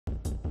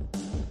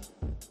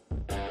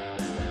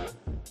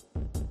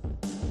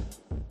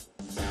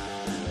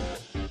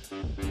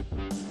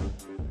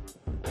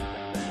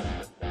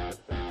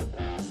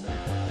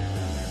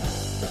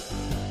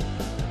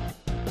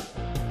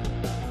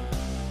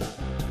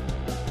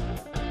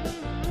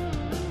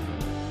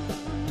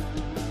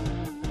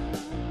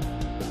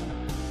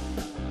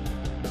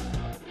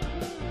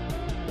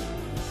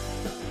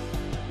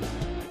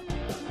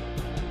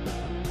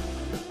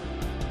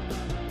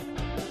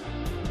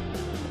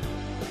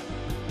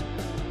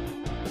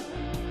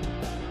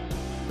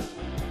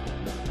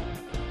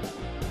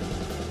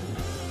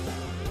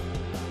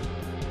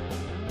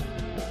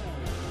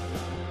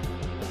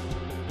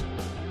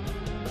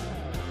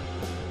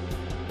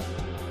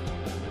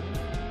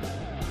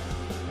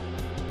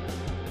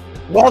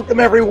Welcome,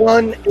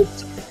 everyone.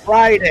 It's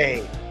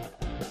Friday.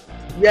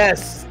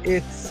 Yes,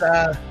 it's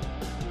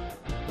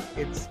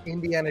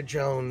Indiana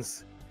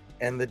Jones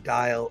and the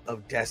Dial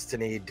of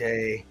Destiny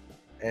Day,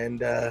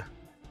 and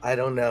I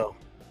don't know.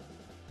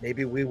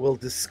 Maybe we will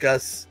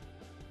discuss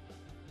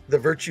the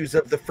virtues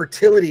of the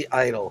fertility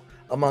idol,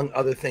 among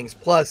other things.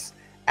 Plus,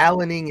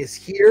 Alan is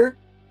here.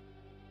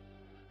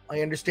 My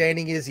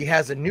understanding is he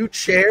has a new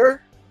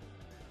chair.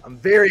 I'm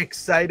very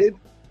excited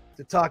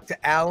to talk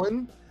to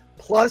Alan.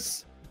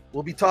 Plus,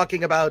 we'll be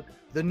talking about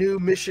the new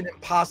Mission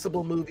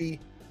Impossible movie.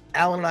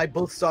 Alan and I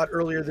both saw it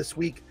earlier this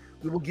week.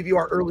 We will give you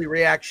our early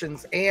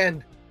reactions,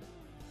 and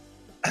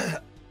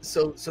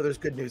so there's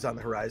good news on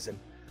the horizon.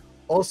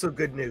 Also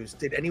good news.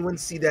 Did anyone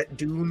see that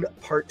Dune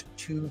Part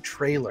 2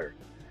 trailer?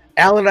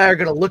 Alan and I are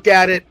going to look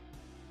at it.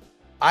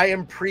 I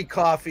am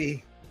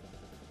pre-coffee,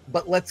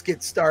 but let's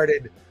get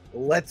started.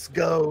 Let's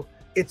go.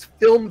 It's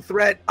Film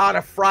Threat on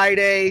a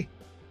Friday.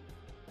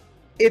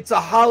 It's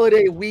a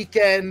holiday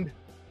weekend.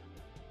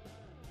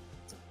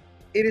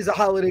 It is a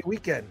holiday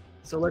weekend,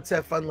 so let's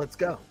have fun. Let's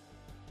go.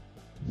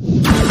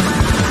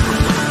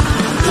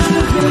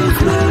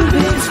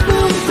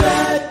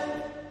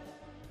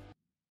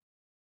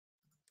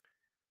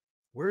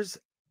 Where's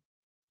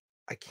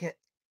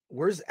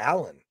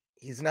Alan?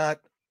 He's not.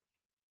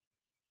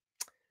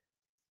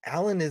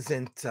 Alan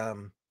isn't.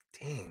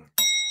 Dang.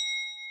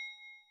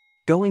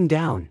 Going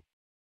down.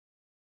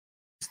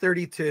 He's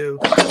 32.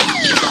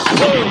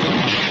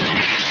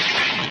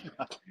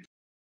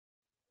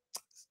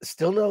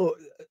 Still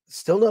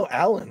no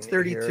Alan.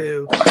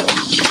 32.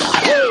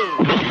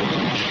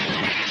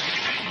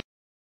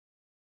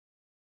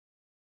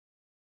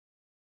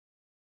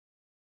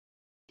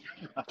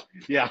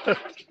 Yeah.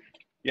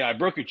 Yeah, I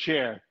broke a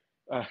chair.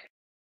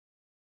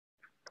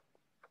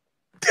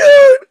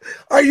 Dude,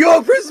 are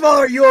you, first of all,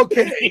 are you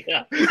okay?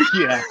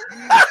 Yeah.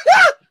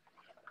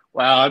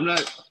 Wow, I'm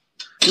not.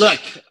 Look,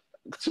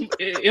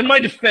 in my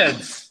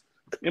defense,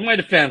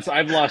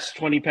 I've lost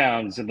 20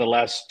 pounds in the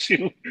last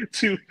in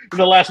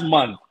the last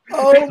month.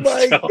 Oh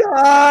my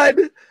God.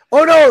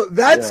 Oh no,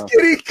 that's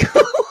getting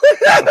cool.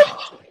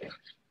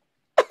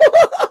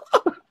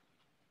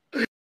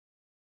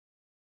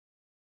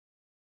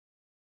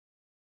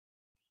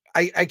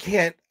 I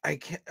can't.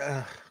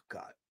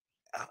 God.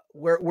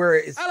 Where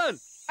is Alan?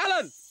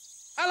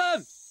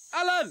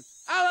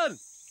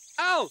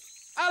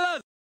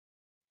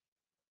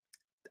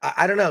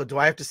 I don't know. Do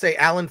I have to say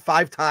Alan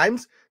 5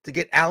 times to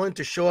get Alan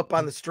to show up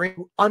on the stream?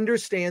 Who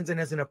understands and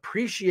has an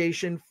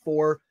appreciation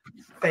for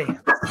fans.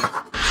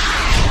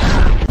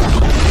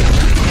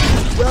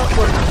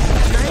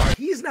 Well,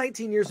 he's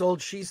 19 years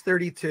old. She's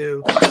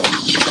 32.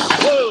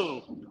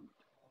 Whoa!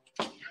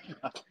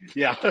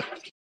 Yeah.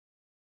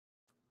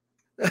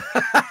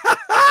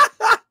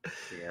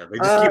 Yeah, they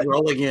just keep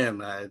rolling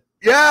in.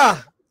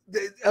 Yeah.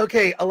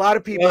 Okay, a lot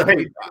of people. Well,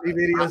 hey,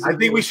 videos. I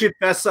think we should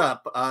fess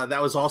up.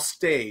 That was all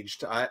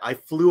staged. I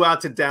flew out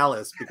to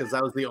Dallas because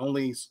that was the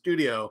only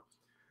studio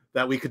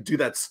that we could do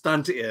that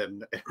stunt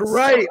in.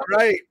 Right,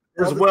 right.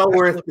 It was well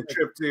worth the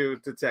trip to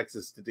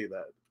Texas to do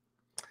that.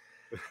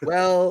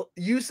 Well,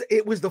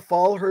 it was the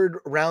fall herd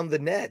around the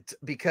net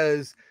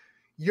because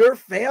your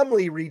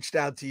family reached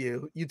out to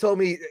you. You told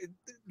me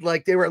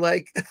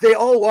they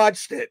all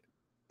watched it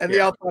and they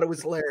all thought it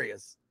was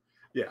hilarious.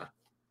 Yeah.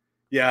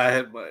 Yeah, I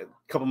had a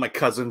couple of my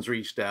cousins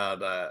reached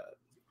out.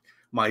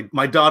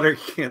 My daughter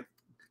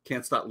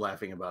can't stop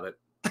laughing about it.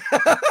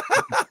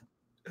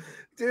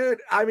 Dude,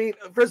 I mean,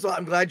 first of all,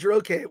 I'm glad you're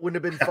okay. It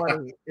wouldn't have been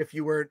funny if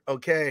you weren't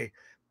okay.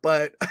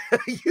 But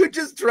you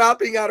just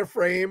dropping out of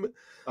frame.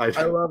 I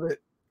love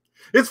it.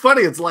 It's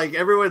funny. It's like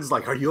everyone's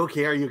like, "Are you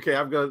okay? Are you okay?"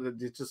 I'm going.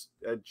 It's just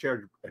a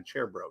chair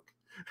broke.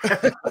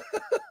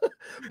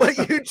 But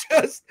you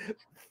just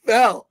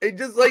fell. It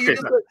just like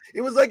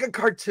it was like a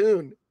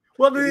cartoon.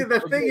 Well,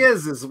 the thing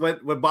is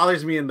what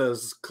bothers me in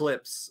those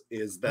clips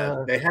is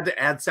that they had to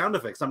add sound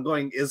effects. I'm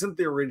going, isn't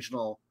the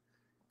original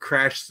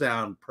crash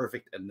sound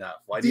perfect enough?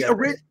 Why do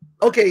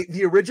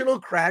the original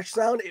crash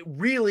sound, it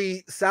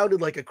really sounded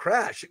like a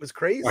crash. It was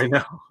crazy. I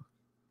know.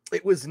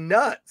 It was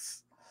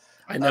nuts.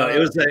 I know.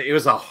 It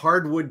was a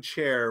hardwood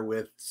chair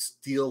with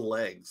steel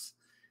legs.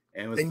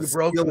 And it was the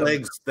steel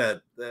legs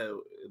that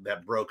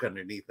broke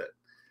underneath it.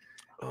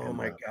 Oh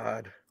my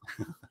God.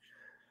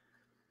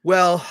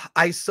 Well,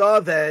 I saw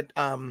that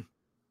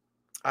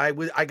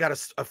I got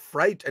a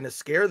fright and a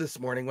scare this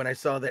morning when I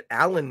saw that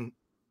Alan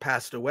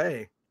passed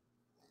away.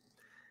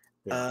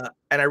 Yeah.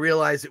 And I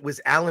realized it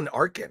was Alan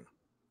Arkin.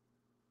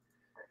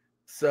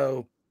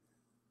 So,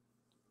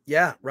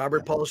 yeah,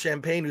 Robert Paul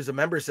Champagne, who's a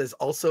member, says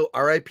also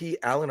R.I.P.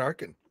 Alan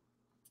Arkin.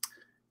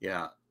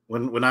 Yeah.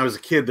 When I was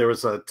a kid, there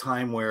was a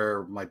time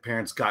where my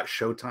parents got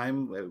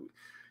Showtime.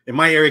 In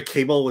my area,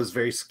 cable was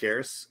very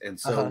scarce, and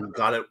so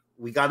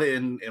we got it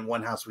in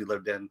one house we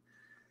lived in,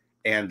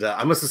 and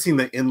I must have seen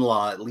the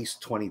in-law at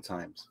least 20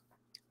 times.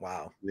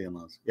 Wow. The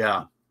in-laws.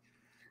 Yeah.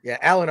 Yeah,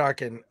 Alan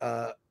Arkin,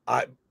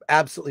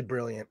 absolutely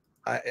brilliant.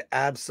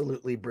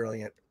 Absolutely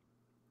brilliant.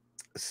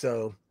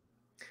 So,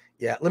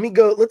 Yeah, let me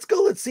go. Let's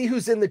go. Let's see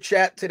who's in the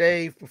chat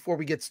today before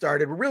we get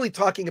started. We're really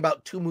talking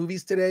about 2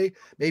 movies today,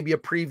 maybe a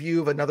preview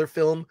of another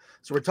film.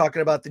 So we're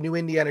talking about the new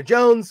Indiana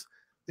Jones,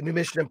 the new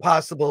Mission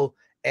Impossible,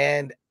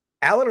 and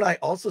Alan and I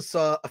also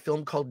saw a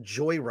film called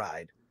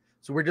Joyride.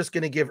 So we're just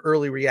going to give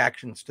early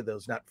reactions to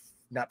those,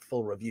 not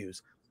full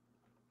reviews.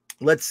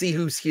 Let's see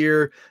who's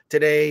here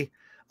today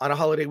on a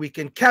holiday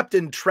weekend.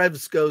 Captain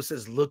Trevsco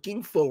says,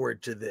 looking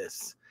forward to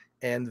this.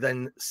 And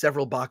then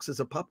several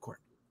boxes of popcorn.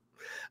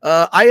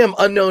 I am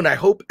unknown. I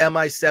hope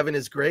MI7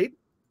 is great.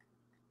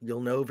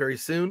 You'll know very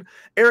soon.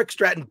 Eric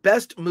Stratton,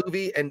 best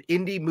movie and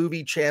indie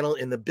movie channel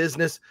in the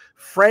business.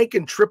 Frank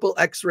and Triple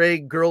X-Ray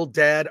Girl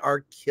Dad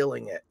are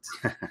killing it.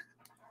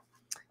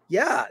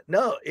 Yeah,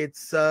 no,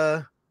 it's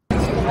Hi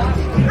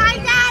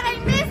Dad,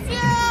 I miss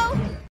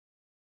you.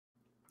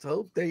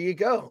 So there you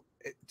go.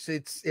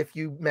 It's if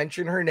you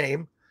mention her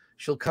name,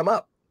 she'll come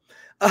up.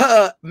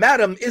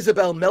 Madam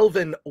Isabel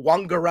Melvin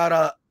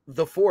Wangarata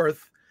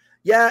IV.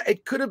 Yeah,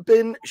 it could have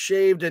been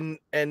shaved and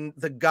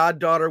the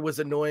goddaughter was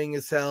annoying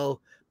as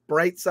hell.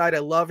 Bright side, I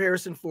love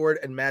Harrison Ford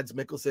and Mads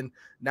Mikkelsen.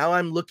 Now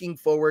I'm looking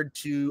forward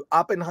to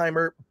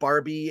Oppenheimer,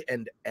 Barbie,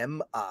 and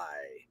M.I.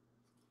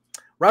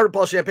 Robert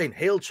Paul Champagne,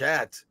 hail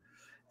chat.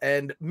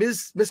 And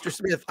Mr.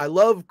 Smith, I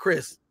love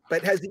Chris,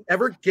 but has he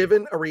ever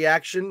given a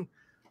reaction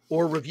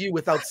or review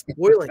without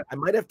spoiling? I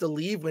might have to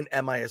leave when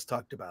M.I. is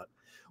talked about.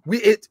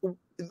 We're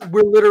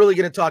literally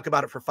going to talk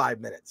about it for 5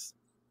 minutes.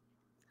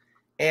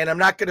 And I'm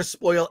not going to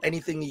spoil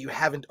anything that you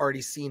haven't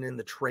already seen in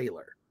the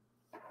trailer.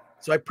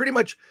 So I pretty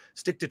much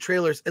stick to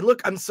trailers. And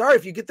look, I'm sorry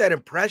if you get that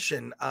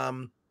impression.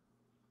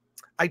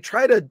 I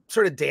try to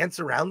sort of dance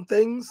around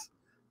things,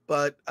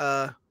 but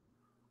what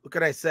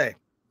can I say?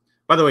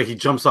 By the way, he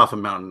jumps off a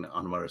mountain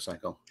on a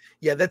motorcycle.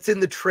 Yeah, that's in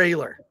the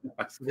trailer.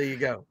 So there you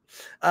go.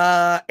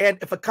 And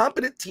if a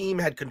competent team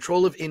had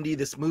control of Indy,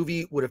 this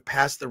movie would have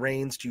passed the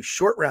reins to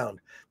Short Round.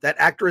 That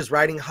actor is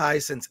riding high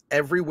since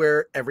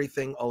Everywhere,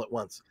 Everything, All at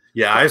Once.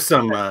 Yeah, I have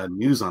some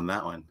news on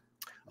that one.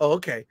 Oh,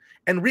 okay.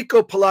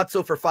 Enrico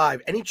Palazzo for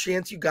 5. Any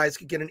chance you guys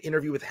could get an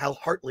interview with Hal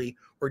Hartley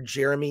or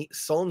Jeremy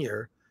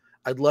Saulnier?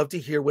 I'd love to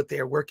hear what they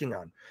are working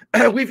on.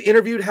 We've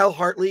interviewed Hal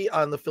Hartley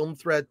on the Film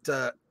Threat,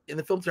 in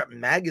the Film Threat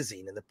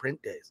magazine in the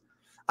print days.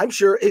 I'm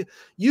sure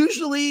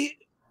usually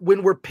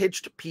when we're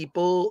pitched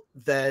people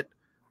that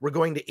we're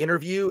going to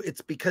interview, it's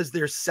because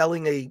they're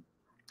selling a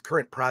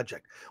current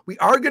project. We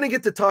are going to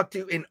get to talk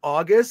to in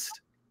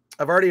August.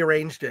 I've already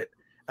arranged it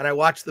and I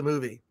watched the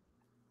movie.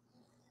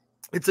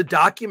 It's a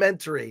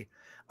documentary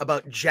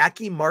about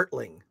Jackie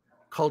Martling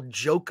called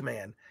Joke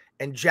Man.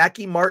 And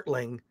Jackie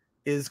Martling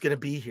is going to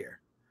be here.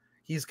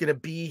 He's going to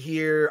be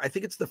here. I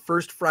think it's the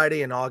first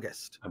Friday in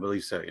August. I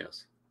believe so,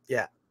 yes.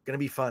 Yeah, going to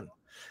be fun.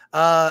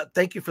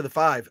 Thank you for the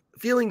 5.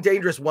 Feeling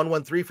Dangerous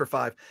 113 for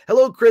 5.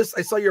 Hello, Chris.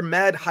 I saw your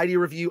Mad Heidi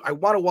review. I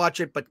want to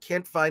watch it, but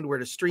can't find where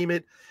to stream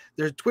it.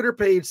 Their Twitter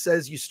page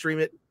says you stream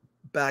it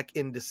back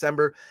in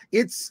December.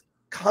 It's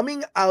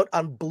coming out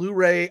on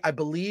Blu-ray, I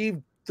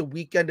believe, the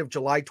weekend of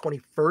July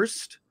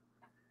 21st.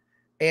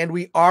 And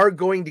we are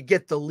going to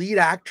get the lead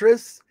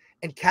actress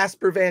and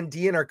Casper Van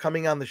Dien are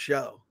coming on the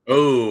show.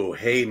 Oh,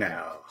 hey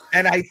now.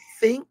 And I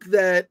think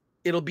that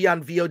it'll be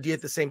on VOD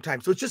at the same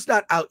time. So it's just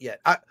not out yet.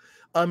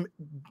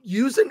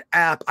 Use an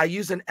app. I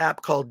use an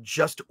app called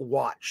Just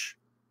Watch.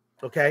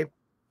 Okay.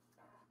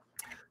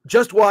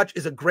 Just Watch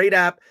is a great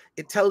app.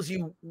 It tells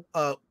you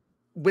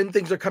when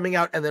things are coming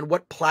out and then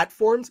what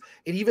platforms.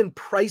 It even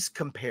price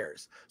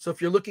compares. So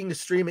if you're looking to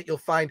stream it, you'll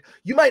find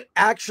you might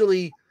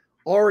actually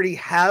already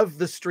have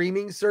the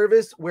streaming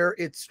service where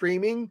it's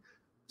streaming.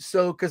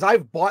 So because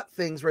I've bought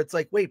things where it's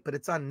like, wait, but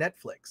it's on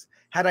Netflix.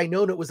 Had I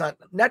known it was on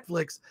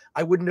Netflix,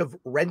 I wouldn't have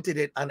rented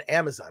it on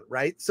Amazon,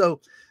 right? So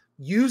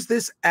use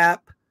this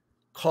app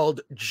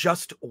called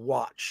Just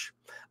Watch.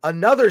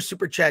 Another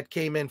super chat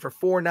came in for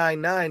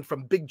 $4.99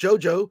 from Big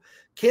Jojo.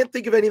 Can't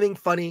think of anything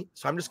funny,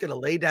 so I'm just going to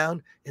lay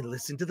down and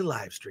listen to the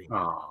live stream.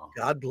 Aww.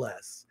 God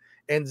bless.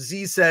 And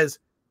Z says,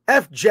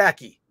 F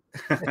Jackie.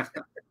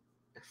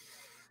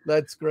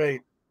 That's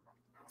great.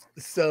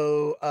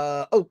 So,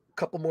 a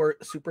couple more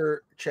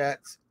super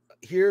chats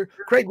here.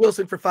 Craig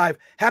Wilson for 5.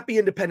 Happy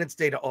Independence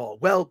Day to all.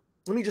 Well,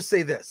 let me just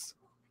say this.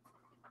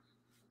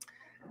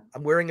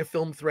 I'm wearing a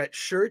Film Threat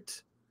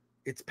shirt.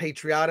 It's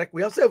patriotic.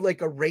 We also have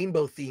like a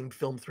rainbow themed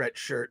Film Threat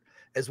shirt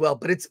as well,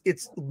 but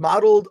it's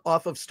modeled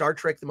off of Star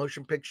Trek, the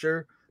motion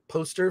picture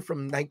poster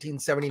from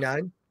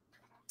 1979.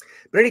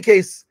 But in any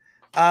case,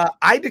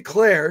 I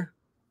declare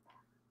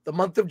the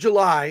month of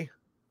July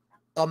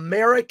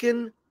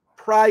American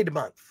Pride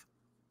Month.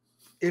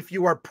 If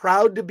you are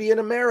proud to be an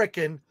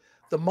American,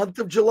 the month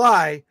of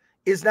July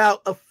is now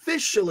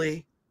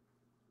officially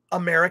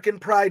American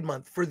Pride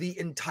Month for the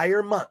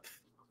entire month.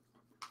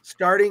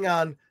 Starting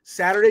on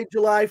Saturday,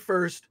 July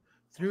 1st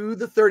through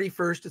the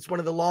 31st. It's one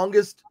of the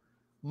longest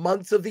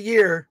months of the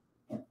year.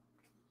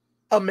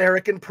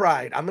 American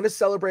Pride. I'm going to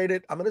celebrate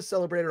it. I'm going to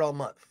celebrate it all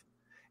month.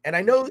 And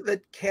I know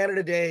that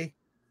Canada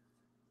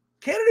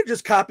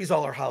just copies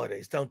all our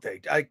holidays, don't they?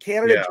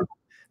 Canada,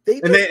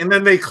 And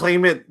then they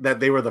claim it that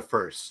they were the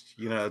first.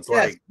 You know, it's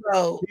like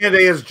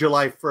Day is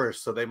July 1st,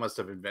 so they must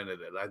have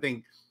invented it. I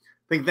think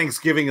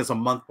Thanksgiving is a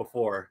month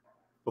before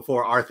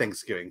our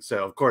Thanksgiving,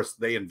 so of course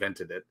they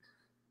invented it.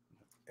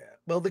 Yeah.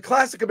 Well, the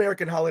classic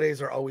American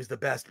holidays are always the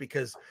best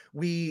because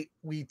we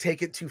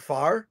take it too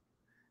far,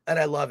 and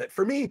I love it.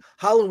 For me,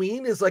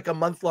 Halloween is like a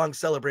month-long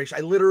celebration.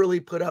 I literally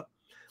put up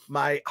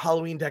my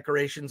Halloween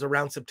decorations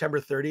around September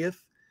 30th,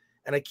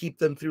 and I keep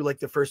them through like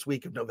the first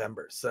week of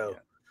November. So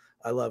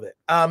I love it.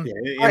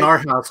 In our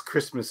house,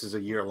 Christmas is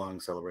a year-long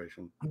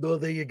celebration. Well,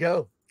 there you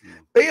go. Yeah.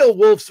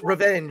 Beowulf's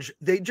Revenge.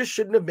 They just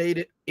shouldn't have made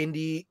it an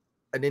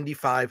Indy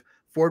 5.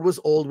 Ford was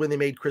old when they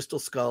made Crystal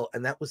Skull,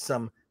 and that was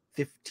some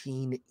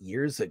 15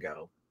 years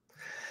ago.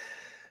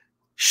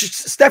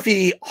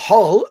 Steffi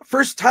Hull,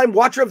 first-time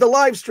watcher of the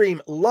live stream.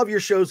 Love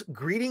your shows.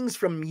 Greetings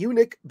from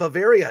Munich,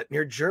 Bavaria,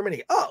 near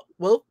Germany. Oh,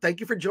 well,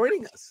 thank you for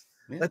joining us.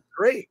 Yeah. That's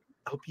great.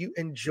 Hope you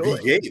enjoy.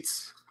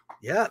 Gates.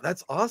 Yeah,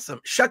 that's awesome.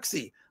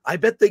 Shucksy, I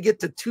bet they get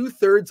to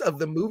 2/3 of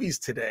the movies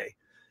today.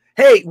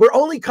 Hey, we're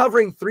only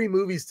covering 3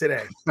 movies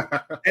today,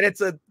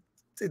 and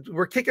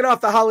we're kicking off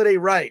the holiday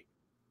right.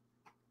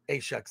 Hey,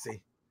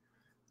 Shucksy.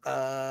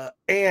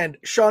 And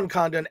Sean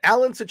Condon,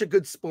 Alan's such a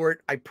good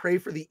sport. I pray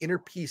for the inner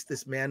peace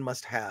this man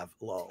must have.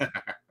 Lol.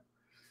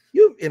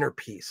 You have inner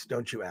peace,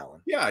 don't you,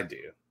 Alan? Yeah, I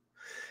do.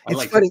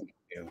 It's funny.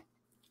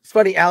 It's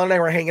funny. Alan and I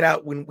were hanging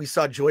out when we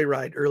saw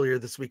Joyride earlier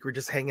this week. We're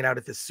just hanging out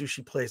at this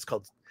sushi place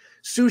called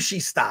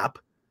Sushi Stop,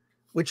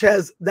 which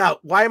has now.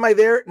 Why am I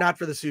there? Not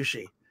for the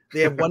sushi. They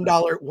have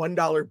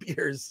 $1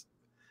 beers,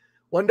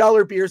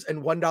 $1 beers,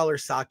 and $1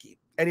 sake.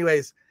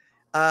 Anyways,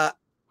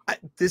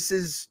 this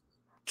is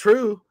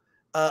true.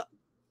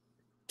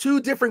 2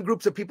 different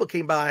groups of people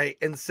came by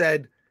and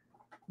said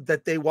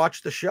that they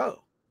watched the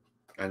show.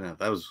 I know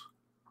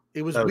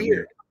it was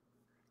weird.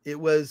 It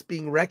was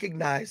being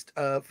recognized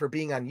for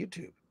being on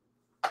YouTube.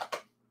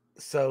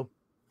 So,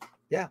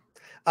 yeah.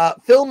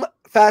 Film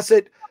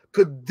Facet,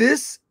 could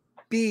this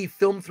be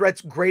Film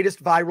Threat's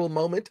greatest viral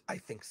moment? I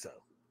think so.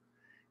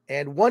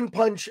 And One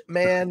Punch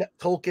Man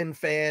Tolkien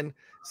fan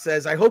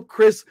says, I hope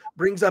Chris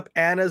brings up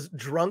Anna's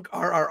drunk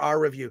RRR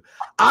review.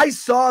 I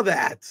saw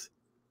that.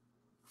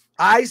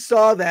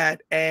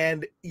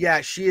 And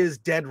yeah, she is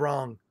dead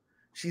wrong.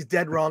 She's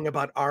dead wrong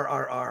about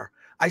RRR.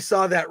 I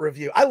saw that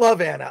review. I love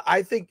Anna.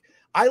 I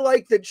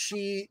like that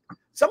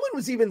someone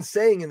was even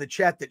saying in the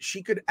chat that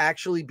she could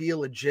actually be a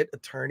legit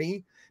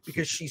attorney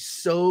because she's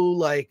so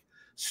like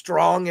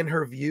strong in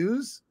her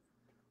views.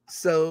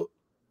 So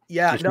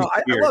yeah, no,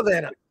 I love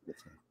Anna.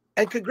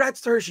 And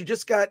congrats to her. She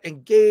just got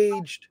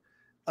engaged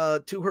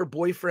to her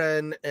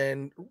boyfriend.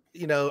 And,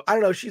 you know, I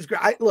don't know. She's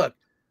great. Look,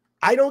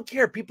 I don't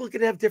care. People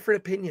can have different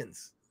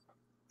opinions.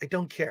 I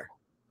don't care.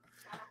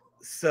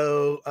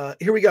 So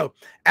here we go.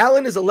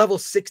 Alan is a level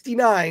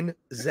 69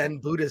 Zen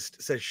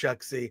Buddhist, says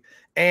Shucksy.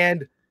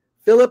 And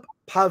Philip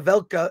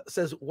Pavelka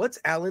says, what's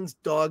Alan's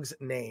dog's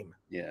name?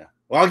 Yeah.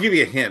 Well, I'll give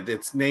you a hint.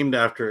 She's named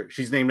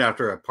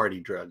after a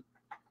party drug.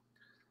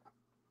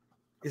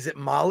 Is it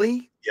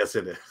Molly? Yes,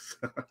 it is.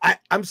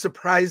 I'm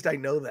surprised I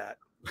know that.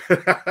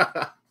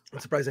 I'm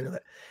surprised I know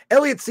that.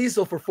 Elliot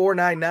Cecil for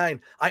 499.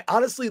 I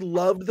honestly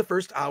loved the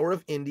first hour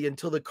of Indy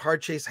until the car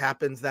chase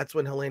happens. That's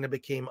when Helena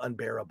became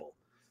unbearable.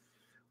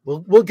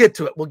 We'll get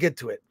to it. We'll get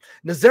to it.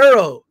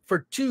 Nazaro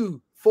for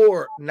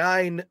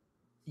 249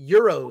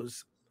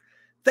 euros.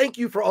 Thank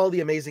you for all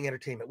the amazing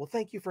entertainment. Well,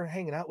 thank you for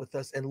hanging out with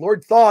us. And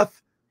Lord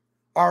Thoth,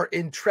 our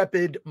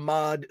intrepid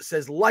mod,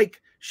 says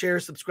like, share,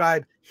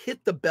 subscribe,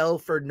 hit the bell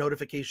for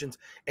notifications,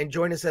 and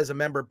join us as a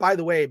member. By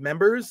the way,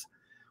 members,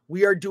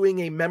 we are doing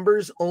a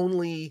members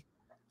only.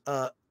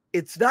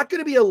 It's not going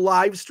to be a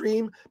live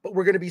stream, but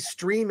we're going to be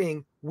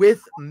streaming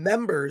with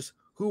members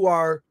who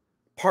are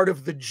part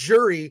of the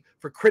jury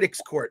for Critics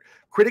Court.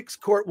 Critics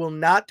Court will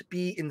not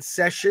be in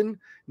session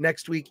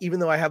next week, even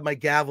though I have my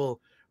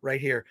gavel right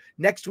here.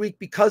 Next week,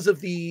 because of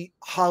the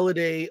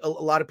holiday, a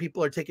lot of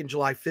people are taking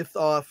July 5th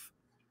off.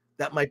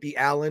 That might be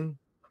Alan.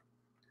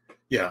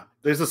 Yeah,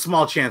 there's a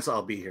small chance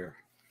I'll be here.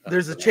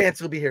 There's a chance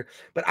he'll be here.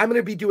 But I'm going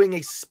to be doing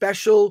a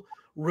special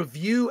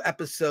review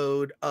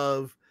episode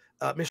of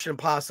Mission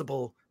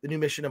Impossible, the new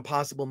Mission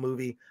Impossible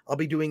movie. I'll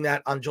be doing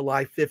that on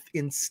July 5th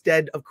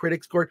instead of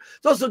Critics Court.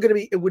 It's also going to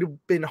be, it would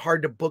have been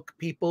hard to book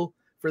people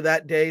for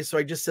that day. So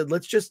I just said,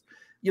 let's just,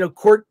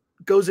 court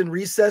goes in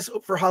recess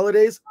for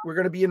holidays. We're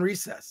going to be in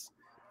recess,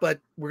 but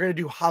we're going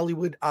to do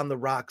Hollywood on the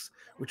Rocks,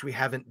 which we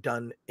haven't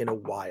done in a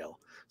while.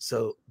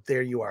 So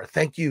there you are.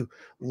 Thank you,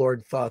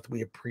 Lord Thoth.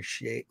 We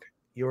appreciate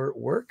your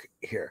work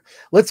here.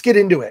 Let's get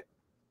into it.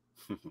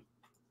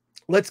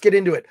 Let's get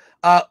into it.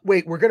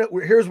 Wait,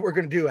 here's what we're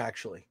going to do.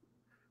 Actually,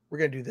 we're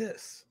going to do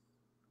this.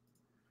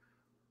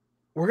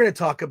 We're going to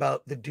talk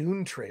about the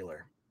Dune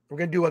trailer. We're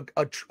going to do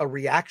a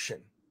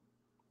reaction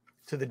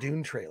to the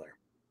Dune trailer.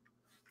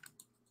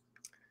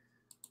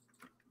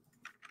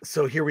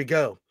 So here we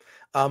go.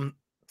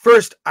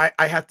 First, I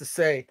have to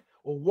say,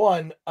 well,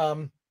 one,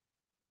 I'm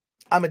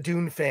a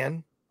Dune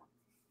fan.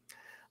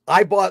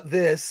 I bought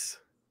this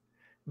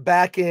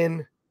back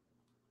in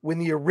when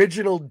the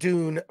original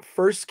Dune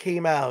first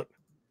came out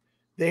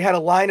They had a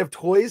line of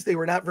toys. They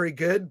were not very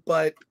good,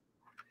 but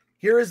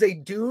here is a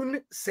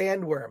Dune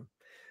sandworm.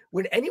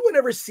 When anyone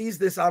ever sees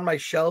this on my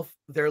shelf,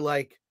 they're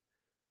like,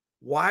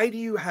 why do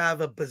you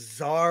have a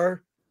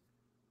bizarre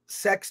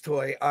sex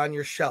toy on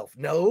your shelf?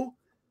 No,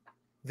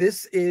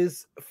 this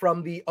is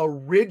from the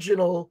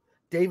original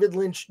David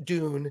Lynch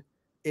Dune.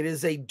 It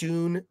is a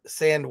Dune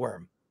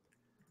sandworm.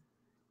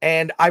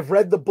 And I've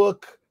read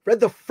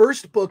the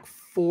first book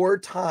 4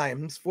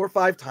 or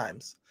 5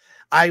 times.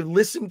 I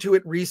listened to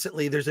it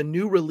recently. There's a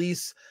new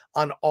release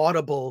on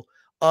Audible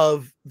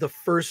of the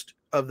first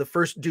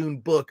Dune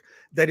book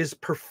that is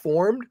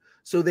performed.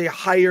 So they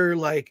hire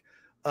like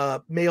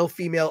male,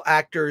 female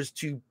actors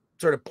to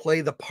sort of play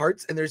the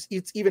parts. And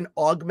it's even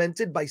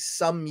augmented by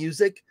some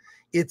music.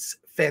 It's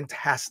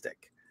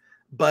fantastic.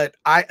 But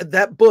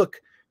that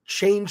book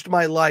changed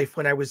my life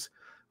when I was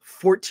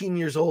 14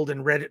 years old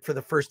and read it for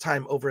the first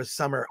time over a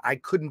summer. I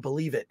couldn't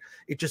believe it.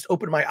 It just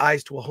opened my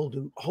eyes to a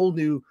whole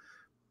new,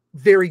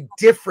 very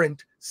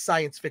different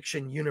science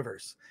fiction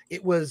universe.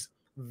 It was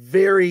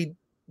very,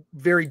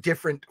 very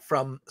different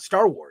from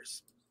Star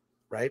Wars,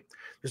 right?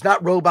 There's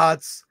not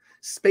robots.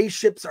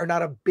 Spaceships are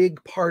not a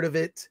big part of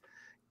it.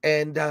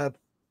 And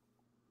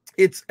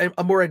it's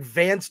a more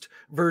advanced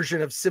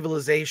version of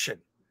civilization.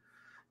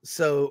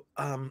 So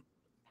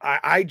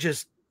I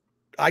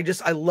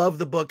love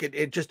the book.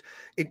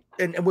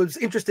 And what's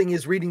interesting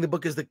is reading the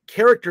book is the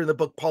character in the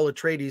book, Paul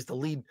Atreides,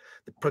 the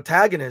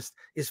protagonist,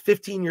 is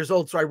 15 years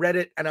old. So I read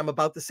it and I'm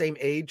about the same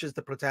age as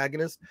the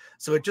protagonist.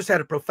 So it just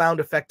had a profound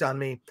effect on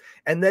me.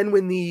 And then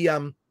when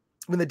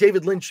the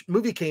David Lynch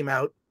movie came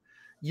out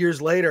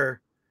years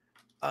later,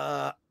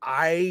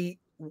 I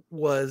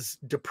was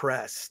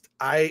depressed.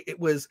 It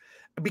was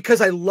because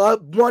I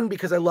love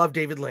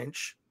David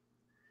Lynch.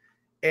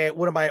 And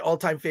one of my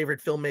all-time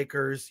favorite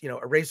filmmakers,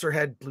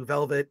 Eraserhead, Blue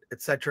Velvet,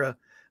 etc.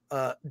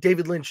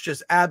 David Lynch,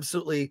 just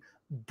absolutely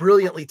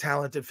brilliantly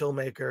talented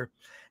filmmaker.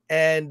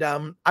 And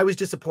I was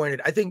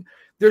disappointed. I think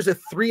there's a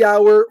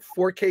 3-hour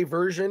 4K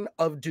version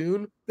of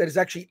Dune that is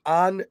actually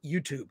on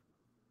YouTube.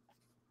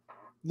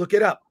 Look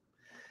it up.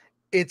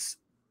 It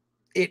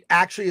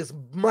actually is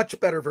a much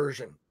better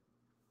version.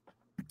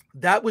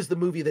 That was the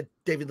movie that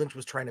David Lynch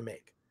was trying to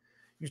make.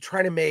 He was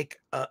trying to make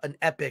an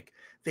epic.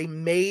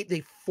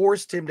 They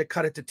forced him to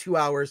cut it to 2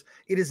 hours.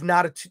 It is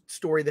not a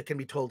story that can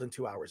be told in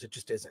 2 hours. It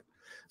just isn't.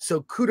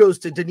 So kudos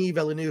to Denis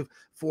Villeneuve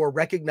for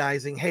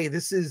recognizing, hey,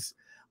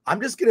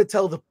 I'm just going to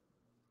tell the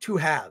 2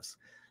 halves.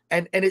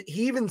 And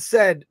he even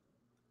said,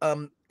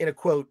 in a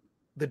quote,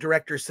 the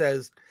director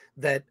says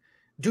that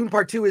Dune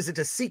Part 2 isn't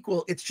a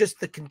sequel. It's just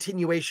the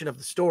continuation of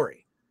the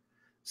story.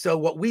 So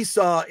what we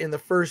saw in the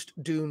first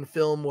Dune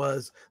film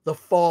was the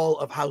fall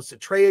of House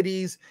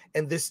Atreides,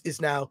 and this is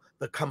now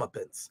the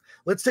comeuppance.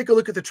 Let's take a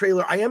look at the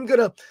trailer. I am going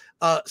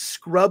to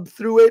scrub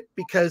through it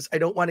because I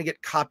don't want to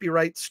get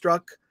copyright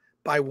struck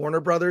by Warner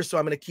Brothers, so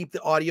I'm going to keep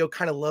the audio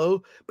kind of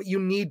low, but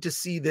you need to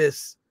see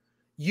this.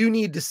 You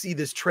need to see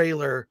this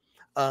trailer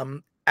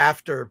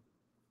after.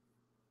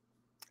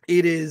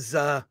 It is,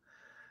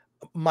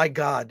 my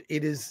God,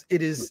 it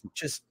is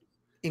just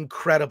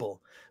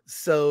incredible.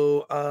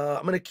 So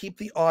I'm going to keep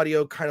the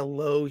audio kind of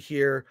low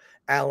here,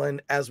 Alan,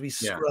 as we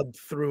scrub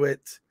through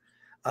it.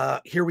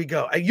 Here we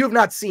go. You have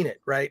not seen it,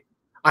 right?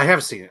 I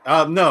have seen it.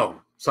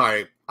 No,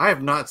 sorry. I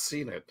have not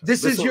seen it.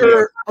 This is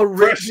your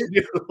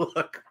original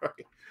look.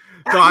 Right.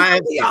 So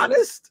I'll be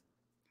honest.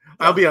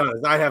 I'll be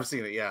honest. I have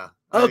seen it. Yeah.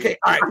 Okay.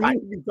 All right.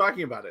 I been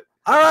talking about it.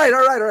 All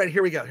right.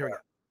 Here we go.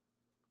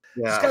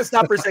 Yeah. Just gotta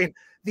stop for a second.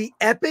 The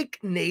epic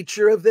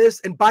nature of this,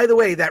 and by the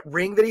way, that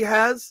ring that he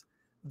has,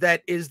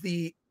 that is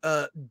the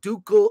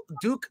Duke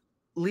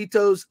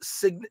Leto's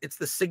signet. It's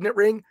the signet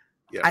ring.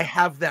 Yeah. I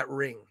have that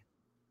ring.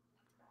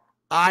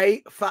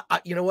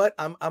 You know what?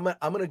 I'm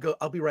gonna go.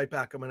 I'll be right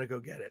back. I'm gonna go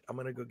get it. I'm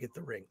gonna go get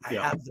the ring. I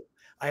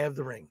have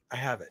the ring. I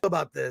have it.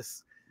 About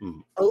this,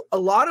 a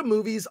lot of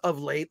movies of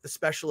late, the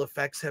special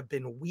effects have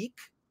been weak,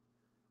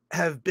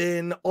 have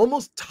been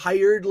almost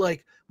tired.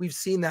 Like we've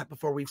seen that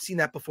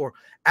before.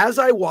 As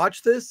I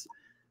watch this,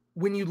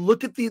 when you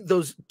look at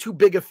those 2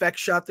 big effect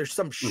shots, there's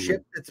some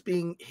ship that's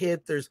being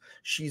hit.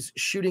 She's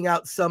shooting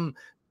out some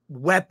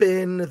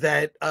weapon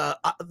that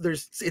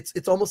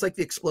it's almost like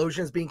the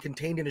explosion is being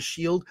contained in a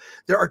shield.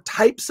 There are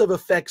types of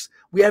effects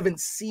we haven't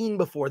seen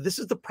before. This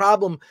is the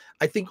problem,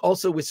 I think,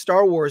 also with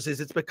Star Wars,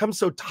 is it's become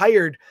so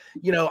tired.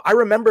 I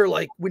remember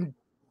like when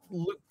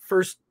Luke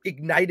first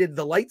ignited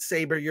the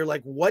lightsaber, you're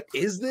like, what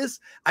is this?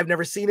 I've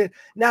never seen it.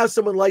 Now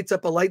someone lights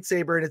up a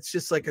lightsaber and it's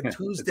just like a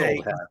Tuesday. It's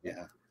old hat,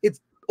 yeah.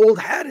 It's old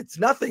hat. It's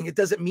nothing. It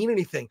doesn't mean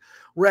anything.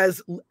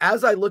 Whereas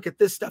as I look at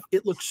this stuff,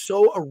 it looks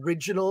so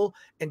original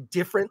and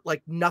different,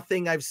 like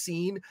nothing I've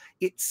seen.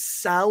 It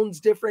sounds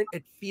different.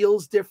 It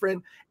feels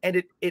different.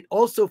 And it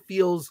also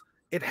feels,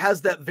 it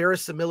has that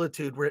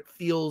verisimilitude where it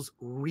feels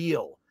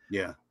real.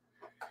 Yeah.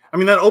 I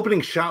mean, that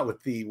opening shot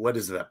with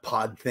that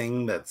pod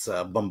thing that's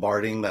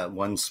bombarding that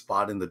one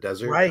spot in the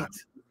desert. Right.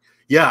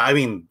 Yeah. I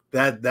mean,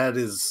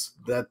 that's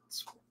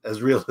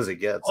as real as it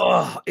gets.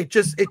 Oh,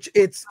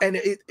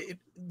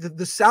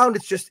 the sound,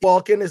 it's just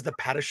Walken is the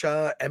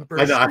Padishah Emperor.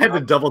 I know, I had to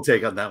double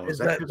take on that one. Is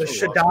the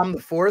Shaddam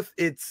the Fourth.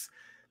 It's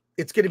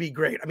going to be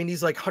great. I mean,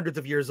 he's like hundreds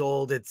of years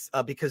old. It's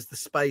because the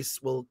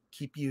spice will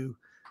keep you,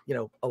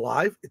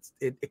 alive.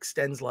 It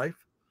extends life.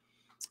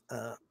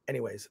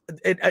 Anyways,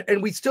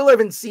 and we still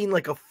haven't seen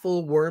like a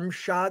full worm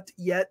shot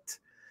yet.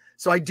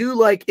 So I do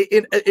like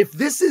it. If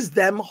this is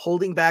them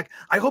holding back,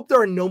 I hope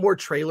there are no more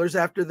trailers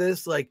after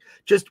this. Like,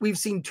 we've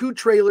seen 2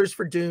 trailers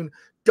for Dune.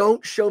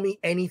 Don't show me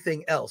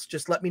anything else.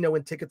 Just let me know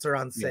when tickets are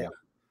on sale.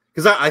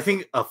 Because I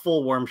think a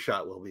full worm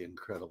shot will be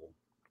incredible.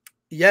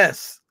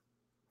 Yes.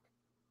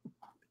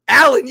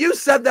 Alan, you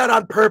said that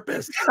on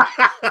purpose.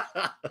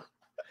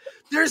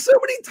 There's so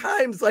many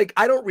times, like,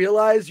 I don't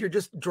realize you're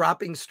just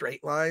dropping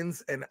straight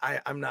lines, and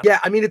I'm not. Yeah,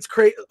 I mean, it's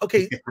crazy.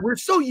 Okay, we're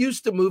so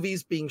used to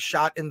movies being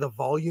shot in the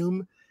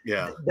volume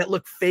that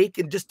look fake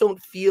and just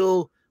don't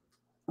feel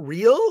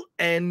real.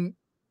 And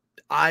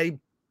I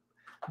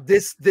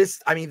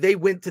mean, they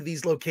went to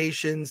these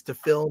locations to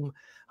film.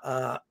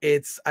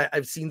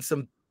 I've seen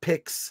some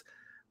pics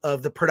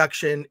of the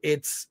production.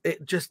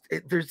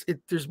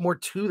 There's more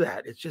to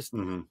that. It's just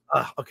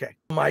okay.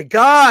 Oh my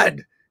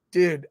God,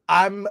 dude,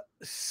 I'm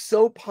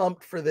so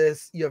pumped for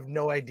this. You have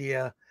no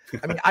idea.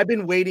 I mean, I've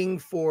been waiting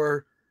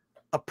for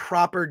a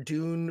proper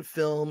Dune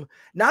film.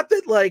 Not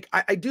that, like,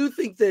 I do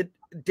think that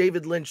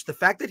David Lynch, the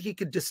fact that he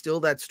could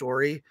distill that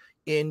story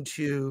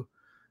into,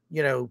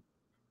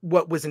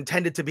 what was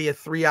intended to be a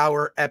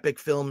 3-hour epic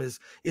film is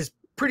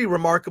pretty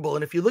remarkable.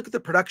 And if you look at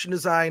the production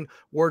design,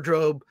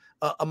 wardrobe,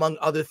 among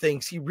other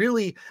things, he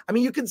really, I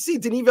mean, you can see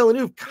Denis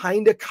Villeneuve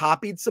kind of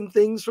copied some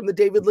things from the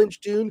David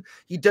Lynch Dune.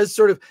 He does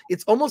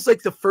it's almost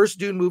like the first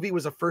Dune movie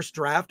was a first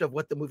draft of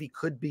what the movie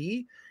could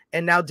be.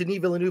 And now Denis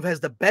Villeneuve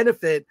has the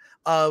benefit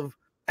of,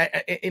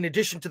 in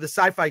addition to the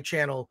Sci-Fi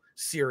Channel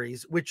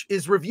series, which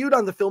is reviewed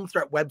on the Film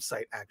Threat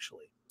website,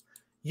 actually.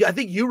 Yeah, I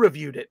think you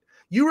reviewed it.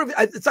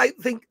 I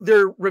think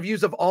they're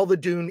reviews of all the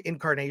Dune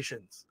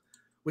incarnations,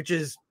 which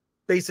is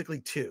basically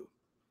 2.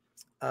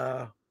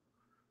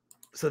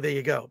 So there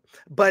you go.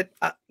 But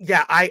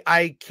yeah,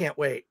 I can't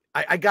wait.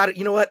 I got it.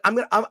 You know what?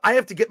 I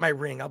have to get my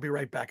ring. I'll be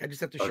right back. I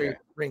just have to show you the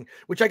ring,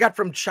 which I got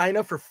from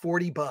China for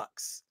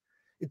 $40.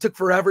 It took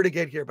forever to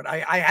get here, but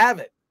I have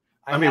it.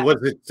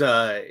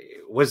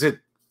 Was it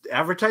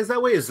advertised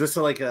that way? Is this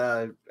like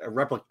a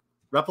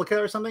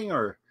replica or something,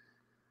 or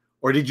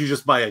did you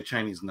just buy a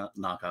Chinese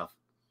knockoff?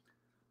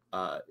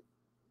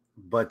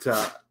 But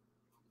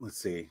let's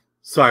see.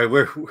 Sorry,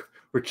 we're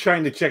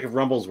trying to check if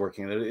Rumble's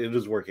working. It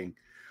is working.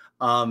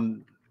 But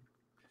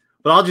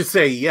I'll just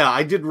say, yeah,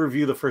 I did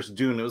review the first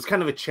Dune. It was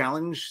kind of a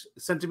challenge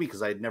sent to me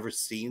because I had never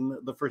seen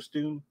the first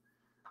Dune.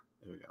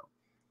 There we go.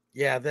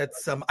 Yeah,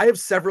 that's I have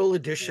several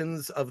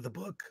editions of the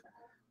book.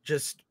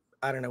 Just,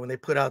 I don't know, when they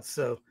put out.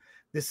 So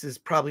this is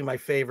probably my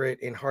favorite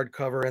in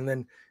hardcover. And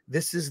then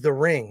this is the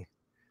ring.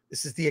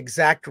 This is the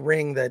exact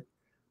ring that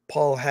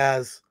Paul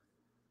has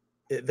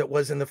that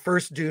was in the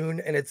first Dune,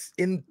 and it's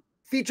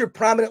featured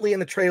prominently in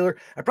the trailer.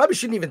 I probably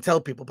shouldn't even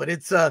tell people, but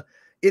it's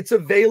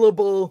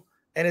available,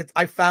 and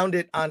I found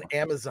it on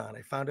Amazon.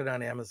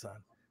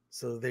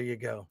 So there you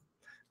go.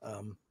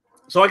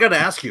 So I got to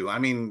ask you. I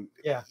mean,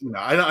 yeah,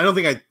 I don't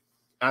think I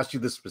asked you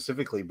this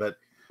specifically, but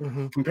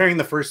comparing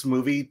the first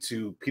movie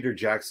to Peter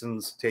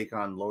Jackson's take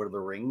on Lord of the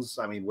Rings,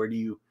 I mean, where do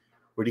you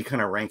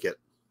kind of rank it?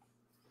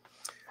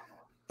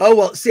 Oh,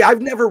 well, see,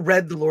 I've never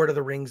read the Lord of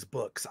the Rings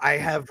books. I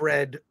have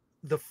read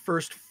the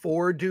first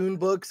 4 Dune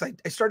books. I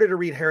started to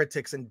read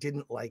Heretics and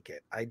didn't like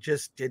it. I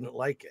just didn't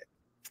like it.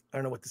 I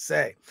don't know what to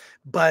say,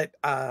 but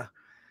I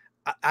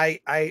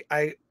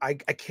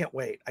can't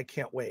wait. I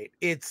can't wait.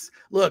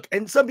 Look,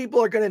 and some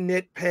people are going to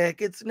nitpick.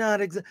 It's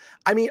not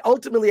I mean,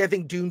 ultimately, I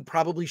think Dune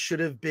probably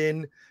should have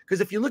been, because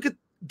if you look at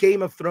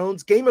Game of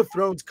Thrones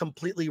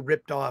completely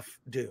ripped off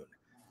Dune.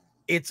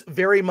 It's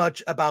very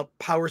much about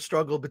power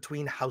struggle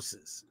between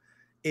houses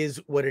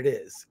is what it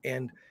is.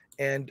 And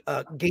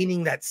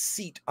gaining that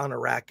seat on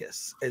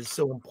Arrakis is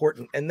so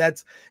important. And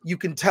you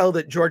can tell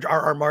that George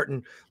R.R.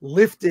 Martin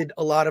lifted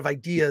a lot of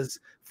ideas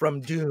from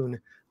Dune.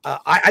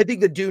 I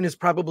think that Dune is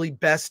probably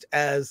best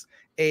as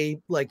a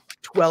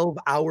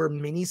 12-hour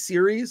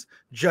miniseries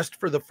just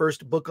for the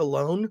first book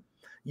alone.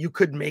 You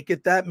could make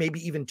it that,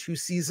 maybe even 2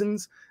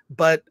 seasons.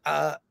 But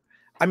I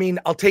mean,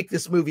 I'll take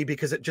this movie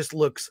because it just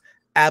looks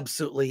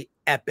absolutely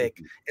epic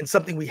and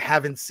something we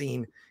haven't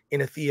seen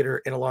in a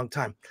theater in a long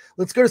time.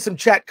 Let's go to some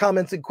chat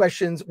comments and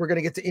questions. We're going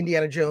to get to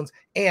Indiana Jones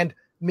and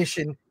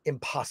Mission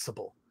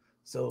Impossible.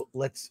 So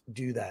let's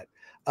do that.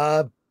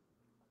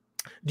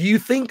 Do you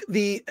think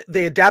they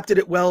adapted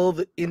it well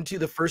into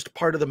the first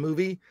part of the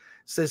movie?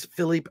 Says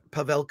Philippe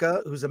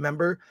Pavelka, who's a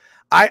member.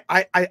 I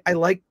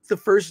like the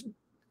first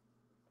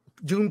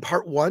Dune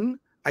Part 1.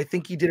 I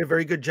think he did a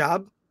very good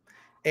job,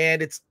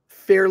 and it's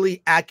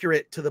fairly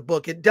accurate to the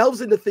book. It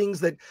delves into things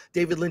that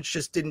David Lynch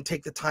just didn't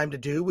take the time to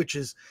do, which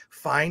is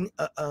fine.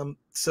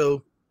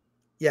 So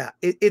yeah,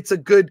 it's a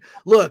good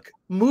look.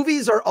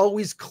 Movies are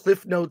always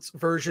Cliff Notes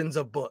versions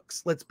of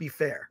books. Let's be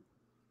fair.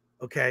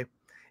 Okay.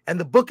 And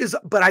the book is,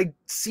 but I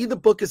see the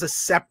book as a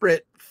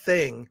separate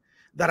thing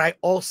that I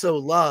also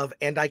love,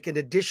 and I can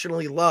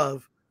additionally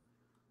love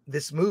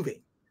this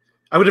movie.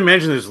 I would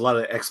imagine there's a lot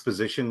of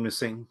exposition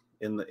missing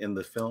in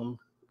the film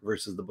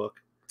versus the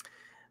book.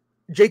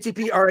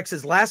 JTP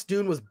RX's last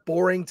Dune was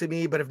boring to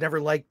me, but I've never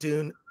liked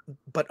Dune,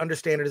 but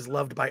understand it is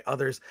loved by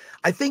others.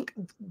 I think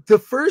the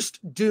first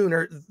Dune,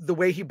 or the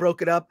way he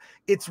broke it up,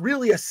 it's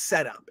really a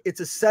setup. It's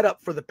a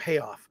setup for the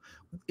payoff.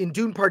 In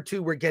Dune Part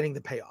 2, we're getting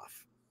the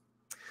payoff.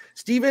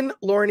 Stephen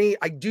Lorney,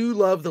 I do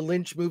love the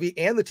Lynch movie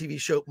and the TV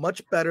show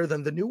much better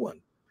than the new one.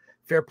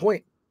 Fair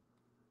point.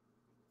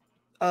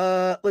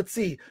 Let's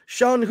see.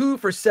 Sean Hu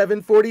for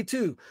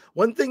 742.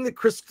 One thing that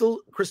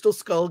Crystal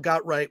Skull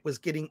got right was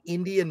getting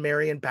Indy and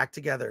Marion back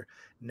together.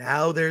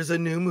 Now there's a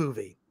new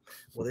movie.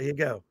 Well, there you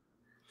go.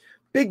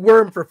 Big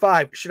Worm for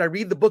 5. Should I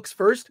read the books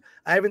first?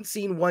 I haven't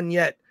seen one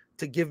yet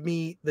to give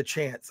me the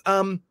chance.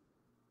 I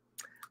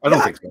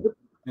don't think so.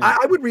 Yeah.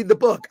 I would read the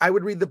book. I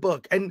would read the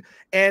book. And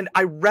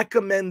I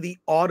recommend the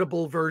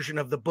Audible version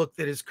of the book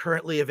that is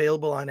currently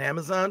available on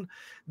Amazon.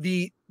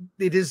 It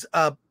is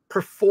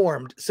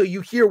performed. So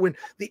you hear when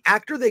the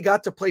actor they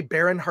got to play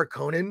Baron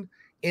Harkonnen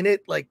in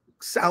it, like,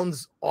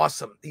 sounds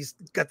awesome. He's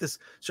got this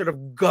sort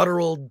of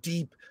guttural,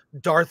 deep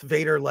Darth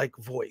Vader-like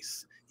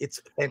voice.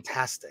 It's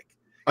fantastic.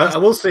 I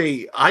will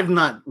say I've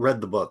not read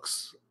the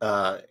books.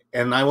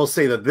 And I will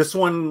say that this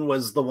one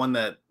was the one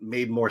that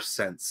made more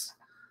sense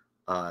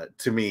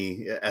to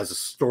me as a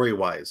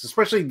story-wise,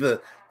 especially the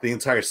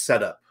entire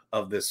setup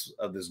of this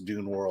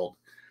Dune world.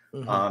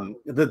 Mm-hmm.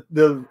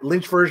 The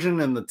Lynch version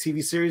and the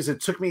TV series,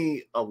 it took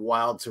me a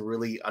while to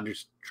really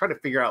try to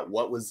figure out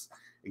what was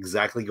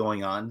exactly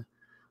going on.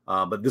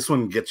 But this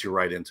one gets you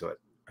right into it.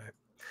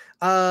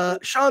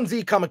 Sean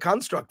Z Comic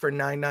Construct for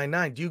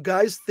 999. Do you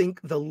guys think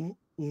the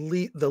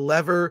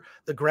lever,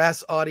 the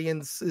grass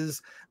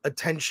audience's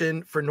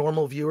attention for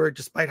normal viewer,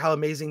 despite how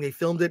amazing they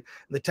filmed it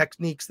and the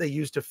techniques they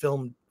used to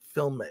film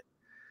it?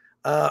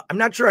 I'm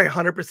not sure I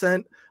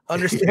 100%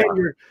 understand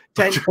your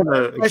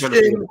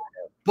question,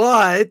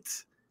 but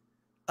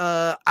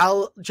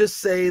I'll just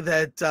say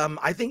that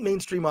I think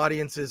mainstream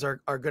audiences are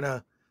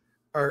going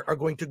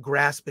to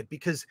grasp it,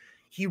 because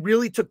he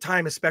really took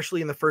time,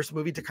 especially in the first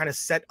movie, to kind of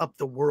set up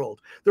the world.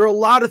 There are a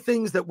lot of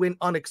things that went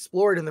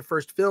unexplored in the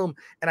first film,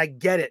 and I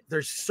get it.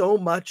 There's so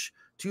much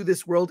to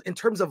this world in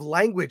terms of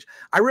language.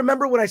 I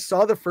remember when I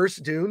saw the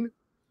first Dune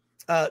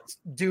in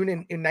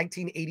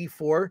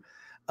 1984,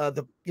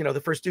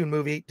 the first Dune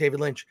movie, David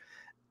Lynch,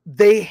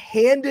 they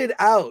handed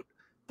out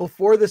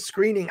before the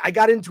screening. I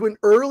got into an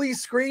early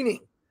screening.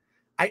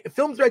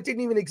 Film Threat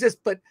didn't even exist,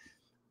 but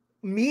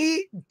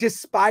me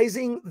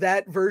despising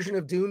that version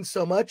of Dune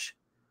so much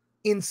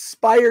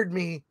inspired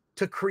me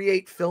to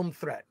create Film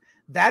Threat.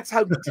 That's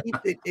how deep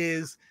it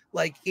is.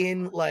 I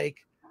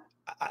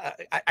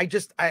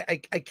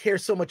care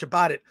so much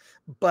about it.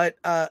 But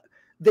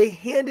they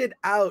handed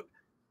out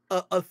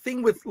a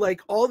thing with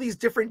like all these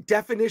different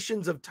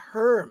definitions of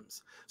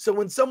terms. So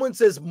when someone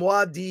says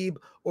Muad'Dib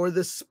or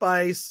the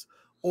spice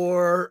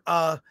or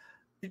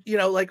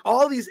like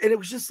all these, and it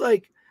was just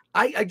like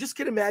I just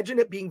can imagine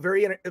it being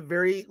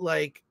very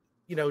like,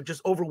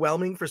 just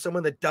overwhelming for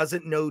someone that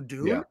doesn't know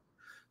Dune. Yeah.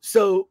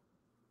 So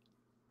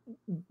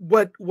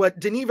what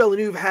Denis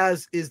Villeneuve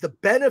has is the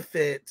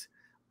benefit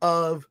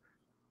of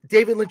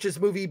David Lynch's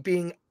movie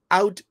being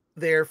out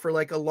there for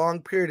like a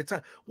long period of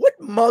time. What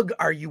mug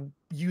are you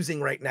using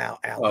right now,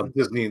 Alan?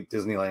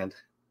 Disneyland.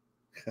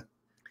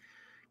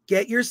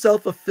 Get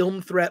yourself a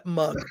Film Threat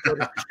mug. Go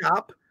to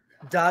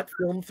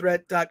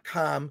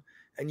shop.filmthreat.com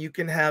and you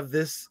can have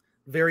this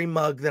very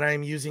mug that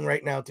I'm using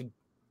right now to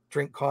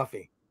drink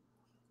coffee.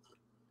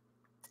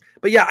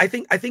 But yeah, I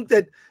think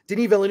that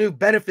Denis Villeneuve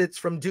benefits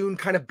from Dune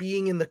kind of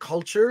being in the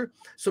culture,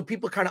 so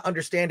people kind of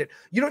understand it.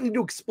 You don't need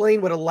to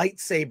explain what a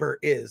lightsaber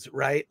is,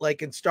 right?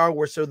 Like in Star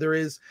Wars. So there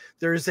is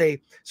a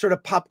sort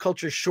of pop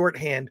culture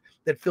shorthand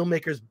that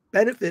filmmakers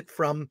benefit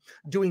from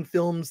doing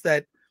films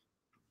that,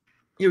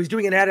 he's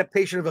doing an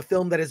adaptation of a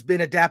film that has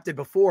been adapted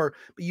before,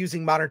 but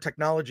using modern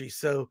technology.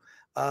 So,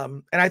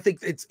 and I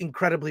think it's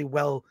incredibly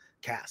well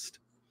cast.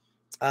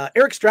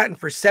 Eric Stratton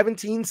for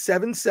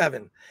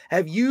 1777.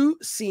 Have you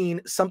seen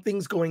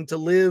Something's Going to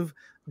Live?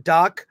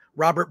 Doc,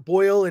 Robert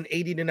Boyle, and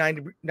 80 to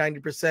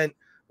 90%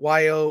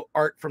 YO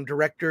art from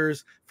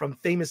directors from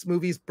famous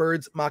movies,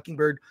 Birds,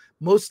 Mockingbird.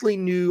 Mostly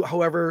new,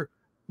 however,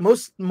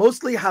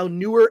 mostly how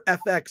newer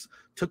FX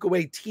took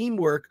away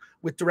teamwork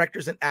with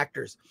directors and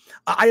actors.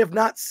 I have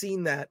not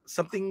seen that.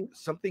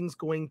 Something's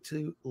Going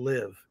to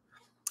Live.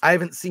 I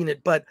haven't seen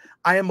it, but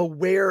I am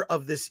aware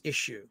of this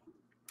issue.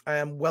 I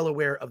am well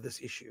aware of this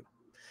issue.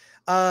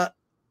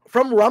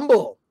 From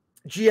Rumble,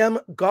 GM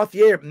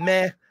Gauthier,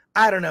 meh,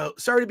 I don't know.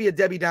 Sorry to be a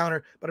Debbie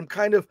Downer, but I'm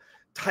kind of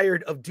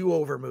tired of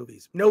do-over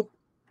movies. Nope.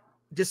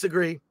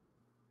 Disagree.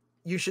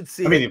 You should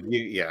see it.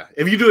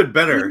 If you do it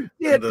better,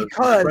 you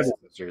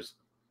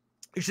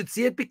should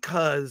see it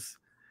because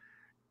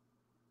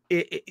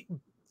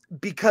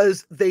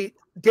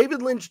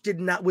David Lynch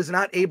was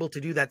not able to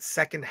do that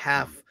second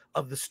half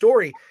of the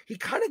story. He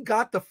kind of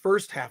got the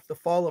first half, the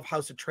fall of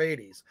House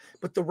Atreides,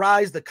 but the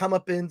rise, the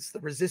comeuppance, the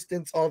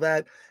resistance, all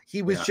that,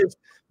 he was just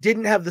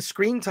didn't have the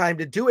screen time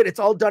to do it. It's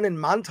all done in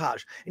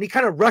montage, and he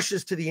kind of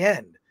rushes to the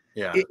end.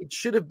 Yeah, it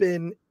should have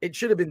been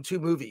 2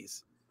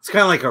 movies. It's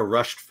kind of like a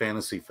rushed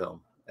fantasy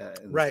film.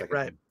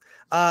 Right.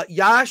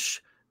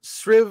 Yash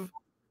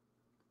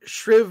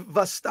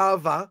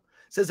Shrivastava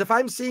says, if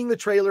I'm seeing the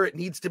trailer, it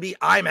needs to be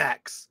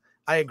IMAX.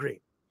 I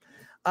agree.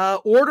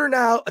 Order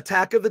now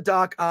Attack of the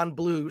Dock on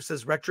Blue,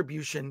 says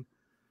Retribution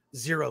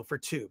 0 for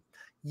 2.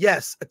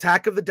 Yes,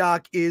 Attack of the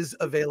Dock is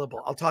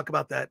available. I'll talk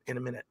about that in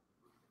a minute.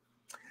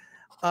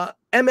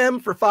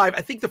 MM for 5.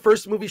 I think the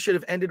first movie should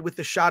have ended with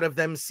the shot of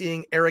them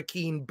seeing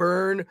Arakeen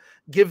burn.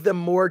 Give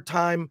more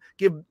time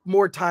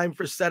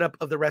for setup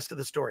of the rest of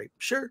the story.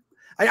 Sure.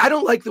 I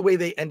don't like the way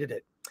they ended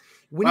it.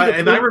 I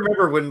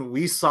remember when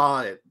we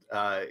saw it,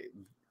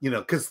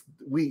 because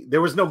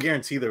there was no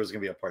guarantee there was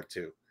going to be a part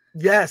 2.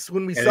 Yes,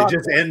 when we saw it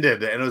just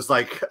ended, and it was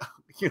like,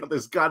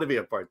 there's got to be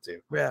a part 2.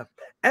 Yeah.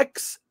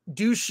 X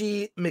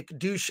Douchey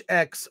McDouche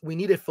X. We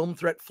need a Film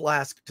Threat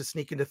flask to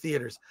sneak into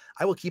theaters.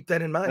 I will keep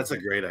that in mind. That's a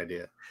great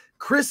idea.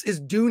 Chris is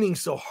dooning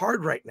so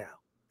hard right now.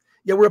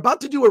 Yeah, we're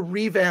about to do a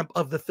revamp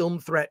of the Film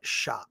Threat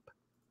shop.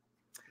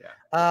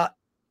 Yeah.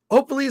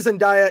 Hopefully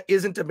Zendaya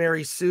isn't a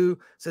Mary Sue,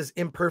 says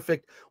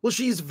Imperfect. Well,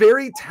 she's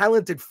very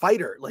talented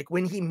fighter, like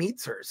when he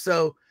meets her.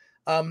 So,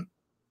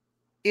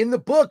 in the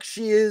book,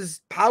 she is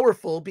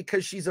powerful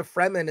because she's a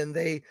Fremen,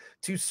 and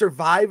to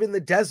survive in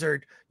the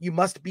desert, you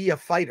must be a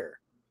fighter.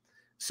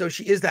 So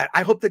she is that.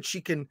 I hope that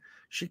she can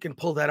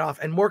pull that off.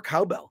 And more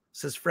cowbell,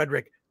 says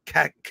Frederick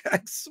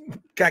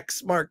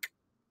Caxmark.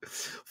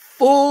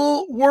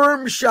 Full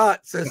worm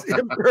shot, says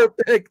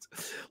Imperfect.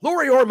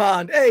 Lori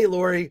Ormond. Hey,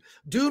 Lori.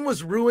 Dune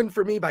was ruined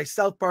for me by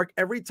South Park.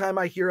 Every time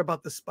I hear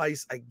about the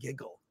spice, I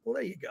giggle. Well,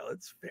 there you go.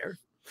 That's fair.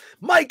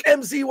 Mike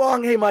MC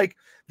Wong. Hey, Mike.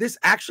 This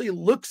actually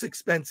looks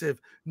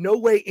expensive. No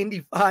way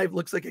Indy 5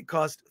 looks like it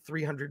cost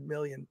 $300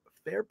 million.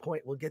 Fair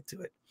point. We'll get to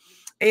it.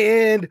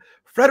 And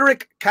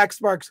Frederick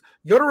Kaxmark's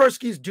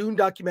Jodorowsky's Dune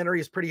documentary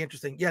is pretty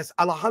interesting. Yes,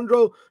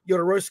 Alejandro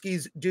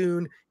Jodorowsky's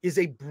Dune is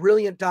a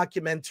brilliant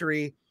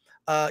documentary.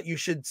 You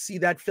should see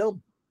that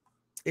film.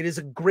 It is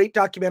a great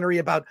documentary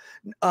about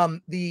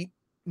Alejandro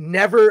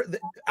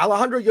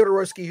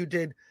Jodorowsky, who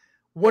did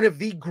one of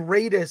the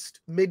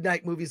greatest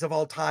midnight movies of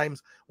all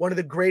times, one of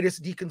the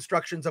greatest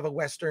deconstructions of a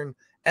Western,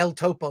 El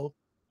Topo.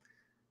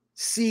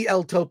 See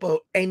El Topo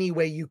any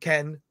way you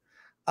can.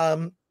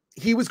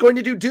 He was going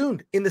to do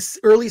Dune in the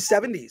early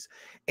 70s,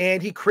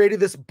 and he created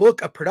this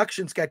book of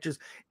production sketches,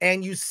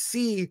 and you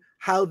see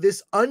how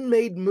this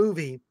unmade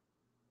movie,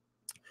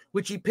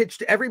 which he pitched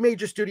to every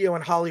major studio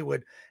in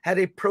Hollywood, had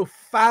a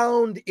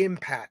profound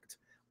impact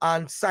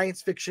on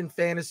science fiction,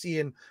 fantasy,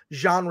 and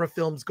genre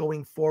films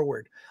going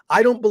forward.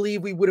 I don't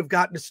believe we would have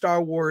gotten to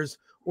Star Wars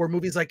or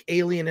movies like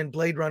Alien and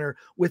Blade Runner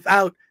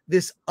without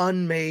this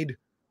unmade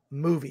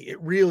movie.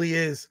 It really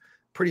is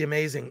pretty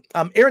amazing.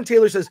 Aaron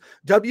Taylor says,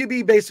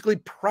 WB basically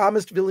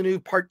promised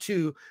Villeneuve Part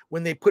 2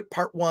 when they put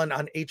Part 1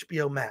 on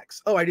HBO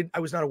Max. Oh, I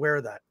was not aware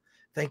of that.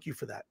 Thank you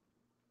for that.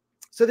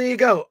 So there you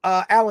go.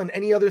 Alan,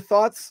 any other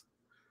thoughts?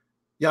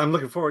 Yeah, I'm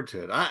looking forward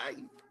to it. I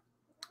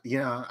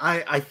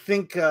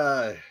think,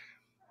 I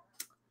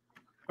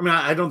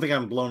don't think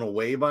I'm blown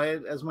away by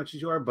it as much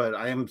as you are, but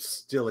I am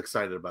still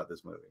excited about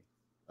this movie,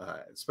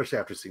 especially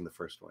after seeing the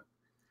first one.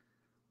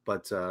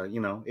 But,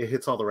 it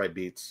hits all the right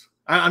beats.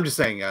 I'm just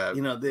saying,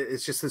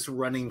 it's just this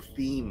running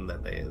theme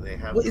that they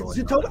have.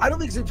 Well, I don't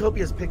think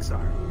Zootopia is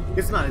Pixar.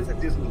 It's not. It's a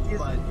Disney.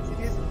 But it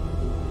is.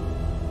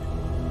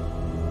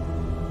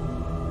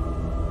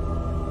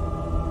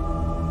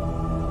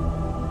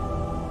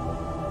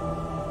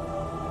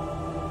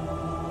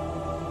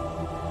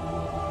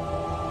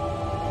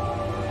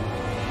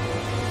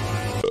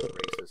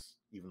 Racist,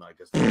 even though I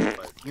guess,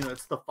 but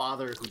it's the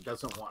father who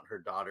doesn't want her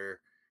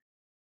daughter.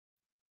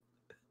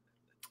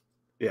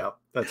 Yeah,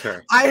 that's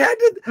her. I had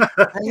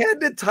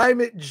to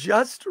time it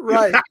just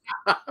right.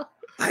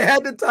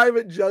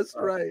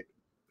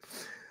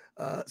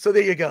 So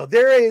there you go.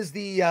 There is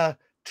the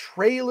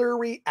trailer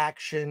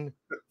reaction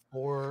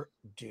for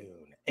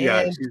Dune.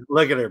 And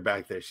look at her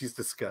back there. She's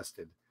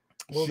disgusted.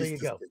 Well, there you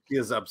go. She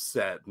is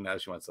upset. And now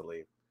she wants to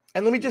leave.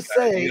 And let me just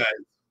say,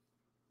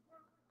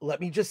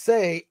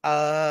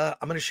 I'm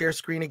going to share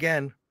screen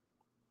again.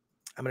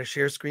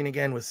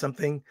 With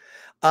something.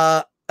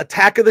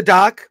 Attack of the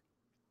Dock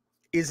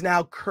is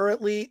now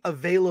currently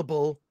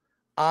available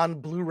on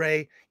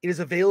Blu-ray. It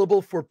is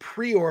available for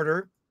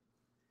pre-order.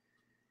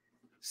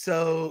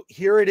 So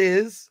here it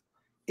is.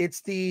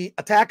 It's the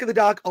Attack of the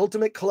Dock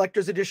Ultimate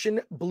Collector's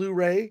Edition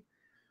Blu-ray,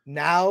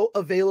 now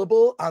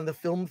available on the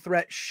Film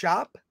Threat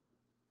shop.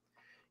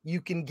 You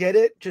can get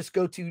it. Just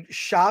go to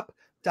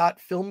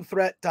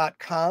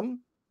shop.filmthreat.com.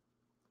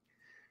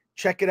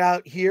 Check it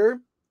out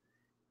here.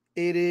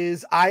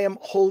 I am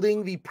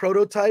holding the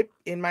prototype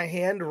in my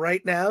hand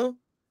right now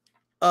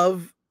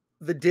of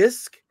the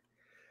disc.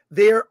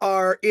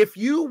 If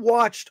you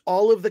watched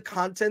all of the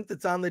content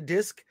that's on the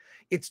disc,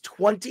 it's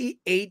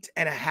 28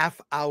 and a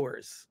half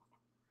hours.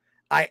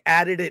 I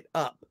added it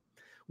up.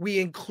 We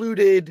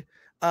included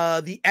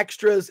the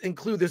extras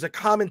there's a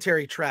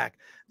commentary track.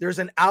 There's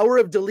an hour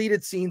of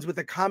deleted scenes with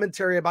a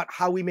commentary about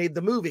how we made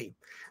the movie.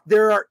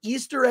 There are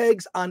Easter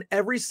eggs on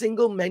every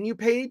single menu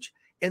page,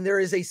 and there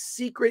is a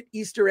secret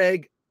Easter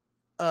egg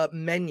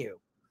menu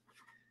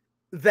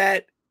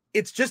that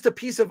it's just a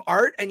piece of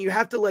art, and you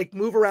have to like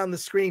move around the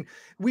screen.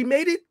 We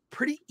made it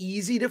pretty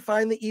easy to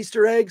find the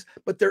Easter eggs,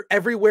 but they're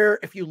everywhere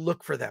if you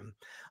look for them.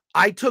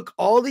 I took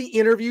all the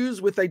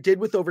interviews I did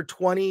with over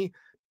 20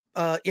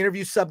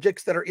 interview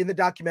subjects that are in the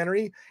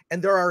documentary, and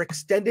there are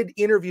extended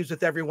interviews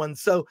with everyone.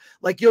 So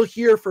like you'll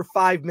hear for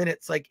 5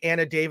 minutes, like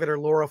Anna David or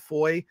Laura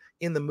Foy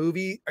in the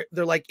movie,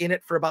 they're like in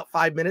it for about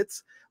 5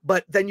 minutes,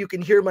 but then you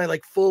can hear my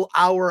like full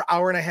hour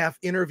and a half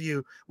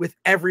interview with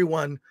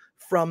everyone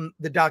from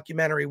the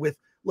documentary with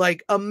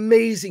like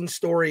amazing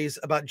stories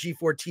about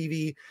G4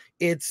 TV.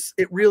 It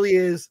really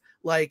is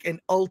like an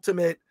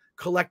ultimate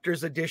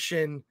collector's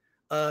edition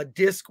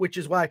disc, which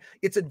is why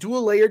it's a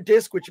dual layered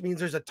disc, which means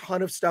there's a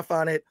ton of stuff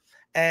on it.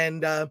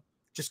 And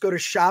just go to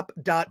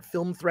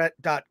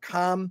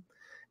shop.filmthreat.com.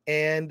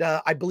 And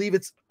I believe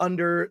it's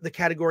under the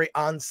category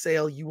on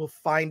sale. You will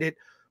find it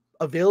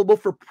available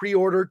for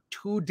pre-order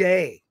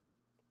today,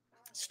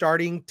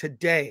 starting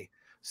today.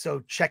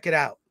 So check it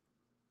out.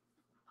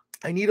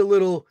 I need a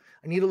little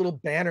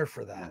banner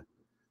for that.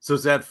 So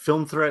is that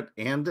Film Threat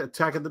and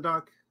Attack of the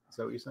Doc? Is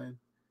that what you're saying?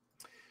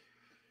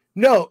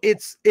 No,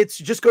 it's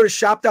just go to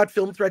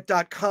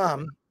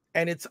shop.filmthreat.com,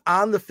 and it's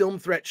on the Film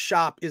Threat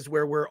shop is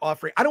where we're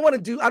offering. I don't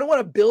want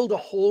to build a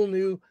whole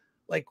new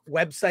like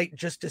website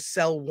just to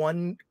sell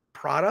one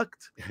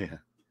product. Yeah.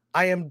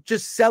 I am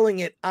just selling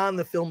it on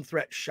the Film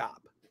Threat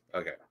shop.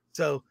 Okay.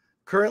 So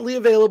currently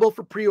available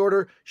for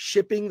pre-order,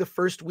 shipping the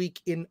first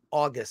week in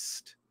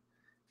August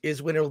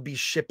is when it'll be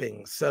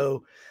shipping.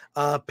 So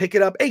pick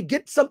it up. Hey,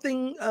 get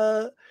something.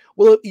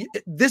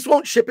 This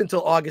won't ship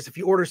until August. If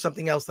you order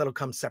something else, that'll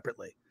come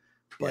separately.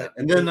 But yeah.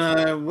 And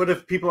then what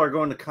if people are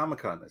going to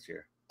Comic-Con this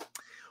year?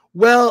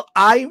 Well,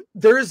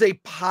 there is a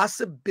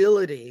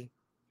possibility.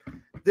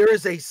 There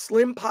is a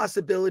slim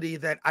possibility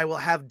that I will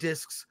have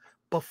discs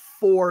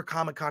before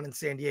Comic-Con in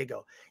San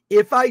Diego.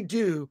 If I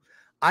do,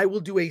 I will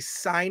do a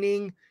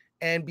signing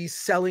and be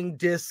selling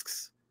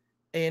discs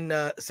in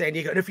San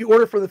Diego. And if you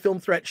order from the Film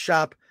Threat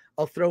shop,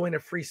 I'll throw in a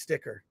free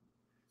sticker.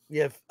 We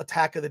have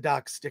Attack of the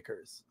Doc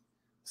stickers,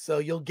 so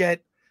you'll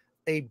get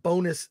a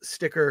bonus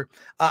sticker.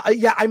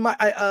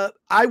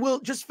 I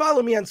will just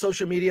follow me on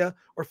social media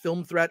or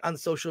Film Threat on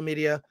social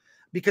media,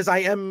 because I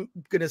am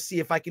gonna see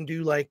if I can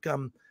do like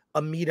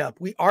a meetup.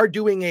 We are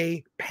doing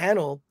a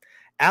panel.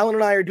 Alan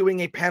and I are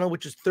doing a panel,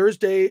 which is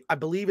Thursday. I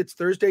believe it's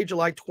Thursday,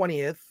 July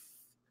 20th.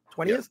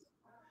 20th? Yeah.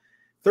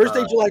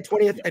 Thursday, July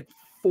 20th at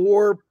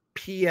 4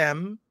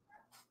 p.m.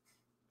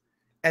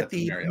 at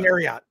the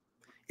Marriott.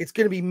 It's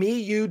going to be me,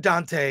 you,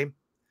 Dante,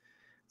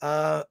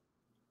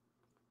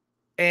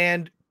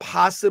 and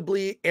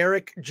possibly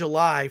Eric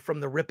July from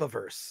the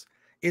Ripaverse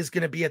is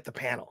going to be at the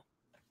panel.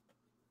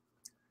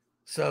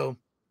 So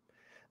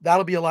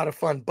that'll be a lot of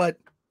fun. But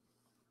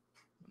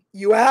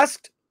you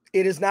asked,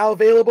 it is now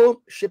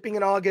available, shipping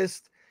in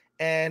August,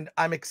 and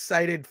I'm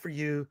excited for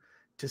you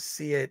to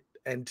see it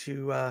and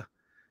to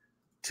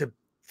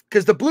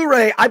because the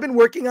Blu-ray, I've been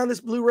working on this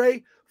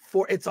Blu-ray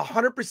it's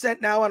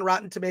 100% now on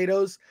Rotten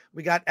Tomatoes.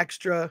 We got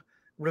extra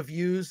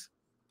reviews,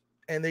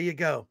 and there you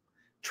go.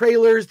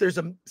 Trailers. There's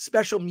a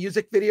special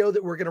music video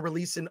that we're going to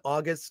release in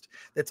August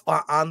that's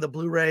on the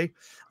Blu-ray.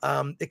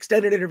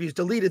 Extended interviews,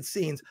 deleted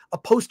scenes, a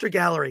poster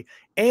gallery.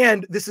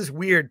 And this is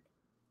weird.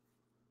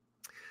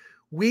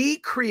 We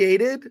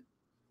created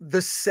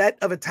the set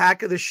of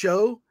Attack of the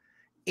Show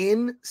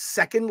in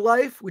Second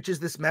Life, which is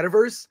this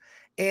metaverse.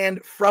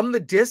 And from the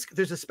disc,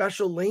 there's a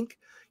special link.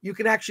 You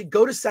can actually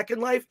go to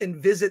Second Life and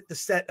visit the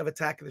set of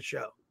Attack of the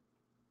Show.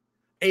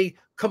 A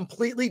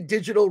completely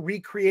digital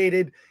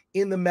recreated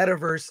in the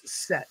metaverse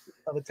set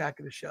of Attack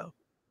of the Show.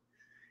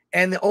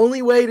 And the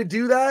only way to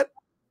do that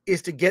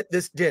is to get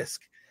this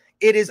disc.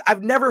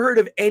 I've never heard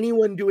of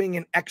anyone doing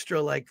an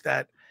extra like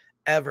that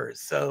ever.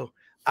 So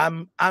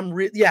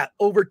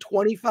over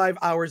 25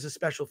 hours of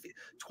special fee,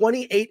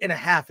 28 and a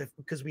half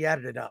because we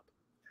added it up.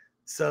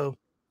 So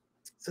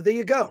there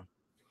you go.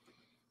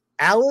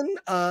 Alan,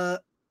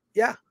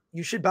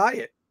 you should buy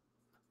it.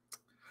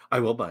 I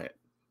will buy it.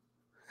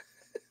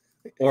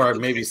 Or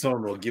maybe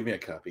someone will give me a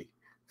copy.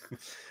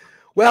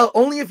 Well,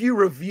 only if you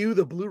review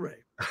the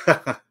Blu-ray.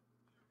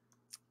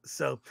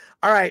 So,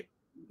 all right.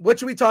 What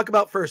should we talk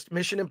about first?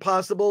 Mission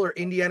Impossible or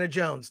Indiana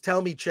Jones?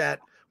 Tell me, chat.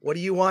 What do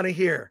you want to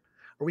hear?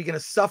 Are we going to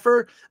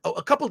suffer? Oh,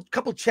 a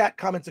couple chat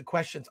comments and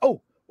questions.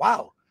 Oh,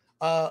 wow.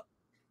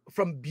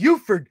 From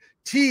Buford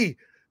T.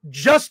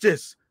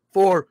 Justice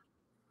for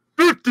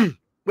 50.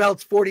 Well,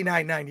 it's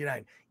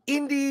 $49.99.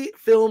 Indie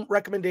film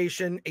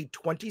recommendation, a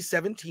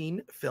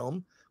 2017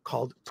 film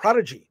called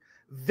Prodigy.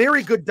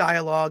 Very good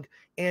dialogue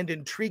and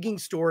intriguing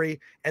story,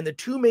 and the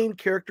two main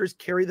characters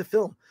carry the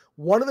film.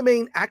 One of the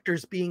main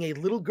actors being a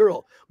little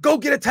girl. Go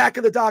get Attack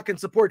of the Doc and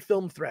support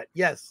Film Threat.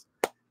 Yes,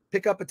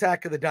 pick up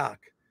Attack of the Doc.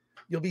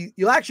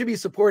 You'll actually be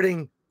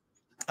supporting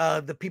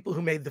the people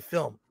who made the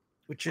film,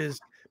 which is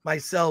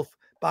myself,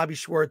 Bobby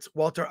Schwartz,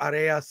 Walter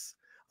Areas,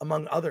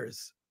 among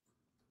others.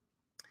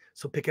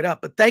 So pick it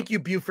up. But thank you,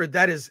 Buford.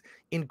 That is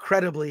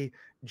incredibly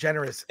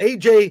generous.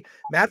 AJ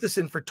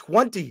Matheson for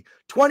 20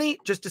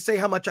 just to say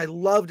how much I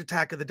loved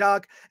Attack of the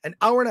Doc. An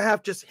hour and a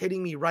half just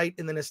hitting me right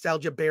in the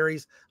nostalgia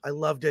berries. I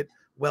loved it.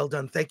 Well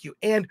done. Thank you.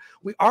 And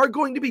we are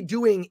going to be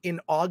doing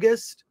in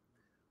August,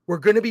 we're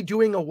going to be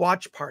doing a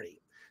watch party.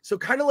 So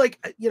kind of like,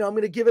 I'm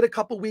going to give it a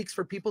couple weeks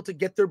for people to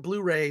get their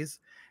Blu-rays.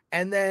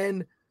 And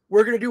then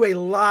we're going to do a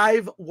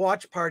live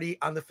watch party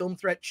on the Film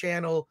Threat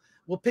channel.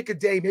 We'll pick a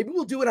day. Maybe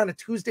we'll do it on a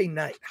Tuesday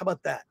night. How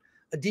about that?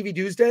 A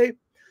DVDuesday.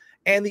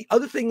 And the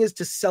other thing is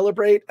to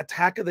celebrate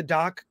Attack of the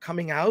Doc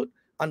coming out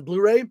on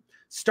Blu-ray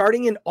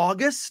starting in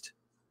August.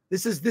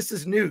 This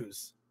is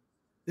news.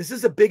 This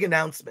is a big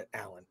announcement,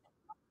 Alan.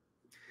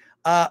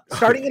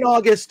 Starting in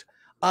August,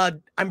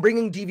 I'm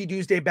bringing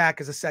DVDuesday back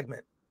as a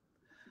segment.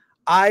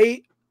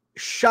 I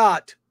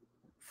shot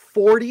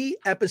 40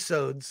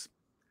 episodes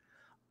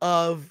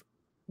of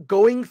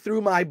going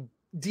through my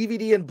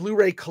DVD and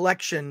Blu-ray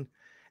collection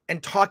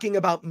and talking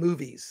about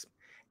movies.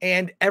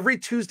 And every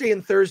Tuesday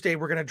and Thursday,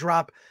 we're going to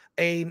drop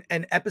an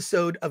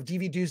episode of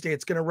DVDuesday.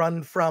 It's going to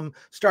run from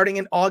starting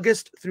in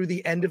August through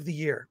the end of the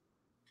year.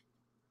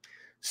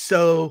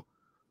 So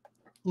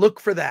look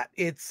for that.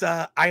 It's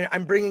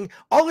I'm bringing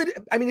all it.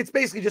 I mean, it's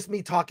basically just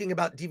me talking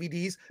about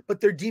DVDs,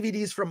 but they're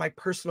DVDs from my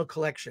personal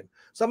collection.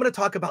 So I'm going to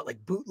talk about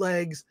like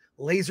bootlegs,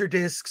 laser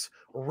discs,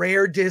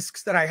 rare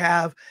discs that I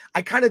have.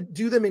 I kind of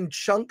do them in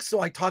chunks. So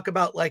I talk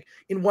about like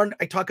in one,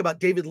 I talk about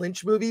David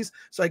Lynch movies.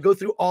 So I go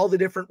through all the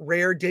different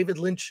rare David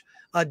Lynch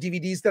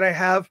DVDs that I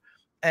have.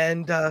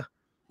 And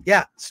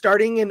yeah,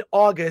 starting in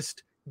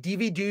August,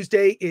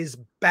 DVDuesday is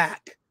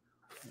back.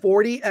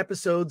 40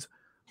 episodes.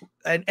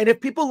 And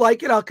if people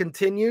like it, I'll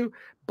continue.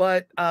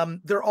 But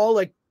they're all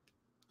like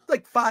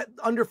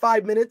under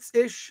 5 minutes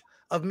ish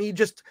of me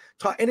just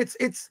talk. And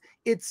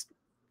it's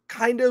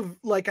kind of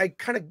like I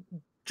kind of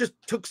just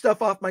took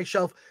stuff off my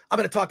shelf. I'm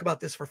going to talk about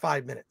this for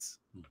 5 minutes.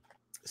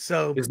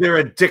 So is there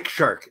a Dick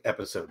Shark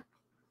episode?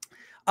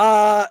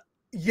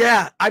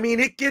 Yeah. I mean,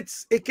 it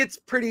gets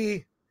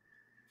pretty.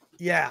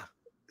 Yeah,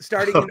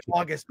 starting in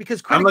August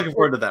because I'm looking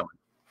forward to that one.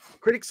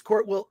 Critics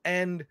Court will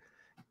end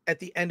at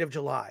the end of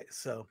July.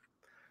 So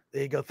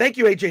there you go. Thank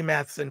you, AJ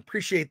Matheson.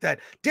 Appreciate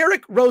that.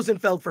 Derek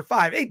Rosenfeld for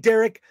 5. Hey,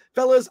 Derek,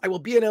 fellas, I will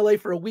be in LA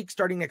for a week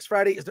starting next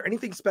Friday. Is there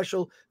anything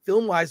special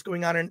film-wise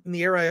going on in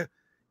the area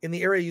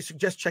you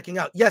suggest checking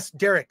out? Yes,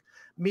 Derek.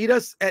 Meet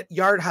us at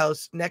Yard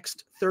House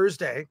next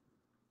Thursday.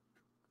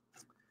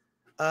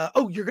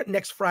 You're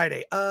next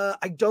Friday.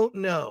 I don't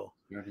know.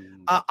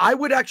 I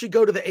would actually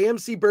go to the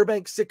AMC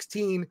Burbank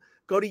 16,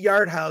 go to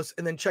Yard House,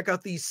 and then check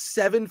out the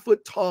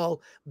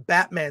 7-foot-tall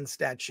Batman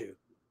statue.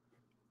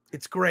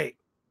 It's great.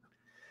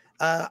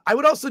 I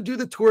would also do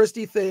the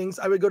touristy things.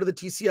 I would go to the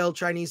TCL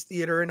Chinese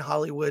Theater in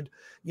Hollywood,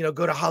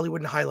 go to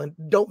Hollywood and Highland.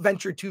 Don't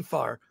venture too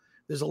far.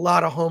 There's a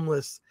lot of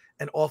homeless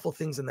and awful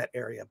things in that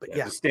area. But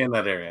yeah. Just stay in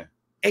that area.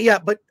 Yeah,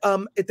 but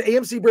at the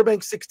AMC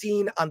Burbank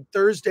 16 on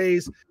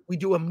Thursdays, we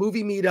do a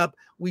movie meetup.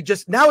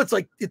 Now it's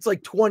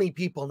like 20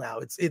 people now.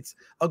 It's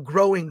a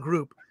growing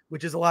group,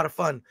 which is a lot of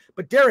fun.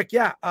 But Derek,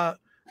 yeah,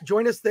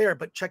 join us there,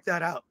 but check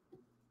that out.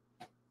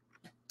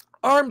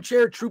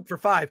 Armchair Troop for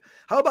 5.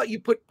 How about you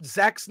put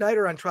Zack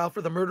Snyder on trial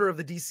for the murder of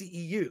the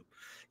DCEU?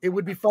 It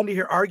would be fun to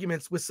hear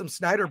arguments with some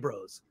Snyder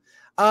bros.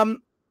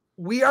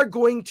 We are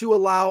going to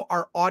allow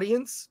our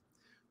audience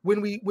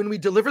when we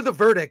deliver the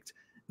verdict,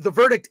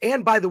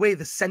 and by the way,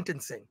 the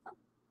sentencing.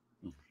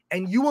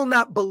 And you will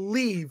not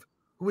believe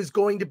who is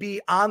going to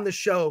be on the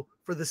show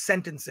for the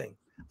sentencing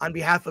on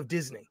behalf of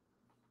Disney.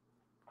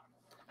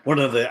 One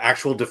of the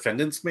actual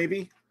defendants,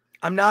 maybe?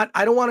 I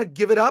don't want to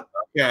give it up.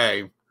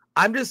 Okay.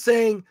 I'm just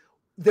saying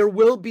there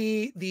will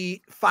be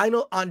the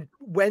final on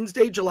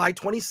Wednesday, July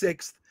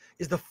 26th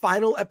is the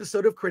final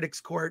episode of Critics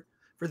Court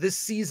for this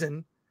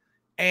season.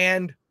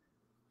 And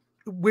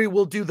we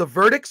will do the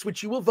verdicts,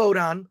 which you will vote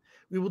on.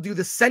 We will do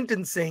the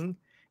sentencing.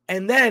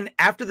 And then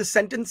after the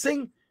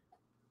sentencing,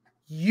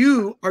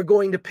 you are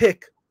going to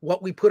pick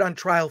what we put on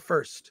trial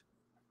first.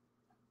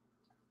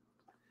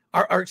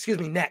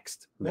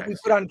 Next. What we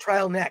put on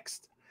trial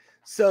next.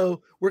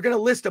 So we're going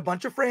to list a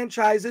bunch of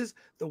franchises.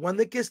 The one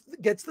that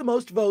gets the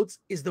most votes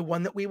is the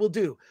one that we will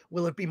do.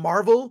 Will it be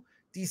Marvel,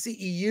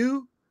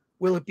 DCEU?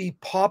 Will it be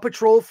Paw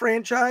Patrol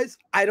franchise?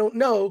 I don't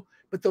know,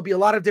 but there'll be a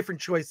lot of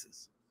different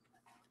choices.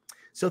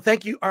 So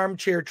thank you,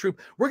 Armchair Troop.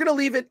 We're going to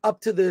leave it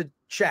up to the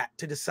chat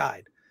to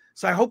decide.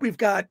 So I hope we've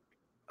got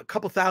a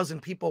couple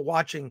thousand people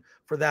watching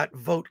for that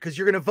vote, because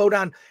you're going to vote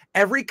on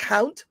every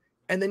count,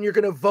 and then you're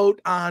going to vote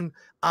on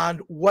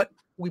what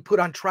we put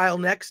on trial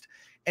next.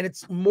 And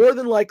it's more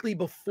than likely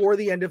before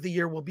the end of the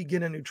year, we'll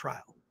begin a new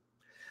trial.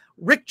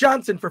 Rick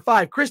Johnson for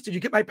 5. Chris, did you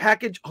get my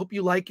package? Hope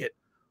you like it.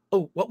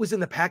 Oh, what was in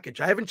the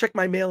package? I haven't checked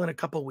my mail in a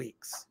couple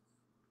weeks.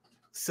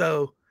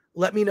 So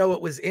let me know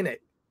what was in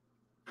it.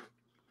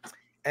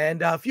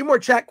 And a few more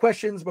chat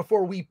questions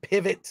before we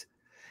pivot.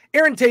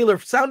 Aaron Taylor,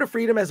 Sound of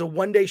Freedom has a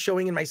one-day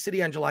showing in my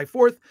city on July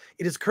 4th.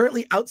 It is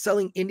currently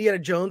outselling Indiana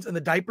Jones and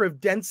the Diaper of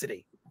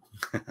Density.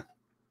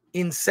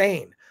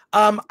 Insane.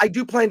 I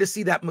do plan to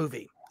see that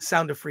movie,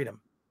 Sound of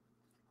Freedom.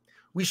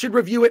 We should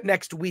review it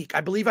next week.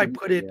 I believe I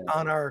put it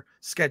on our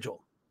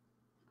schedule.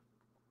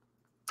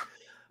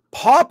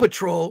 Paw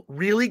Patrol,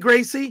 really,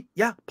 Gracie?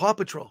 Yeah, Paw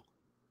Patrol.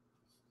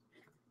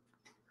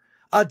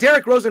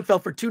 Derek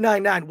Rosenfeld for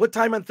 $2.99. What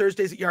time on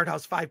Thursdays at Yard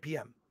House? 5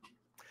 p.m.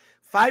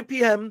 5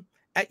 p.m.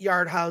 at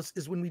Yard House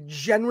is when we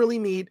generally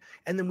meet,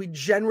 and then we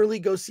generally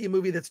go see a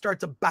movie that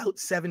starts about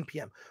 7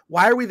 p.m.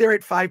 Why are we there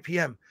at 5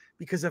 p.m.?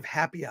 Because of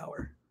happy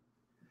hour.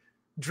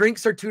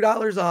 Drinks are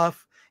 $2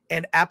 off,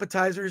 and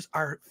appetizers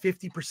are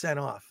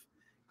 50% off.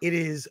 It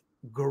is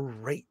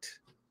great.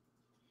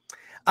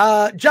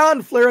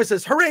 John Flera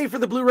says, hooray for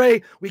the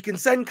Blu-ray. We can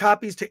send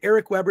copies to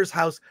Eric Weber's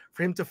house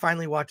for him to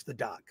finally watch the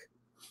doc.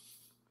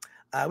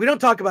 We don't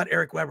talk about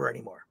Eric Weber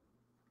anymore.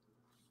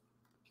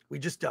 We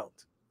just don't.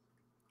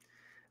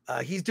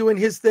 He's doing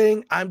his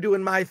thing. I'm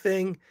doing my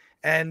thing.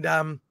 And,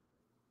 Say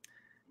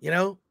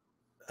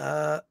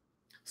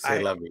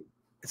la vie.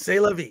 Say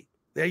la vie.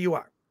 There you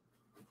are.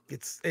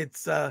 It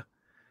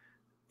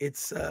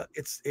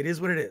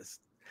is what it is.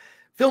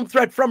 Film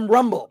Threat from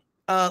Rumble.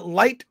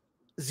 Light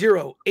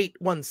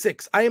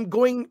 0816. I am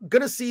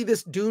gonna see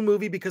this Dune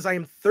movie because I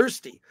am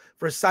thirsty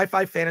for a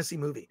sci-fi fantasy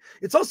movie.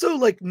 It's also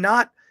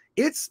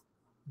it's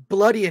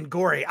bloody and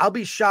gory. I'll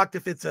be shocked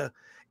if it'll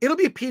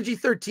be a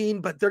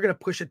PG-13, but they're gonna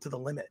push it to the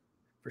limit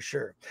for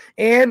sure.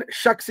 And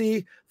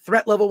Shuxy,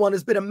 Threat Level 1,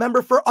 has been a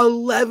member for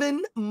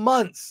 11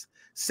 months.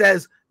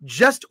 Says,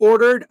 just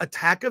ordered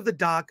Attack of the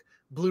Doc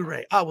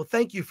Blu-ray. Oh, well,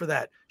 thank you for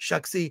that,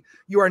 Shuxy.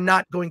 You are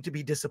not going to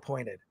be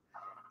disappointed.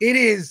 It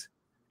is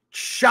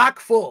chock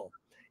full.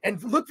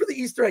 And look for the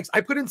Easter eggs.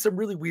 I put in some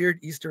really weird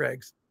Easter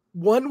eggs.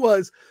 One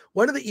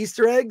of the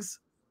Easter eggs,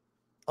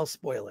 I'll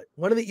spoil it.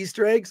 One of the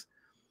Easter eggs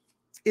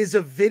is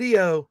a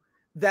video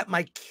that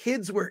my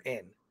kids were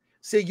in.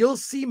 So you'll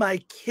see my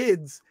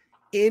kids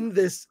in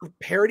this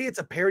parody. It's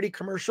a parody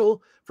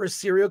commercial for a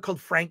cereal called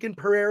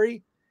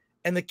Frankenprairie.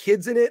 And the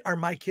kids in it are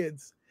my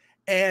kids.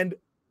 And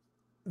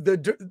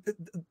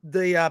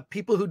the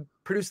people who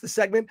produced the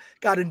segment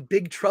got in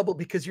big trouble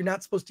because you're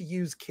not supposed to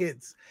use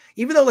kids.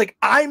 Even though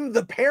I'm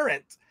the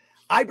parent.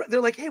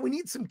 They're like, hey, we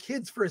need some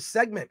kids for a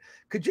segment.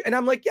 Could you? And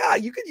I'm like, yeah,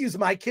 you could use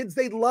my kids.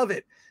 They'd love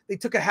it. They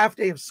took a half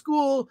day of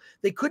school.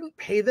 They couldn't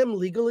pay them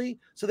legally.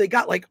 So they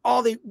got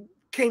they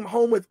came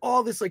home with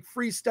all this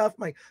free stuff.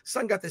 My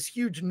son got this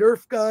huge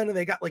Nerf gun and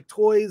they got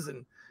toys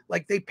and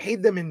they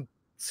paid them in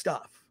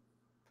stuff.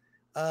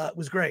 It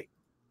was great.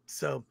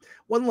 So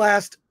one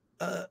last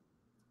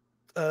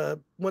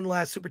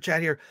super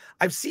chat here.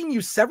 I've seen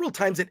you several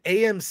times at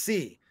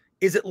AMC.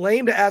 Is it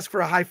lame to ask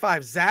for a high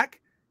five? Zach,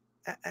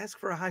 ask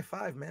for a high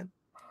five, man.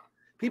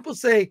 People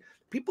say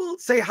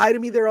hi to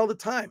me there all the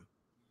time.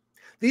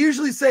 They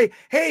usually say,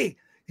 hey,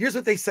 here's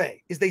what they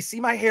say is they see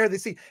my hair. They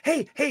say,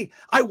 hey,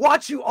 I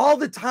watch you all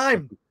the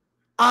time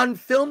on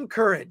Film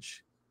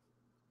Courage.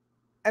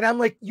 And I'm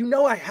like,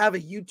 I have a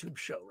YouTube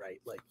show, right?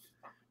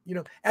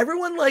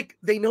 Everyone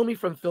they know me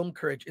from Film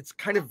Courage. It's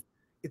kind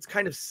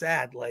of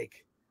sad.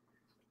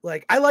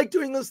 I like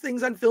doing those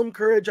things on Film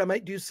Courage. I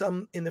might do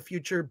some in the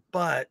future,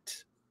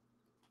 but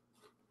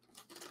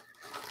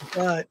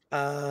I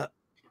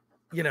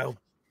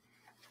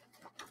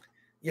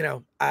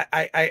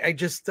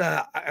just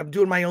I'm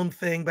doing my own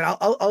thing, but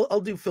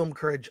I'll do Film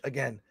Courage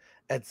again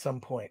at some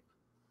point.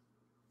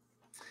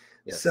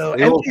 Yes, so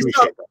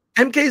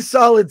MK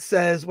Solid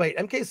says,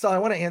 MK Solid, I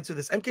want to answer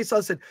this. MK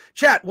Solid said,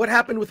 chat, what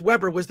happened with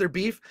Weber? Was there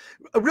beef?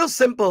 Real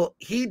simple.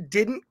 He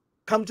didn't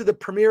come to the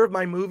premiere of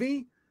my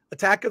movie,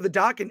 Attack of the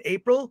Doc, in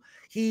April.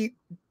 He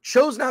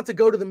chose not to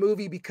go to the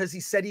movie because he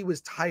said he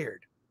was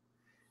tired.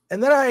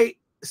 And then I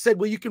said,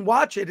 well, you can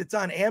watch it. It's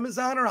on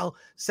Amazon, or I'll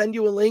send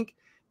you a link.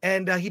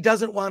 And he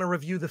doesn't want to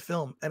review the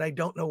film, and I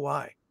don't know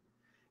why.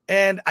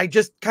 And I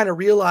just kind of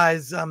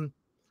realized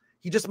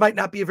he just might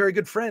not be a very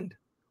good friend.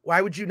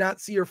 Why would you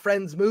not see your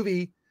friend's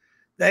movie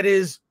that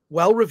is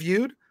well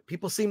reviewed?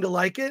 People seem to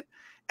like it.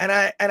 And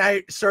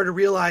I started to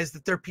realize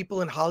that there are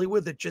people in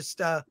Hollywood that just,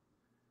 they're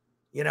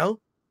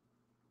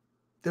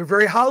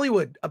very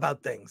Hollywood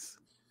about things.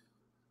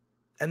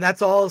 And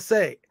that's all I'll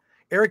say.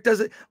 Eric does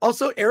it.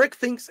 Also, Eric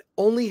thinks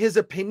only his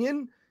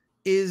opinion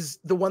is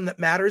the one that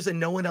matters and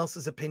no one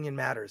else's opinion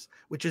matters,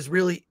 which is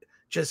really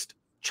just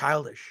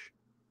childish.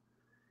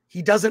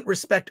 He doesn't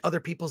respect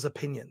other people's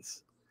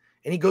opinions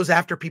and he goes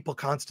after people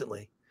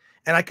constantly.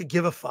 And I could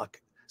give a fuck.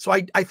 So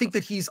I think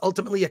that he's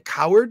ultimately a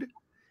coward.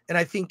 And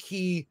I think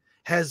he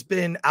has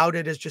been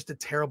outed as just a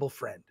terrible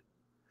friend.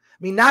 I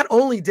mean, not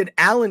only did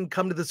Alan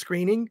come to the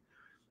screening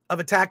of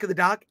Attack of the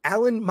Doc,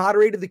 Alan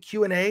moderated the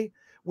Q&A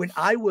when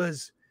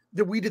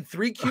we did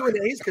 3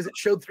 Q&As because it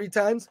showed 3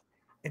 times.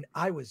 And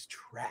I was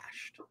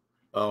trashed.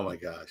 Oh my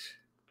gosh.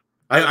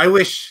 I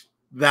wish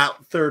that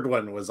third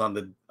one was on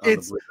the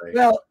Blu-ray.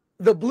 Well,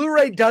 the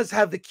Blu-ray does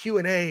have the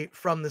Q&A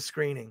from the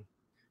screening.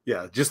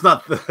 Yeah, just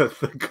not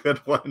the good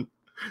one.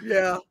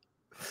 Yeah.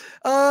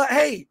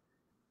 Hey,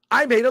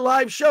 I made a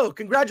live show.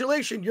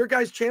 Congratulations. Your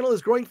guys' channel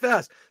is growing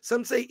fast.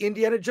 Some say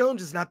Indiana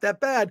Jones is not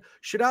that bad.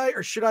 Should I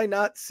or should I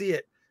not see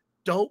it?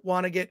 Don't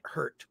want to get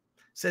hurt,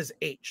 says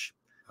H.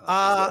 Is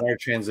that our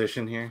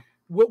transition here?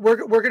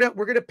 We're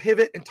gonna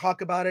pivot and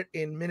talk about it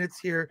in minutes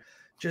here.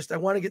 Just I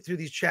want to get through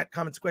these chat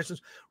comments,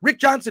 questions. Rick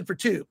Johnson for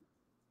 2.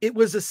 It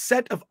was a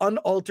set of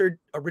unaltered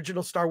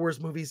original Star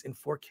Wars movies in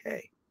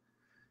 4K.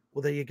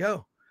 Well, there you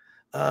go.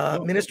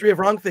 Ministry of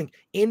Wrong Thing,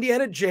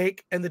 Indiana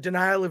Jake and the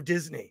Denial of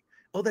Disney.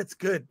 Oh, that's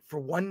good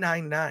for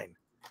 $199.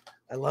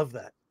 I love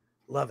that.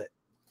 Love it.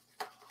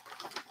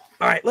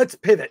 All right, let's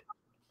pivot.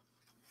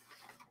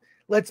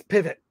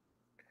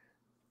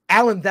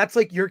 Alan, that's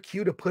like your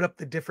cue to put up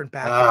the different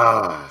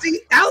background.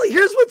 See, Alan,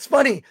 here's what's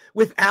funny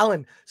with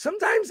Alan.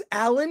 Sometimes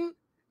Alan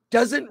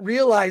doesn't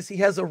realize he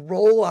has a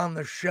role on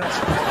the show.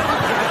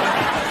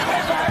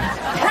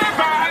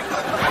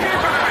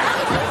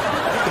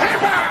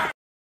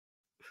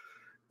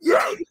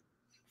 Yeah.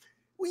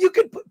 Well, you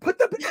could put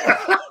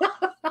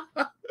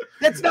the.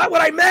 That's not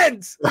what I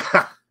meant.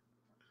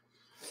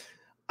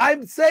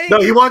 I'm saying.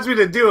 No, he wants me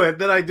to do it.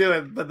 Then I do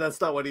it, but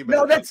that's not what he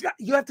meant. No, that's not.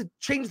 You have to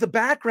change the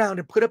background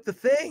and put up the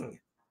thing.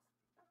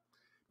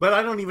 But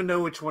I don't even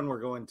know which one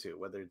we're going to,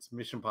 whether it's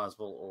Mission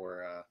Impossible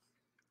or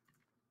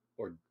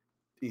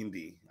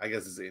Indy. I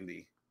guess it's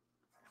Indy.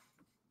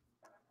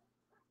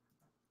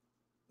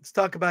 Let's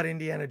talk about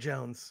Indiana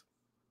Jones.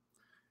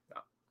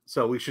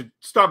 So we should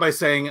start by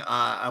saying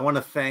I want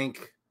to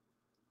thank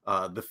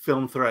the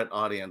Film Threat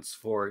audience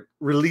for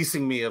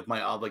releasing me of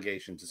my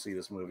obligation to see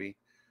this movie.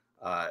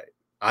 To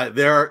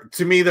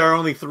me, there are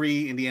only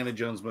 3 Indiana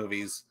Jones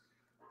movies: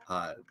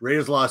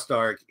 Raiders of the Lost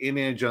Ark,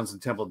 Indiana Jones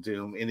and Temple of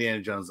Doom,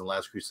 Indiana Jones and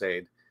Last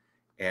Crusade,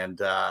 and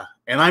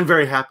I'm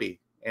very happy.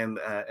 And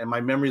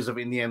my memories of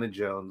Indiana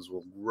Jones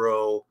will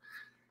grow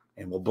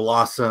and will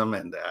blossom.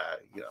 And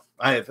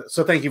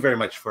so thank you very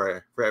much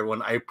for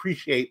everyone. I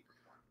appreciate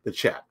the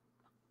chat.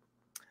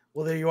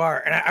 Well, there you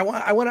are. And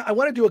I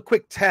want to do a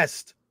quick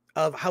test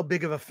of how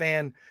big of a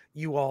fan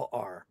you all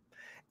are.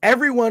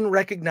 Everyone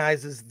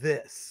recognizes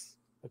this.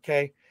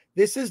 Okay.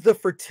 This is the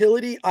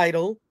fertility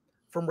idol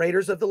from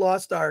Raiders of the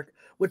Lost Ark.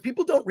 What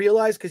people don't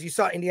realize, because you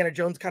saw Indiana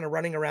Jones kind of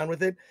running around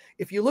with it,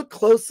 if you look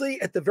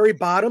closely at the very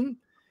bottom,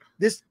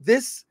 this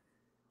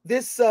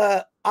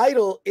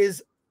idol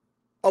is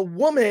a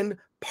woman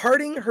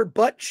parting her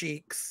butt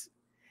cheeks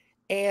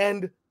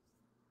and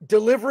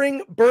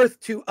delivering birth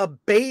to a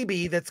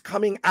baby that's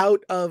coming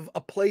out of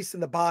a place in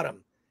the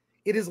bottom.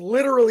 It is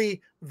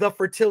literally the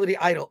fertility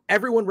idol.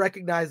 Everyone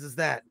recognizes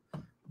that.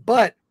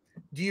 But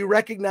do you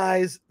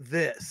recognize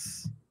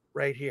this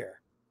right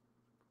here?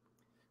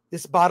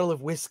 This bottle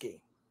of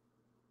whiskey.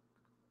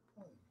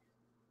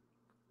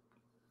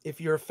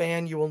 If you're a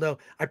fan, you will know.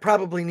 I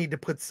probably need to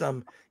put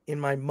some in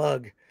my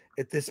mug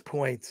at this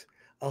point.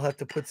 I'll have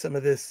to put some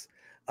of this.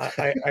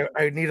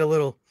 I need a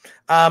little.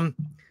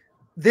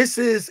 This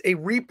is a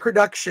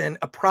reproduction,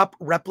 a prop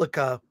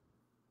replica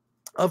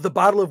of the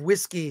bottle of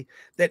whiskey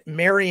that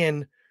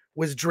Marion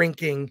was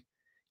drinking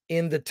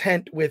in the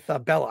tent with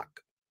Belloc.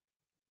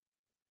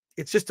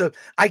 It's just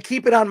I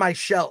keep it on my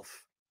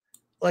shelf,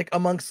 like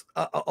amongst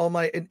all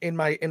my in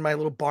my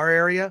little bar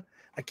area.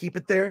 I keep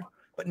it there,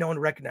 but no one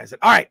recognizes it.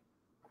 All right.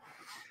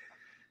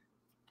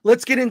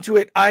 Let's get into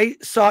it. I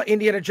saw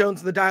Indiana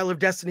Jones and the Dial of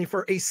Destiny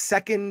for a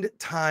second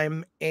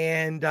time,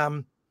 and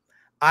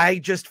I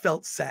just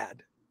felt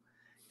sad.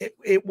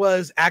 It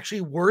was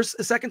actually worse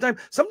a second time.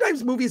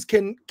 Sometimes movies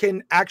can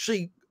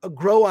actually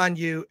grow on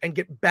you and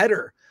get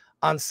better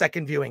on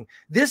second viewing.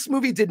 This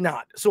movie did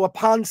not. So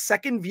upon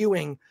second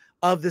viewing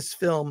of this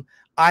film,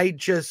 I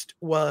just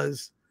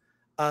was,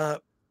 I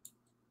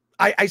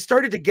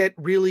started to get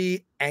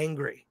really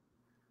angry.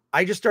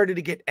 I just started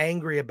to get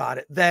angry about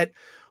it. That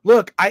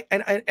look,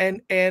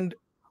 and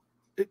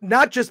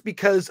not just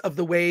because of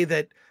the way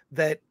that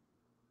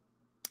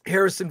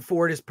Harrison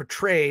Ford is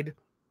portrayed,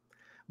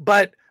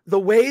 but the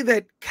way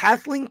that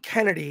Kathleen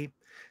Kennedy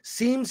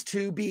seems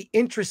to be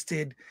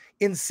interested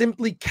in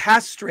simply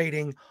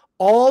castrating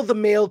all the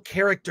male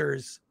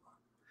characters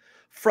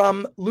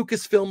from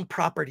Lucasfilm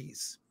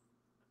properties.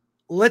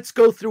 Let's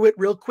go through it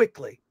real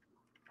quickly.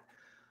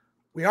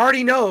 We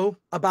already know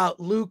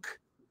about Luke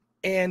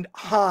and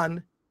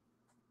Han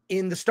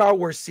in the Star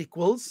Wars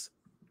sequels.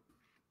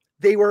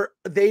 They were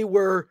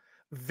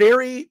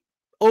very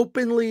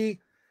openly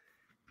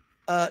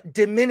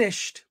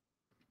diminished,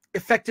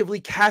 effectively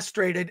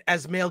castrated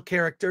as male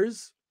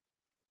characters.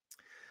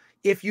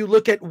 If you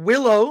look at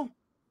Willow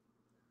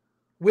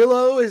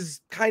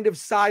is kind of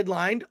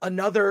sidelined,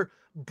 another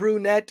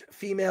brunette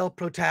female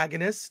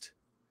protagonist.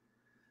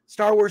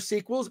 Star Wars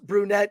sequels,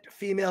 brunette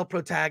female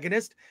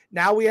protagonist.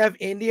 Now we have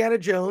Indiana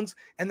Jones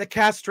and the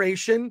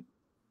castration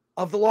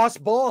of the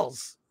Lost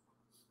Balls.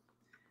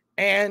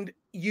 And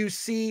you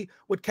see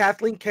what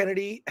Kathleen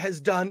Kennedy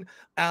has done.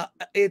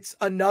 It's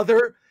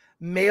another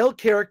male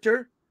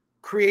character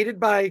created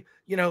by,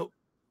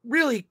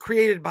 really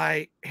created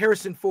by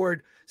Harrison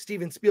Ford,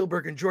 Steven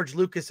Spielberg, and George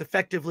Lucas,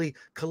 effectively,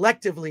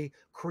 collectively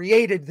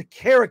created the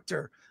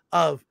character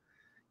of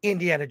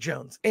Indiana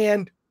Jones.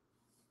 And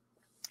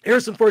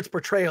Harrison Ford's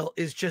portrayal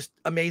is just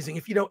amazing.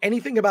 If you know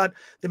anything about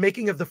the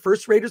making of the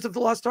first Raiders of the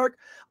Lost Ark,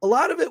 a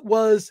lot of it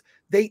was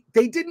they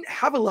didn't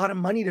have a lot of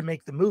money to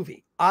make the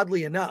movie,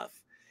 oddly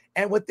enough.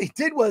 And what they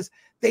did was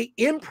they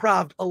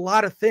improv'd a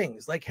lot of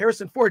things. Like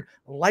Harrison Ford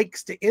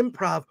likes to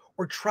improv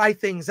or try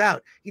things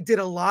out. He did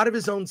a lot of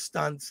his own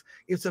stunts.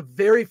 It's a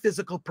very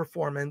physical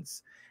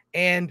performance.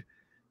 And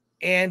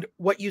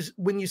when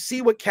you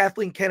see what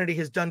Kathleen Kennedy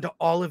has done to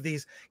all of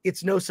these,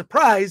 it's no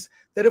surprise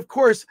that, of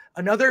course,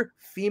 another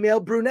female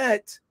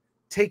brunette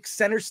takes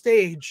center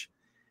stage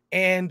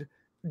and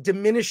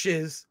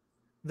diminishes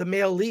the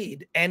male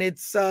lead. And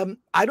it's,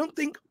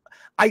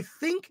 I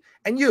think,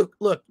 and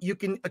you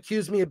can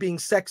accuse me of being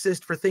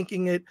sexist for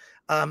thinking it,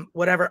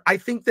 whatever. I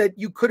think that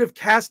you could have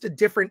cast a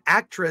different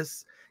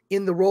actress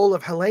in the role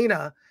of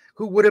Helena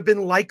who would have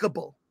been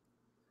likable.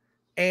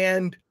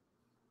 And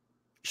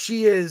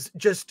she is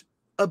just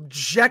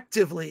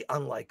objectively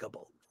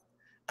unlikable.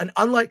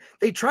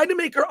 They tried to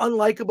make her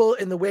unlikable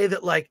in the way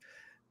that like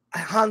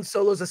Han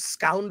Solo's a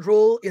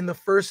scoundrel in the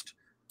first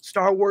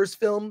Star Wars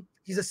film.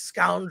 He's a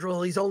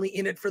scoundrel. He's only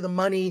in it for the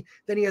money.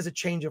 Then he has a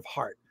change of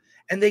heart.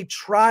 And they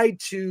tried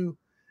to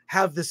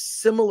have this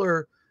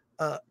similar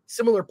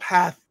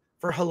path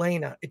for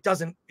Helena. It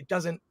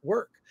doesn't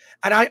work.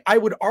 And I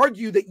would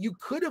argue that you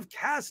could have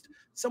cast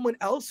someone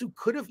else who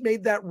could have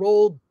made that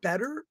role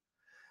better,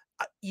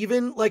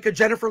 even like a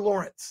Jennifer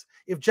Lawrence.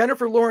 If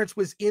Jennifer Lawrence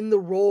was in the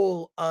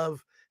role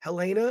of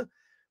Helena,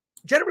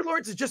 Jennifer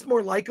Lawrence is just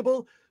more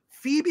likable.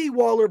 Phoebe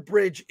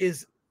Waller-Bridge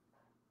is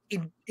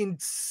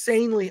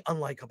insanely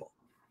unlikable,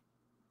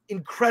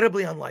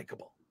 incredibly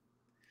unlikable.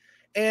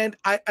 And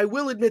I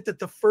will admit that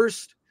the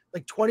first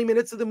like 20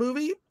 minutes of the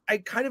movie, I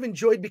kind of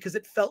enjoyed because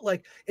it felt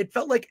like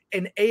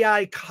an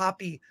AI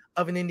copy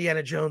of an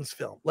Indiana Jones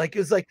film. Like it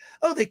was like,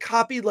 oh, they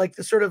copied like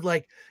the sort of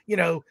like, you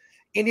know,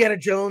 Indiana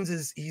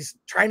Jones he's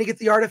trying to get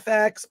the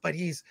artifacts, but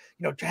he's,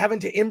 you know, having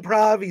to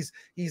improv.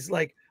 He's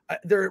like,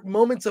 there are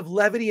moments of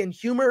levity and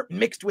humor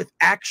mixed with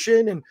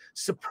action and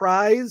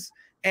surprise.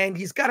 And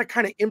he's got to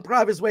kind of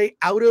improv his way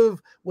out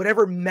of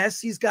whatever mess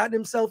he's gotten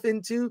himself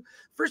into.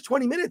 First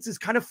 20 minutes is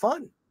kind of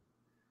fun.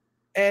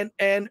 And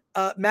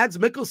Mads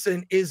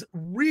Mikkelsen is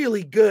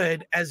really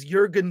good as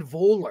Jürgen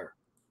Voller.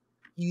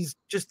 He's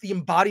just the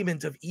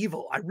embodiment of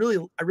evil. I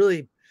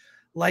really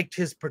liked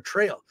his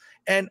portrayal.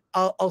 And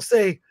I'll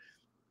say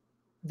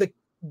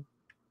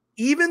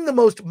even the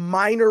most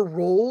minor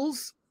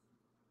roles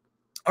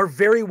are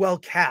very well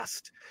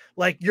cast.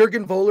 Like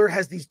Jürgen Voller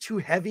has these two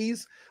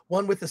heavies,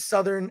 one with a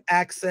Southern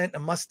accent, a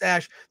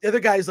mustache. The other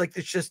guy is like,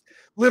 it's just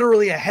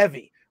literally a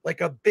heavy,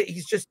 like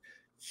he's just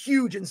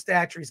huge in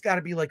stature. He's got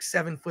to be like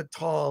 7 foot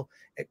tall,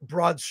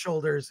 broad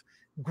shoulders.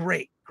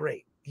 Great.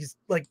 He's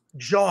like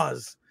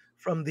Jaws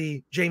from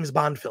the James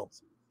Bond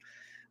films.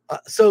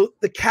 So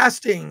the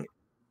casting,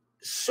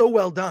 so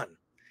well done.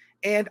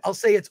 And I'll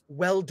say it's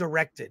well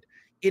directed.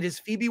 It is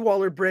Phoebe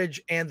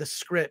Waller-Bridge and the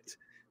script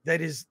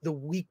that is the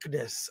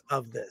weakness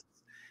of this.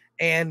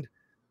 And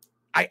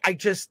I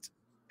just,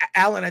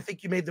 Alan, I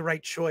think you made the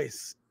right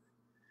choice.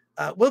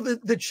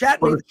 The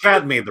chat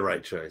made the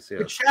right choice. Yeah.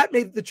 The chat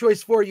made the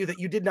choice for you that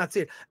you did not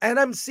see it. And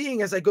I'm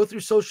seeing, as I go through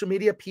social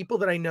media, people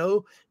that I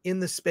know in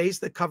the space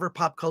that cover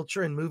pop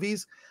culture and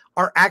movies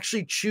are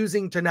actually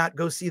choosing to not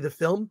go see the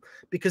film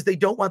because they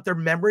don't want their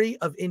memory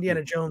of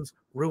Indiana Jones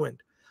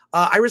ruined.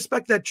 I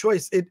respect that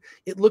choice. It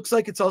looks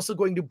like it's also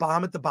going to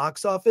bomb at the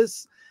box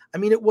office. I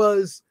mean, it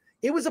was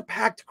a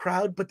packed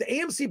crowd, but the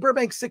AMC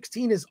Burbank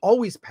 16 is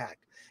always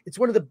packed. It's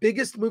one of the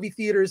biggest movie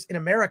theaters in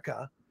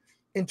America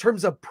in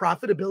terms of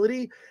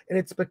profitability. And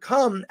it's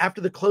become,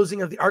 after the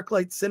closing of the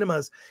ArcLight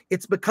cinemas,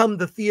 it's become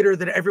the theater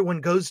that everyone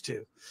goes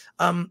to.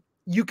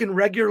 You can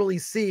regularly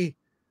see,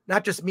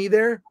 not just me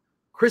there,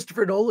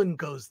 Christopher Nolan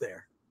goes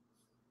there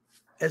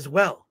as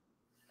well.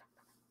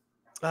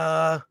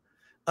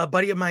 A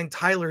buddy of mine,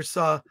 Tyler,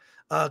 saw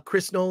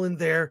Chris Nolan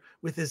there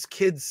with his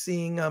kids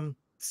seeing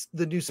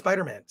the new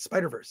Spider-Man,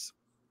 Spider-Verse.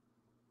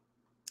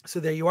 So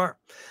there you are.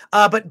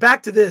 But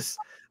back to this.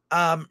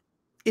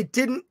 It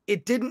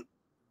didn't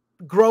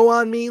grow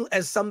on me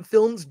as some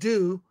films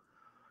do.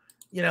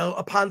 You know,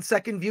 upon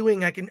second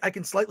viewing, I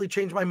can slightly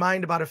change my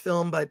mind about a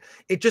film, but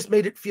it just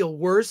made it feel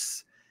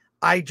worse.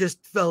 I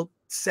just felt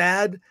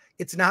sad.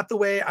 It's not the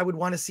way I would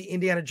want to see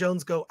Indiana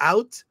Jones go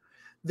out.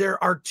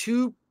 There are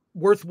two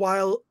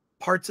worthwhile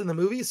parts in the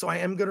movie, so I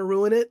am going to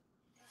ruin it.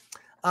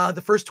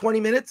 The first 20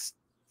 minutes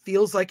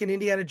feels like an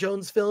Indiana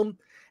Jones film,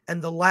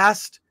 and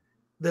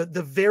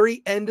the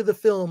very end of the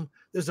film,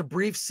 there's a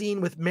brief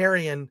scene with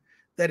Marion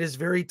that is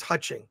very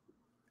touching.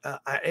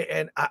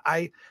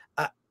 I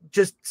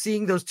just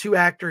seeing those two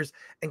actors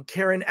and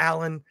Karen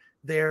Allen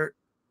there,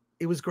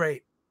 it was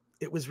great.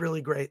 It was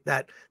really great,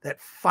 that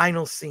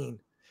final scene.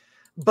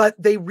 But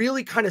they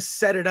really kind of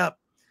set it up.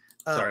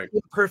 Sorry.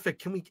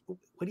 Perfect.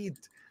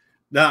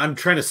 No, I'm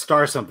trying to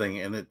star something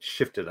and it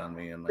shifted on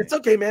me. And it's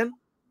okay, man.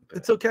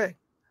 It's okay.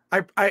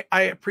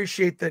 I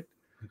appreciate that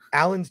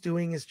Alan's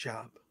doing his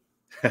job.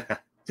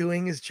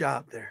 Doing his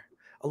job there,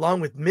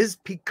 along with Ms.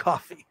 P.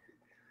 Coffee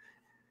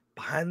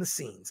behind the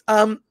scenes.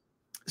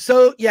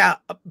 So yeah,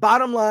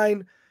 bottom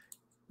line,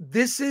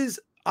 this is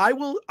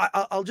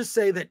I'll just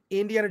say that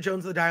Indiana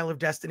Jones and the Dial of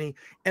Destiny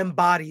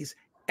embodies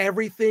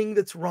everything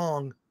that's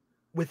wrong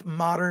with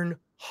modern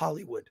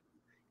Hollywood.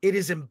 It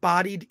is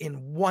embodied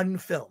in one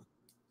film.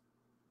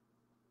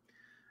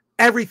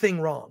 Everything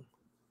wrong.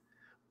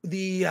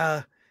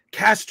 The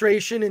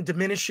castration and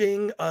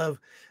diminishing of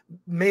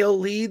male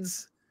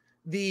leads,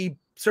 the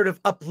sort of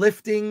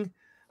uplifting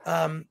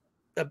a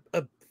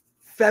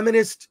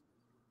feminist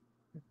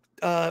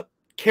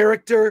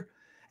character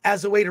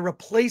as a way to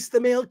replace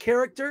the male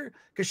character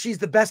because she's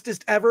the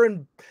bestest ever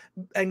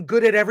and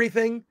good at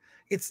everything.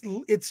 It's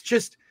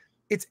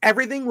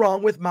everything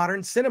wrong with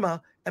modern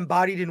cinema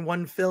embodied in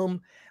one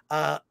film.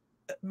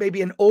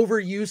 Maybe an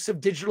overuse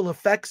of digital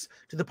effects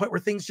to the point where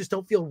things just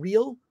don't feel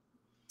real.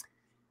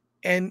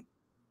 And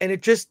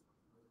it just,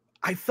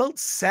 I felt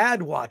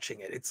sad watching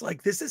it. It's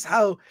like, this is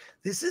how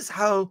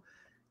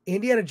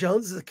Indiana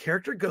Jones as a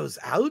character goes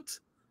out.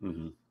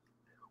 Mm-hmm.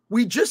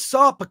 We just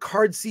saw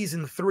Picard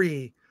season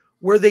 3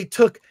 where they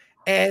took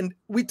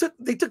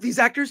these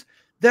actors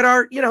that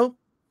are,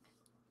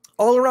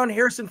 all around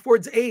Harrison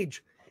Ford's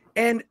age,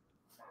 and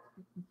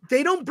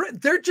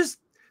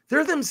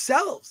they're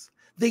themselves.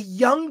 The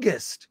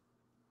youngest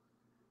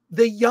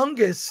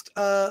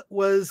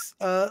was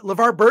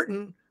LeVar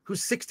Burton,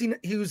 who's 60.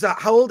 He was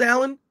how old,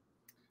 Alan?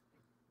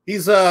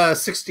 He's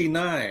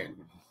 69.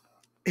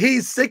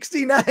 He's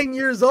 69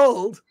 years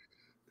old.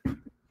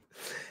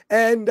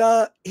 And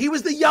he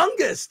was the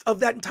youngest of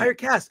that entire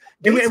cast.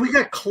 And we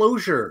got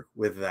closure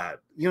with that.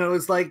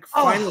 It's like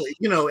finally,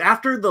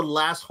 after the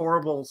last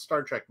horrible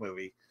Star Trek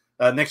movie,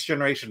 Next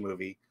Generation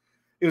movie,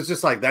 it was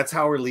just like, that's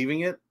how we're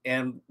leaving it.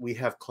 And we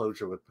have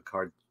closure with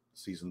Picard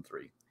season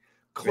 3.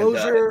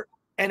 Closure.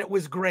 And it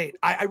was great.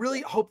 I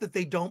really hope that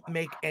they don't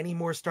make any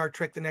more Star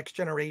Trek The Next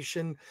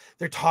Generation.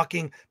 They're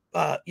talking,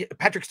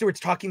 Patrick Stewart's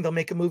talking, they'll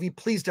make a movie.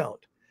 Please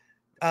don't.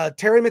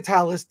 Terry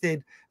Matalas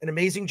did an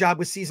amazing job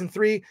with season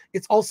 3.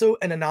 It's also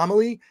an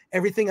anomaly.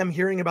 Everything I'm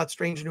hearing about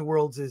Strange New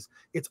Worlds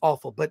it's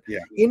awful. But yeah.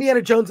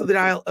 Indiana Jones and the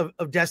Dial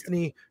of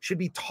Destiny should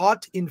be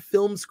taught in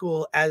film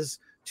school as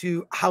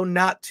to how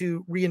not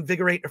to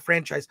reinvigorate a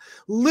franchise.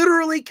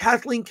 Literally,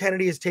 Kathleen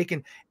Kennedy has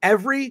taken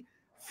every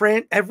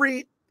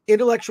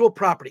intellectual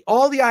property,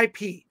 all the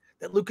IP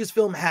that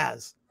Lucasfilm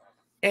has,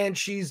 and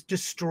she's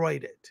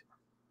destroyed it.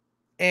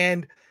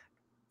 And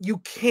you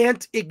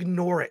can't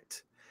ignore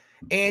it.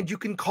 And you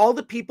can call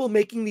the people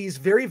making these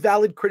very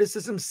valid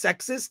criticisms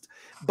sexist,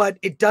 but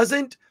it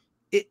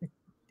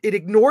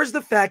ignores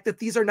the fact that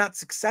these are not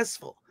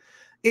successful.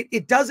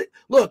 It doesn't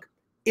look,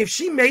 if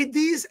she made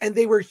these and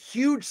they were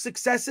huge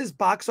successes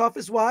box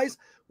office wise,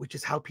 which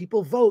is how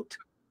people vote.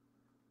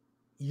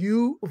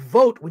 You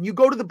vote when you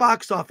go to the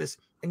box office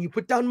and you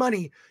put down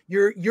money,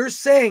 you're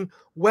saying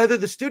whether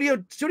the studio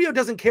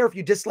doesn't care if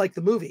you dislike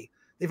the movie.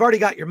 They've already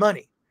got your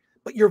money,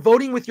 but you're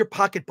voting with your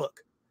pocketbook.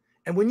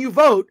 And when you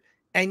vote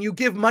and you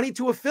give money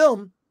to a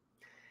film,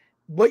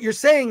 what you're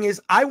saying is,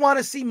 I want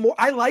to see more.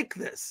 I like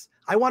this.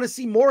 I want to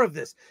see more of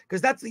this,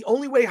 because that's the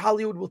only way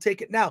Hollywood will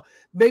take it now.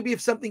 Maybe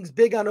if something's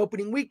big on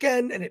opening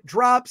weekend and it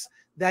drops,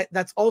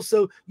 that's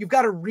also, you've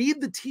got to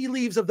read the tea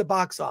leaves of the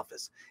box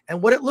office.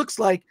 And what it looks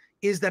like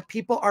is that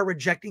people are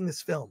rejecting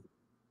this film.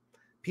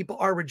 People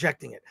are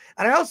rejecting it.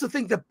 And I also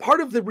think that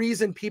part of the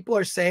reason people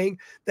are saying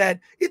that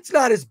it's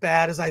not as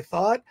bad as I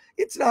thought,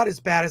 do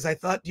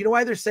you know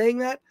why they're saying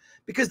that?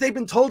 Because they've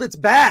been told it's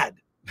bad.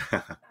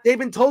 They've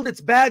been told it's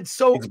bad.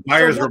 So it's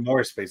buyer's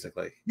remorse,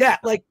 basically. Yeah.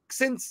 Like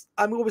since,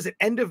 what was it?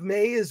 End of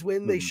May is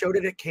when they showed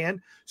it at Cannes.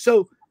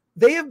 So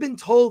they have been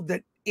told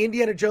that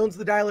Indiana Jones,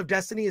 The Dial of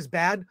Destiny is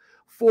bad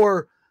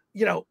for,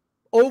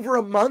 over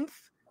a month,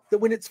 that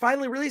when it's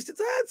finally released,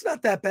 it's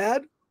not that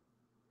bad.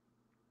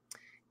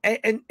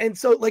 And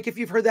so, like, if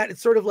you've heard that,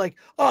 it's sort of like,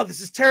 oh, this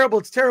is terrible.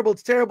 It's terrible.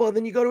 It's terrible. And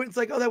then you go to it, it's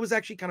like, oh, that was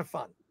actually kind of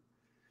fun.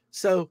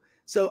 So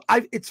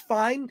it's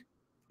fine.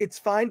 It's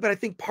fine. But I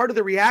think part of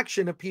the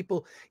reaction of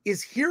people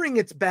is hearing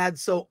it's bad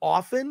so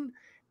often.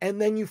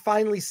 And then you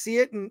finally see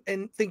it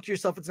and think to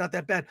yourself, it's not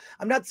that bad.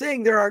 I'm not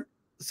saying there aren't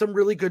some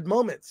really good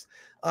moments.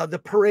 The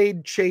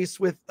parade chase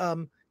with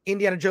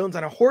Indiana Jones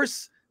on a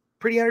horse,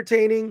 pretty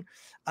entertaining.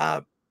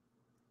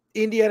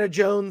 Indiana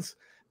Jones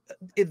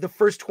in the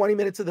first 20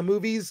 minutes of the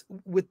movie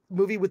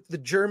with the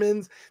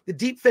Germans, the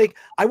deep fake.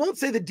 I won't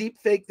say the deep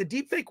fake. The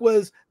deep fake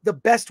was the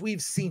best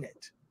we've seen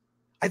it.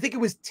 I think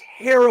it was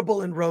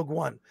terrible in Rogue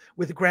One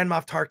with Grand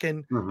Moff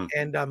Tarkin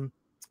and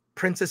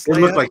Princess Leia. It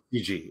looked like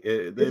CG.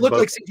 It looked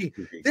like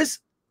CG. This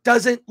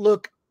doesn't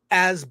look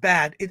as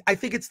bad. I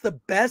think it's the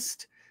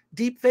best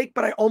deep fake,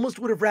 but I almost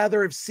would have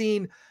rather have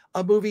seen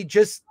a movie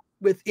just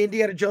with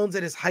Indiana Jones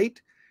at his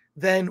height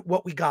than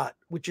what we got,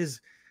 which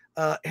is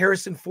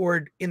Harrison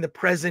Ford in the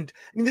present.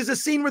 I mean, there's a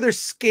scene where they're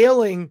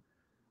scaling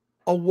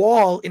a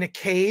wall in a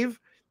cave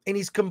and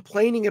he's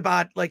complaining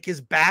about like his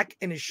back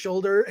and his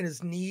shoulder and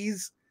his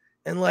knees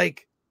and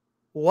like,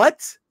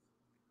 what?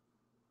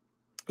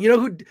 You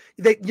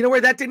know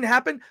where that didn't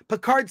happen?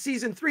 Picard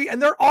season 3,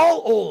 and they're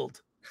all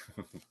old.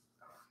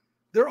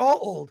 They're all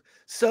old.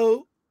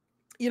 So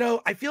you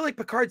know, I feel like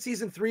Picard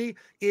season 3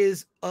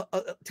 is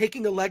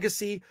taking a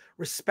legacy,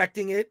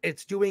 respecting it.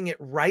 It's doing it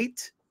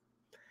right.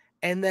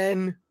 And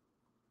then,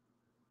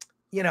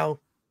 you know,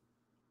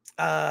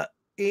 the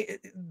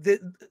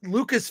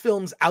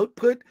Lucasfilm's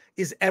output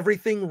is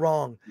everything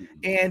wrong.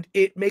 And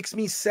it makes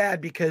me sad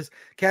because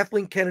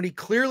Kathleen Kennedy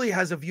clearly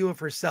has a view of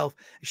herself.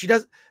 She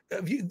does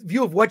a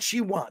view of what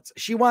she wants.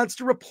 She wants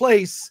to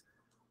replace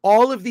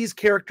all of these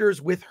characters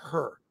with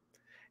her.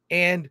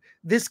 And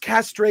this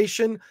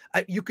castration,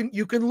 you can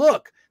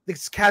look,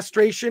 this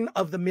castration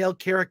of the male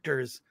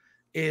characters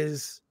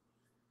is,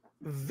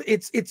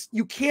 it's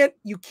you can't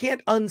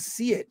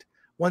unsee it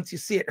once you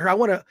see it. Here, I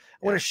want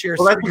to share.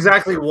 Well, that's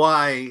exactly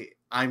why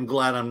I'm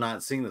glad I'm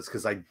not seeing this,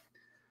 because I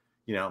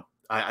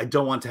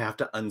don't want to have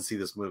to unsee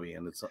this movie,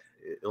 and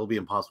it'll be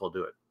impossible to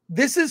do it.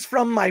 This is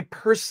from my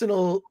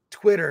personal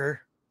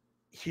Twitter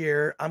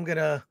here. I'm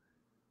gonna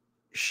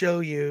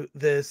show you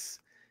this.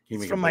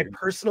 It's from my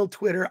personal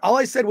Twitter. All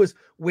I said was,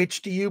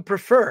 which do you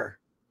prefer?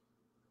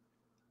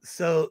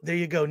 So there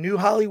you go. New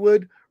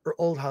Hollywood or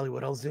old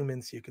Hollywood? I'll zoom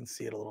in so you can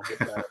see it a little bit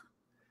better.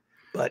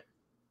 But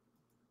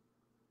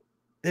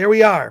there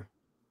we are.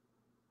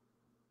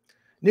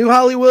 New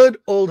Hollywood,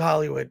 old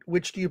Hollywood.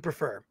 Which do you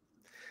prefer?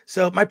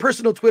 So my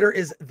personal Twitter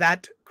is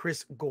that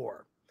Chris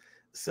Gore.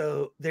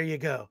 So there you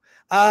go.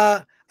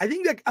 I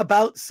think that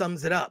about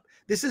sums it up.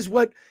 This is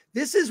what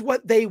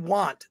they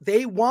want.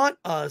 They want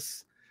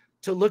us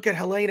to look at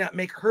Helena,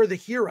 make her the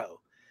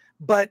hero.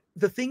 But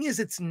the thing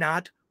is, it's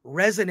not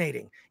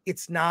resonating.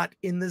 It's not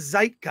in the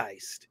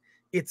zeitgeist.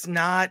 It's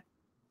not,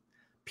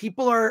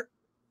 people are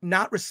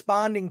not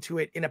responding to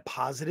it in a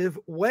positive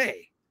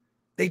way.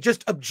 They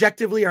just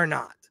objectively are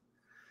not.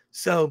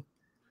 So,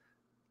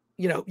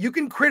 you know, you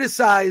can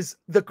criticize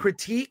the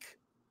critique,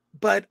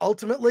 but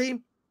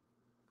ultimately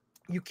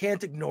you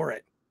can't ignore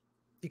it.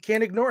 You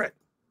can't ignore it.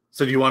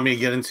 So do you want me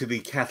to get into the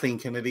Kathleen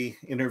Kennedy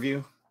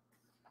interview?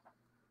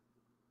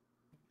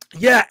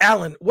 Yeah,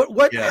 Alan,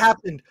 what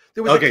happened?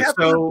 There was okay,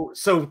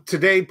 so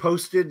today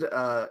posted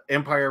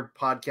Empire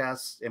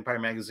Podcast, Empire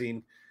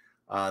Magazine.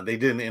 They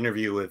did an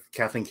interview with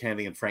Kathleen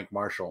Kennedy and Frank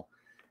Marshall,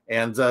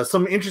 and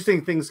some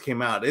interesting things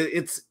came out.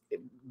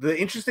 The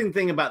interesting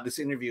thing about this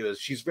interview is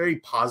she's very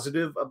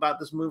positive about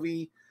this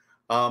movie,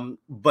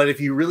 but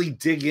if you really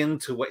dig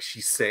into what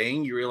she's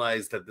saying, you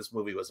realize that this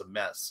movie was a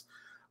mess.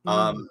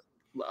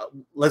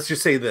 Let's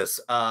just say this: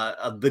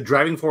 the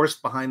driving force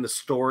behind the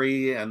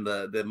story and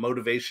the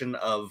motivation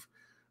of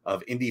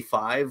Indy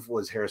 5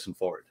 was Harrison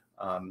Ford.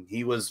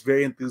 He was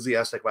very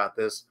enthusiastic about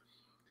this.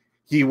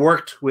 He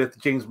worked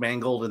with James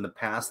Mangold in the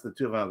past. The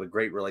two of them have a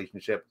great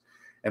relationship,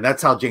 and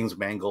that's how James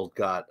Mangold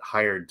got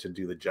hired to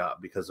do the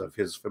job, because of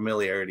his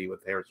familiarity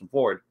with Harrison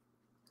Ford.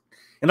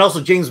 And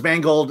also, James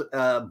Mangold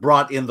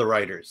brought in the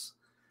writers,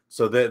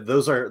 so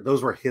those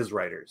were his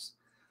writers.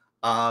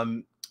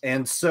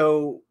 And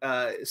so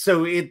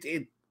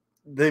the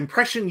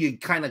impression you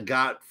kind of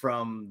got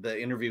from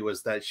the interview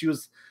was that she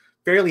was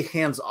fairly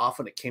hands off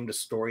when it came to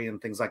story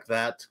and things like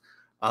that.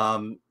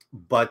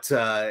 But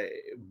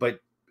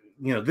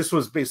you know, this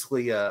was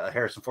basically a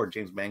Harrison Ford,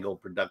 James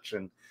Mangold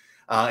production.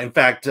 In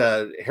fact,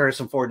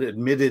 Harrison Ford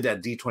admitted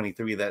at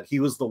D23 that he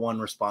was the one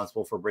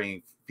responsible for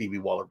bringing Phoebe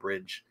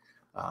Waller-Bridge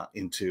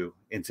into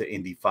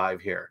Indy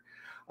 5 here.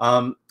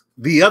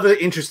 The other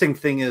interesting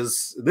thing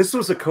is this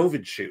was a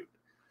COVID shoot.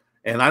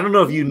 And I don't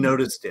know if you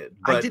noticed it,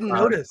 but I didn't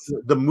notice.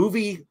 The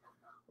movie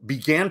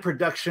began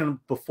production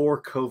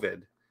before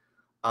COVID.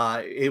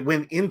 It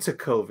went into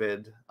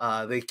COVID.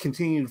 They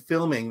continued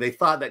filming. They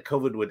thought that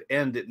COVID would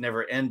end. It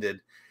never ended.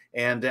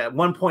 And at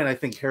one point, I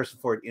think Harrison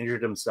Ford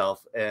injured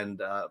himself,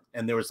 and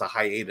there was a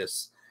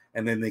hiatus.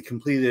 And then they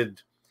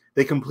completed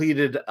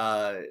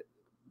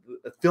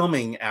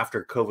filming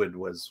after COVID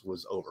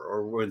was over,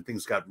 or when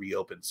things got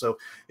reopened. So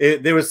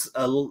there was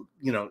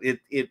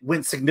it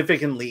went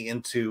significantly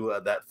into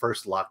that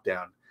first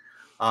lockdown.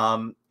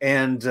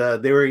 And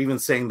they were even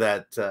saying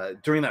that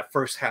during that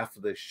first half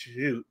of the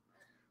shoot,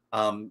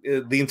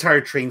 the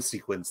entire train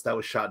sequence that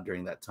was shot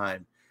during that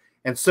time.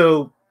 And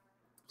so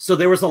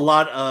there was a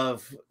lot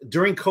of,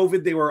 during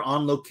COVID, they were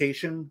on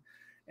location.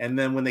 And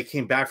then when they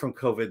came back from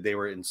COVID, they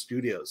were in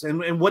studios.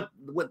 And what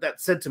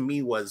that said to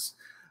me was,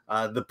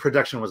 the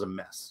production was a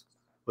mess,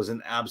 was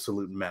an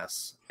absolute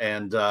mess.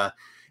 And I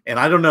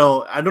don't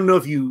know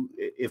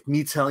if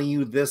me telling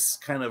you this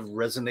kind of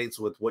resonates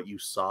with what you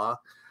saw,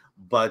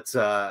 but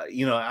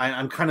you know,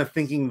 I'm kind of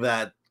thinking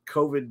that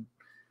COVID,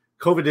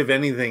 if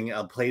anything,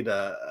 played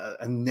a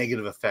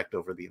negative effect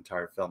over the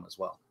entire film as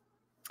well.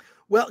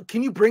 Well,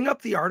 can you bring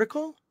up the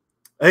article?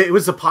 It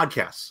was a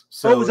podcast.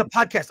 So it was a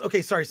podcast.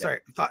 Okay, sorry.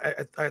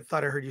 I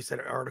thought I heard you said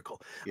an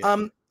article.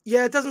 Yeah.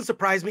 Yeah, it doesn't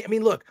surprise me. I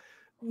mean, look,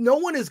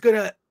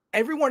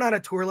 everyone on a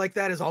tour like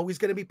that is always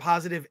going to be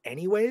positive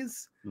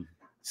anyways. Mm-hmm.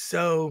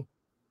 So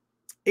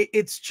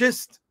it's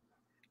just,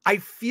 I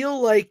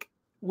feel like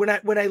when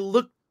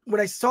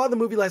I saw the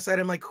movie last night,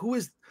 I'm like,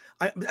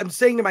 I'm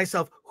saying to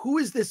myself, who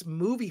is this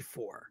movie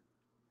for?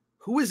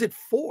 Who is it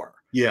for?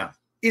 Yeah.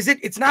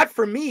 It's not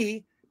for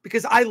me,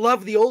 because I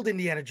love the old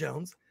Indiana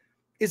Jones.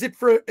 Is it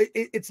for?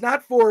 It's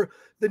not for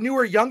the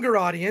newer, younger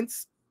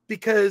audience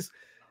because,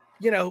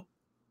 you know,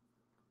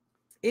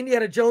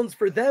 Indiana Jones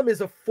for them is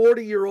a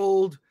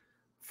 40-year-old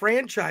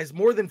franchise,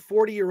 more than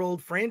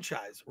 40-year-old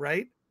franchise,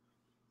 right?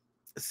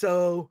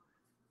 So,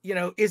 you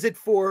know, is it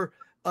for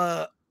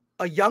a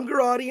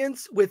younger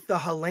audience with the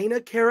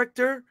Helena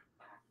character?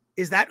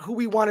 Is that who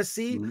we want to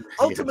see?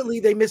 Ultimately,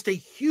 they missed a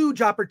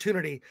huge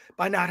opportunity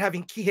by not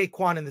having Kihei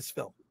Kwan in this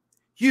film.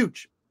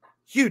 Huge.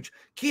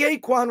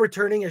 Kihei Kwan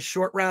returning as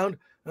Short Round.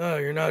 Oh,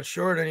 you're not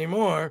short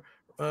anymore.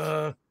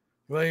 Well,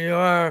 you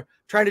are.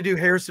 Trying to do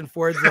Harrison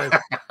Ford's like,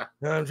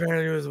 no, I'm trying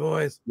to do his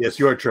voice. Yes,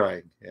 you are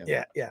trying.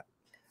 Yeah.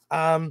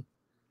 I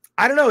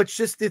don't know.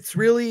 It's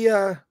really,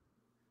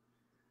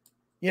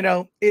 you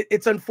know,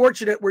 it's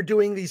unfortunate we're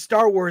doing the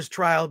Star Wars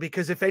trial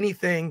because if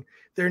anything,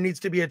 there needs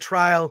to be a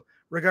trial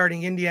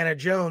regarding Indiana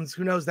Jones.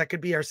 Who knows? That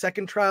could be our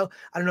second trial.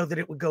 I don't know that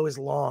it would go as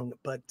long,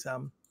 but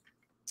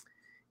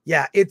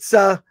yeah, it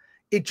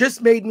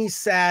just made me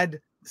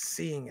sad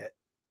seeing it.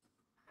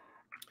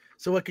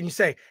 So what can you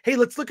say? Hey,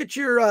 let's look at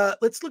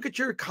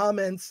your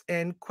comments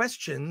and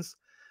questions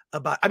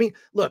about. I mean,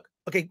 look,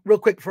 okay, real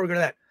quick before we go to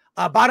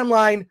that. Bottom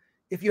line,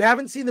 if you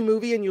haven't seen the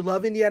movie and you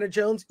love Indiana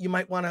Jones, you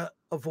might want to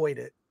avoid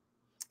it.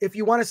 If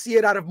you want to see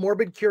it out of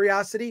morbid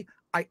curiosity,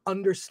 I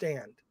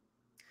understand.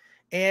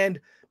 And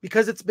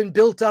because it's been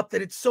built up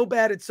that it's so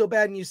bad,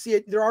 and you see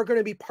it, there are going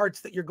to be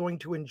parts that you're going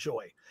to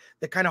enjoy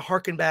that kind of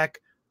harken back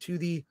to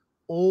the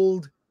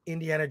old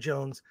Indiana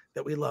Jones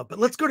that we love. But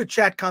let's go to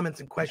chat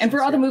comments and questions. And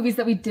for all the movies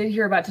that we did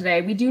hear about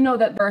today, we do know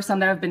that there are some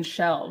that have been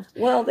shelved.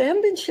 Well, they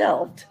haven't been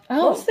shelved.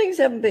 Most things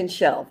haven't been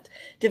shelved.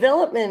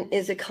 Development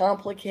is a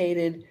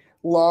complicated,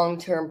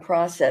 long-term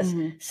process.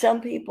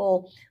 Some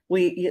people,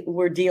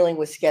 we're dealing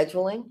with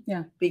scheduling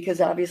because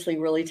obviously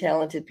really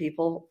talented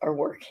people are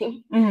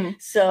working.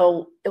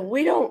 So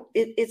we don't,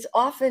 it's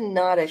often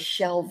not a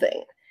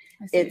shelving.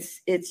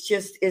 It's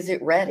just, is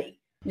it ready?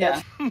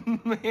 Yeah.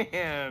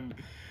 Man,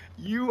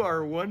 you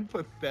are one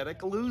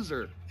pathetic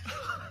loser.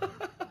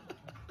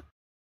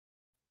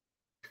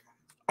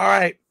 All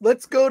right,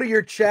 let's go to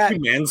your chat.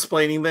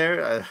 Mansplaining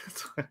there?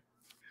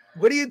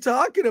 What are you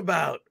talking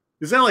about?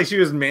 It sounded like she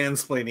was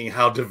mansplaining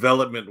how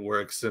development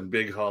works in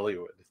big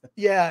Hollywood.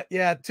 Yeah.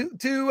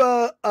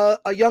 To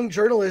a young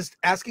journalist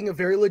asking a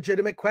very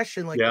legitimate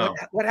question, like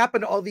what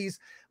happened to all these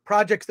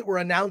projects that were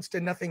announced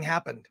and nothing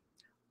happened?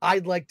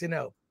 I'd like to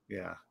know.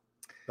 Yeah,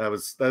 that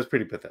was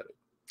pretty pathetic.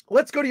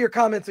 Let's go to your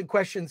comments and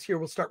questions here.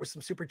 We'll start with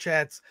some super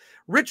chats.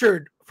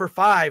 Richard for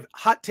 5,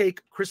 hot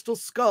take: Crystal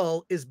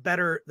Skull is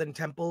better than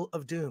Temple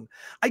of Doom.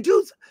 I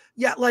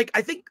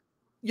think,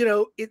 you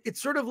know,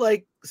 it's sort of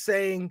like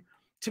saying,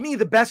 to me,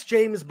 the best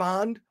James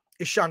Bond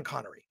is Sean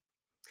Connery.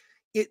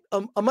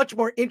 A much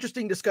more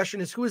interesting discussion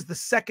is who is the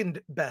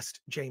second best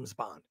James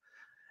Bond.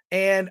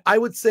 And I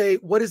would say,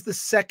 what is the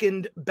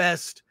second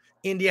best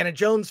Indiana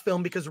Jones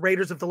film? Because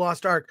Raiders of the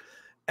Lost Ark,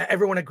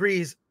 everyone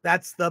agrees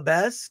that's the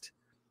best.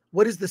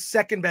 What is the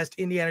second best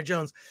Indiana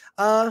Jones?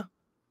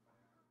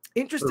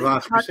 Interesting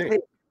hot take.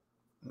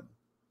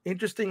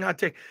 Interesting hot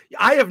take.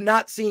 I have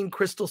not seen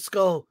Crystal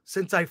Skull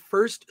since I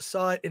first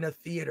saw it in a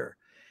theater.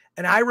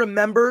 And I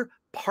remember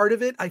part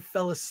of it, I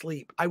fell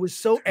asleep. I was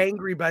so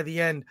angry by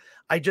the end.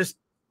 I just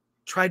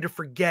tried to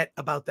forget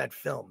about that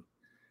film.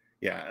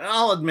 Yeah,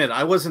 I'll admit,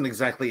 I wasn't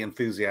exactly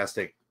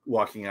enthusiastic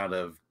walking out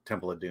of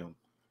Temple of Doom.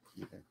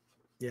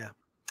 Yeah.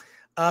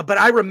 But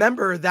I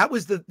remember that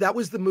was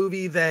the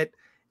movie that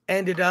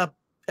ended up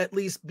at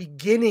least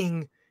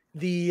beginning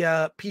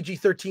the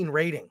PG-13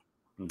 rating.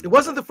 It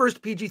wasn't the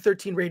first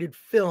PG-13 rated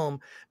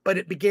film, but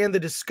it began the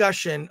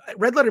discussion.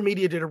 Red Letter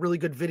Media did a really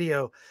good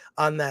video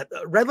on that.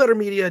 Red Letter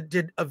Media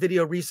did a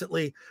video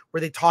recently where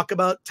they talk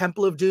about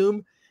Temple of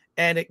Doom,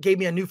 and it gave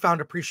me a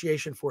newfound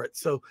appreciation for it.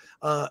 So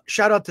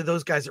shout out to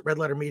those guys at Red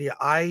Letter Media.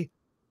 I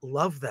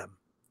love them.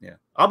 Yeah,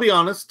 I'll be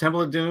honest.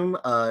 Temple of Doom,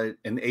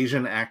 an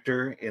Asian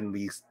actor in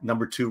the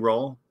number 2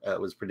 role,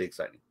 was pretty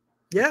exciting.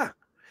 Yeah.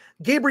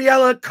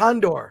 Gabriella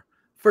Condor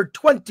for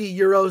 20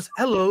 euros.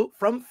 Hello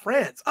from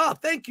France. Oh,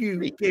 thank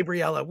you,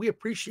 Gabriella. We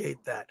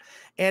appreciate that.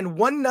 And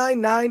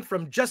 199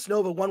 from Just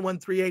Nova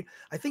 1138.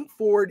 I think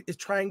Ford is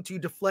trying to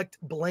deflect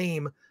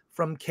blame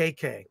from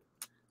KK.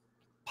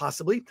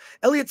 Possibly.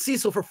 Elliot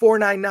Cecil for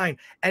 499.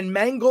 And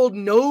Mangold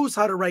knows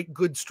how to write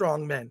good,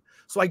 strong men.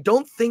 So I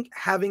don't think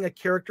having a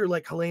character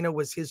like Helena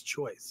was his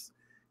choice.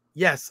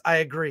 Yes, I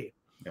agree.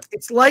 Yeah.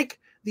 It's like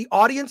the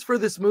audience for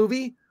this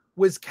movie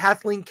was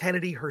Kathleen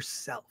Kennedy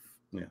herself.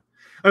 Yeah.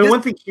 I mean,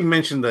 one thing you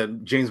mentioned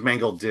that James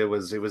Mangold did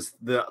was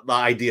the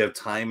idea of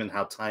time and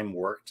how time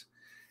worked.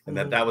 And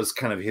that was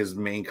kind of his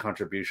main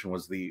contribution,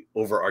 was the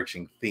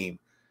overarching theme.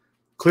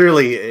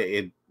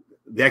 Clearly,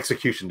 the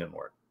execution didn't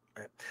work.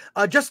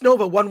 Right. Just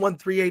Nova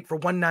 1138 for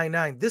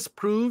 199. This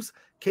proves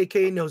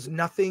KK knows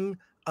nothing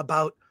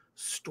about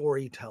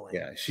storytelling.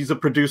 Yeah, she's a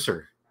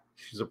producer.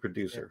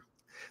 Yeah.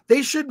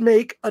 They should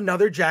make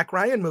another Jack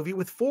Ryan movie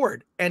with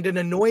Ford and an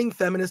annoying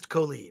feminist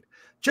co-lead,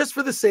 just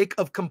for the sake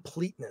of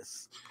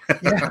completeness.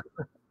 Yeah.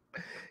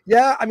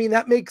 Yeah, I mean,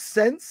 that makes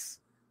sense.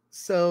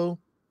 So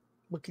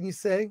what can you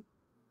say?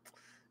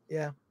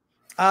 Yeah.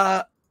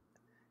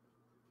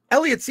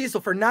 Elliot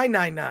Cecil for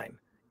 $9.99.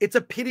 It's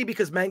a pity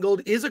because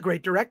Mangold is a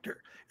great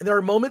director, and there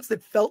are moments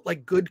that felt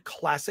like good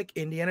classic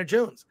Indiana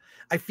Jones.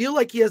 I feel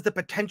like he has the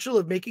potential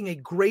of making a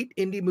great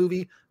indie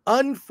movie.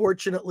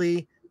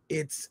 Unfortunately,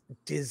 it's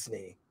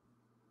Disney.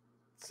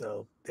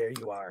 So there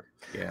you are.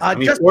 Yeah, I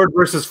mean, Ford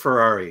versus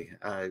Ferrari.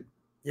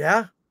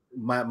 Yeah,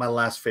 my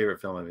last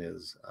favorite film of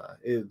his.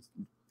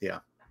 Yeah.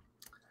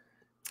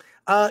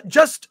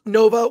 Just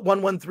Nova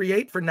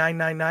 1138 for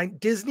 $9.99.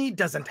 Disney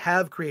doesn't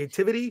have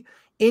creativity.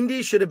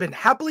 Indy should have been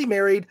happily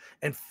married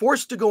and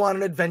forced to go on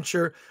an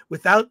adventure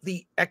without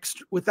the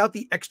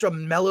extra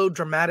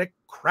melodramatic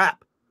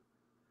crap.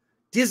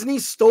 Disney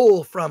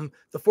stole from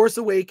The Force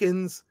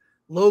Awakens,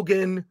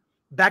 Logan,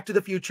 Back to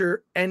the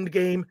Future,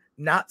 Endgame,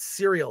 not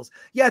serials.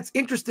 Yeah, it's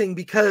interesting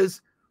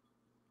because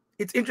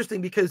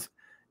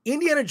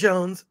Indiana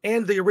Jones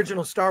and the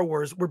original Star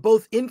Wars were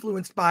both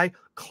influenced by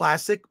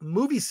classic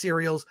movie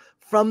serials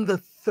from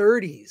the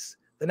 30s,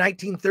 the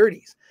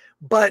 1930s.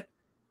 But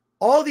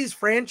all these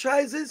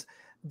franchises,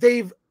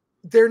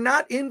 they're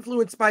not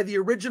influenced by the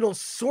original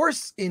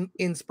source in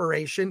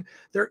inspiration.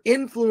 They're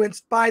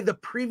influenced by the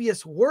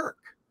previous work.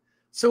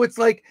 So it's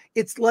like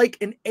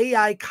an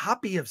AI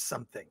copy of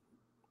something.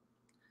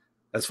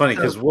 That's funny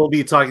because we'll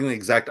be talking the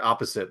exact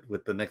opposite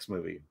with the next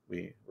movie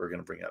we're going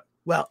to bring up.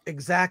 Well,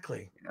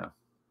 exactly.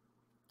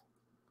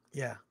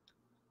 Yeah.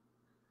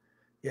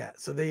 Yeah.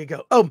 So there you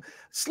go.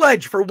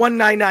 Sledge for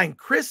 $1.99.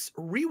 Chris,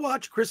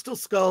 rewatch Crystal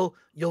Skull.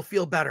 You'll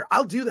feel better.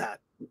 I'll do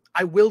that.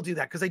 I will do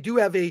that because I do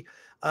have a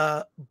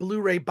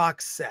Blu-ray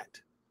box set,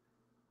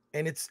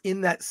 and it's in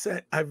that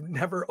set. I've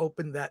never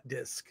opened that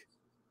disc.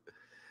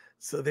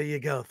 So there you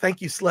go. Thank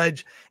you,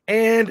 Sledge.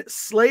 And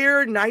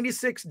Slayer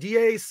 96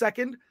 DA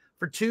second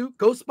for 2.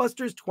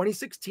 Ghostbusters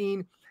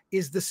 2016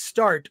 is the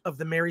start of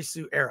the Mary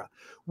Sue era.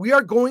 We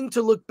are going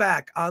to look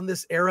back on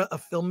this era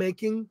of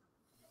filmmaking,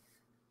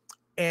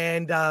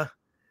 and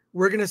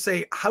we're going to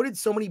say, how did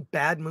so many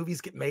bad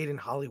movies get made in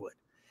Hollywood?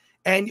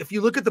 And if you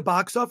look at the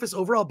box office,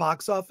 overall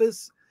box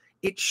office,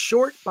 it's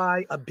short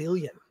by $1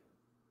 billion.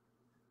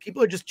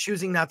 People are just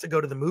choosing not to go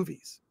to the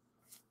movies.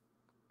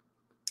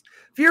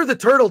 Fear the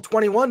Turtle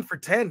 21 for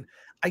 10.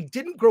 I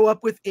didn't grow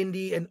up with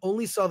Indy and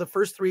only saw the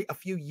first 3 a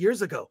few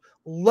years ago.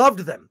 Loved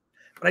them,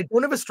 but I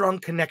don't have a strong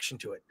connection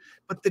to it.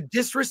 But the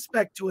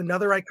disrespect to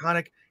another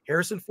iconic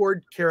Harrison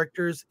Ford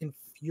character is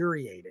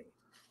infuriating.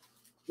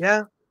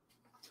 Yeah,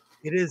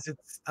 it is.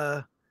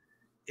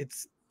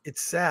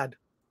 It's sad.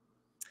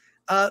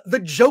 The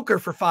Joker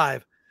for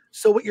 5.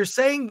 So what you're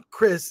saying,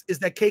 Chris, is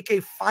that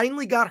KK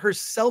finally got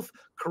herself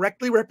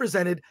correctly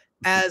represented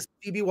as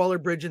Phoebe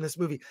Waller-Bridge in this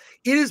movie.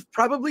 It is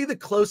probably the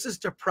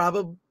closest to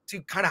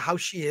kind of how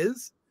she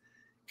is,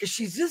 because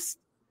she's just.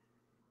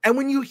 And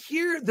when you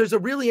hear, there's a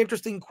really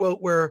interesting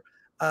quote where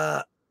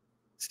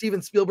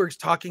Steven Spielberg's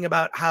talking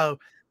about how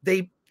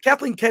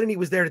Kathleen Kennedy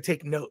was there to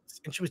take notes,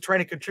 and she was trying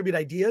to contribute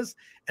ideas,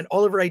 and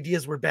all of her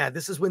ideas were bad.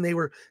 This is when they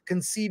were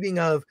conceiving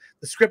of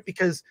the script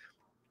because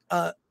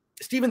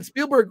Steven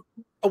Spielberg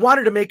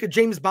wanted to make a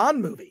James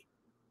Bond movie.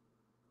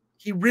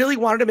 He really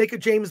wanted to make a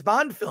James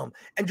Bond film.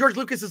 And George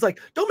Lucas is like,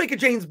 don't make a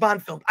James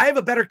Bond film. I have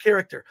a better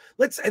character.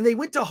 And they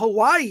went to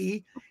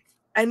Hawaii,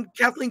 and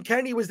Kathleen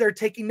Kennedy was there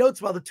taking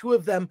notes while the two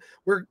of them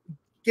were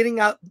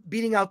beating out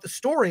the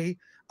story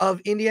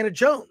of Indiana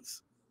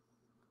Jones.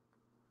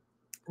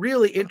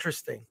 Really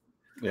interesting.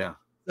 Yeah.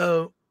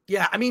 So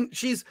yeah, I mean,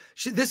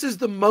 this is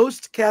the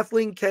most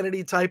Kathleen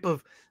Kennedy type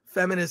of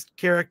feminist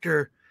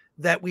character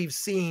that we've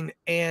seen,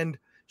 and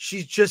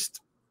she's just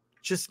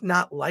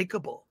not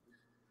likable.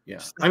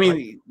 Yeah. I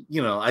mean,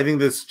 I think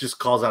this just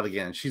calls out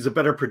again. She's a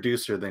better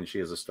producer than she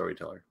is a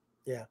storyteller.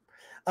 Yeah.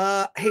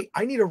 Hey,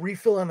 I need a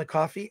refill on the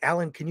coffee.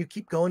 Alan, can you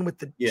keep going with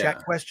the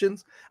chat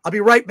questions? I'll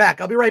be right back.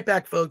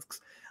 Folks.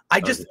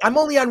 I'm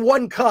only on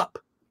 1 cup.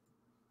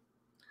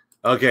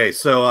 Okay,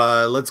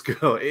 so let's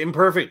go.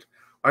 Imperfect.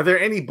 Are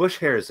there any bush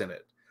hairs in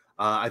it?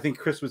 I think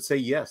Chris would say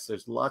yes.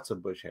 There's lots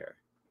of bush hair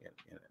in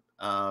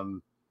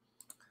it.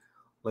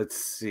 Let's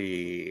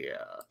see.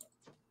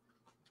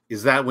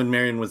 Is that when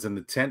Marion was in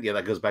the tent? Yeah,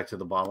 that goes back to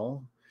the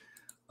bottle.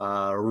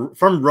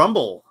 From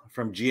Rumble,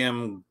 from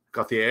GM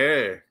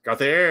Gauthier.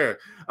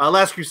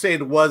 Last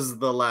Crusade was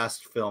the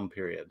last film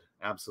period.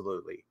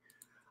 Absolutely.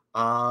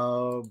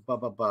 Yash.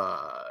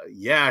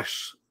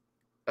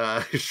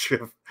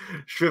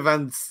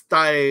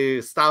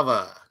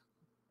 Shrivanstava.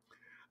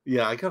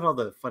 Yeah, I got all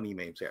the funny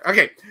names here.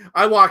 Okay,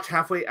 I walked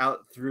halfway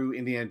out through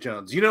Indiana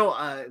Jones.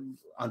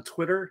 On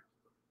Twitter,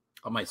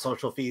 on my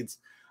social feeds,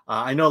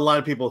 I know a lot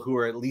of people who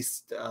are at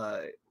least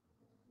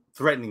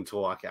threatening to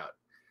walk out.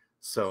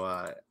 So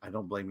I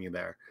don't blame you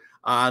there.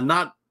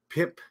 Not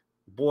Pip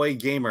Boy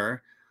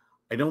Gamer.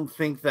 I don't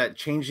think that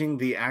changing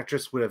the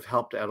actress would have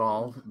helped at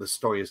all. The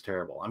story is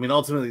terrible. I mean,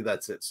 ultimately,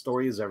 that's it.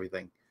 Story is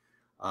everything.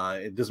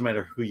 It doesn't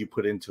matter who you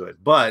put into it.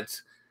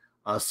 But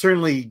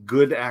certainly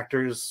good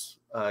actors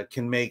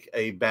can make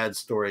a bad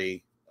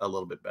story a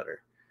little bit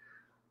better.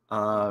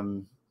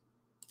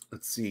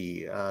 Let's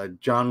see.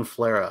 John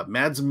Flera.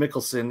 Mads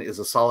Mikkelsen is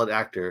a solid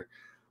actor,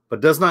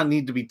 but does not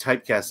need to be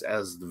typecast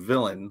as the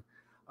villain.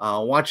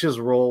 Watch his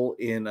role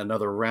in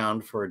Another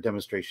Round for a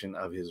demonstration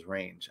of his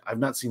range. I've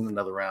not seen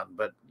Another Round,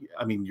 but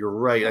I mean, you're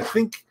right. I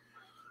think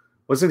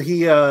wasn't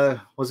he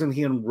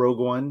in Rogue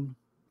One?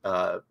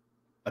 I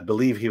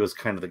believe he was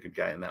kind of the good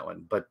guy in that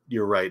one. But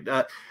you're right.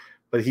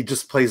 But he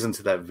just plays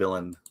into that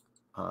villain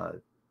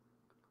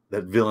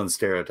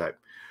stereotype.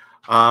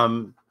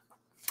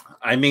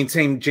 I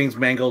maintain James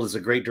Mangold is a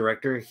great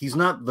director. He's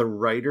not the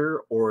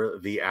writer or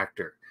the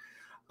actor.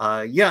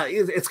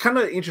 It's kind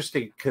of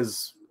interesting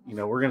because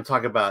we're going to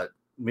talk about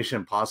Mission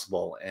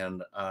Impossible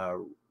and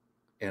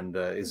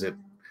is it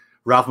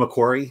Ralph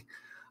McQuarrie?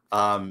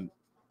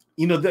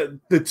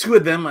 The two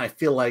of them I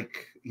feel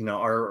like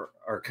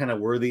are kind of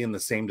worthy in the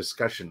same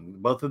discussion.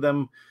 Both of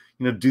them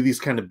do these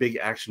kind of big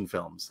action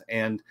films,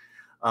 and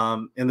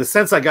the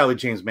sense I got with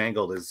James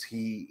Mangold is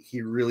he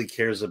really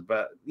cares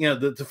about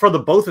for the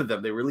both of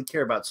them, they really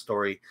care about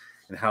story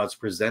and how it's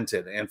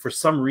presented. And for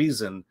some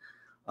reason,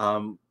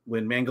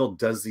 when Mangold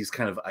does these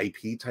kind of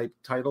IP type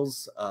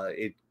titles,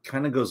 it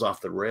kind of goes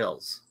off the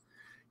rails.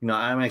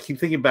 I keep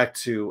thinking back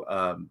to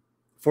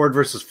Ford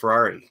versus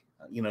Ferrari.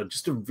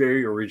 Just a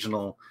very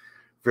original,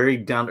 very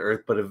down to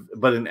earth,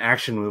 but an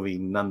action movie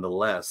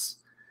nonetheless.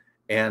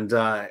 And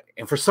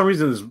for some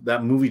reason,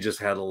 that movie just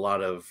had a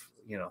lot of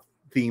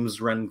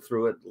themes running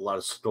through it, a lot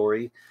of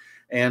story,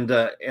 and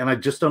I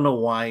just don't know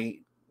why.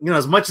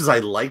 As much as I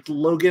liked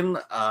Logan,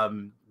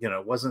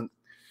 it wasn't.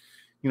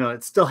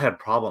 It still had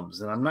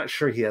problems, and I'm not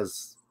sure he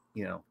has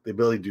the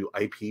ability to do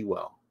IP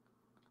well.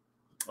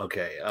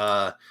 Okay,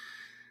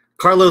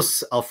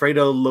 Carlos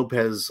Alfredo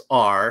Lopez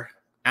R.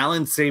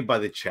 Alan saved by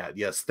the chat.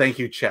 Yes, thank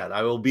you, chat.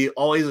 I will be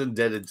always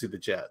indebted to the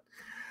chat.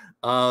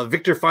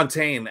 Victor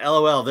Fontaine,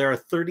 LOL. There are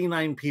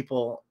 39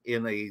 people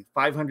in a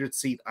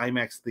 500-seat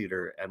IMAX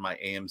theater at my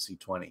AMC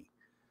 20.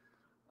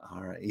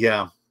 All right,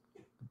 yeah.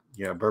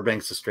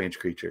 Burbank's a strange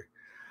creature.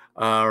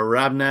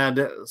 Rabnad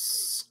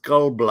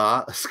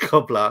Skubla.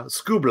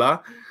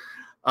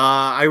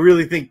 I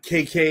really think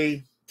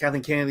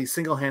Kathleen Kennedy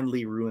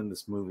single-handedly ruined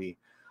this movie.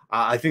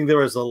 I think there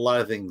was a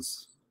lot of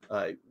things.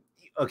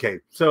 Okay,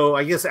 so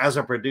I guess as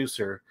a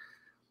producer,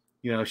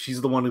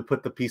 she's the one who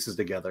put the pieces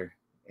together,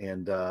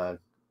 and the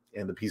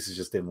pieces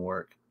just didn't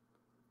work.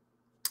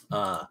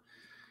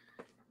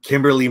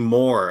 Kimberly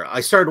Moore.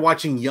 I started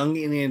watching Young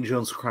Indiana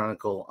Jones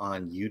Chronicle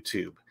on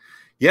YouTube.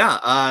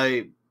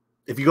 Yeah,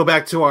 if you go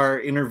back to our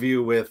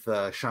interview with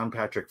Sean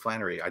Patrick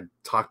Flannery, I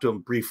talked to him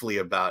briefly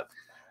about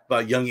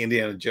Young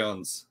Indiana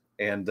Jones,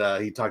 and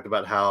he talked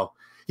about how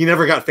he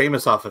never got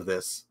famous off of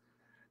this.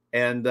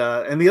 And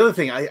the other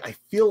thing, I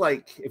feel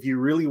like if you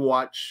really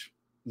watch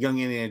Young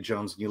Indiana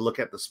Jones and you look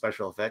at the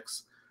special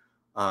effects,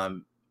 I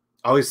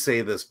always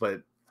say this,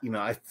 but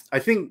I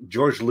think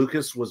George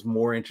Lucas was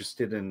more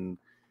interested in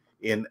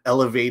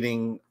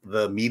elevating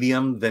the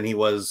medium than he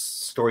was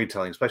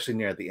storytelling, especially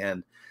near at the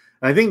end.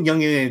 And I think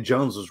Young Indiana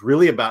Jones was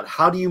really about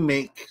how do you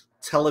make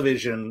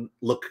television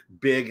look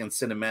big and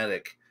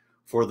cinematic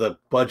for the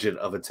budget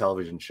of a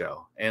television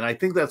show. And I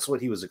think that's what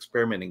he was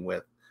experimenting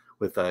with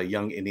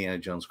Young Indiana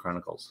Jones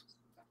Chronicles.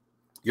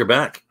 You're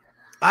back.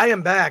 I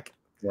am back.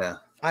 Yeah.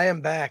 I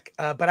am back,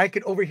 but I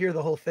could overhear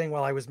the whole thing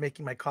while I was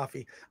making my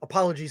coffee.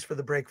 Apologies for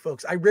the break,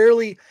 folks. I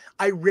rarely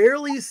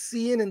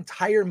see an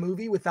entire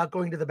movie without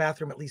going to the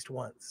bathroom at least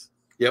once.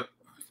 Yep.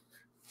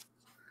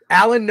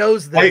 Alan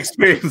knows that. I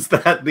experienced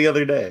that the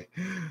other day.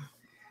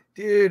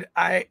 Dude,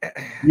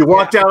 you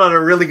walked out on a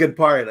really good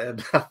part,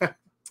 and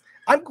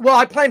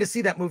I plan to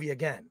see that movie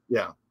again.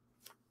 Yeah.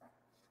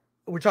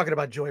 We're talking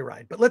about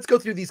Joyride, but let's go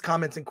through these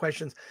comments and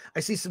questions. I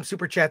see some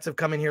super chats have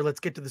come in here. Let's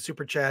get to the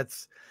super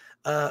chats.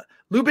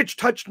 Lubitsch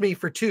touched me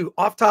for 2.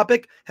 Off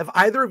topic. Have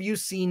either of you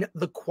seen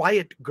The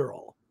Quiet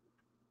Girl?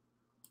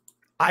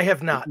 I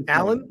have not.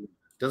 Alan?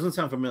 Doesn't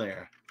sound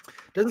familiar.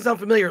 Doesn't sound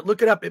familiar.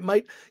 Look it up. It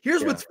might.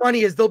 Here's what's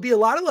funny is there'll be a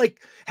lot of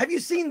like, have you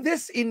seen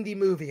this indie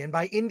movie? And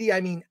by indie,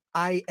 I mean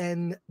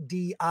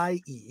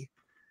INDIE.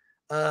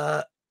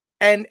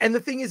 And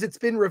the thing is, it's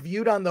been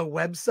reviewed on the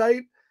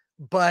website,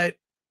 but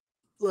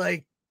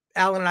like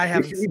Alan and I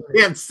haven't.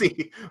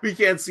 We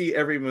can't see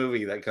every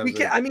movie that comes. We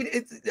can't.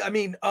 I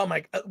mean, oh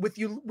my!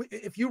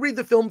 If you read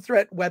the Film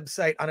Threat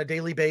website on a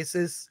daily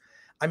basis,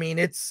 I mean,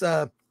 it's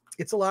a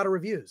lot of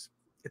reviews.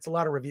 It's a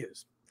lot of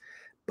reviews,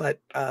 but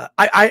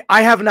I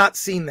have not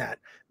seen that.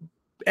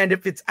 And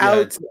if it's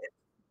out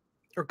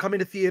or coming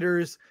to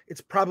theaters,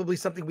 it's probably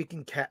something we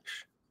can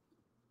catch.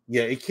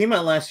 Yeah, it came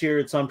out last year.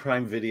 It's on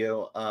Prime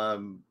Video.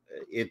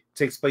 It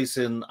takes place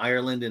in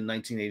Ireland in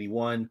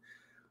 1981.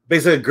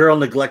 Basically, a girl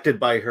neglected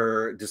by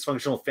her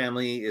dysfunctional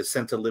family is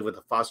sent to live with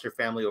a foster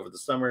family over the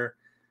summer,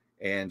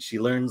 and she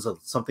learns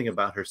something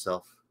about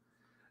herself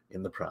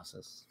in the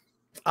process.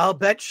 I'll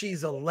bet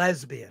she's a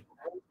lesbian.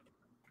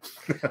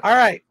 All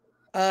right.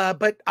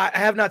 But I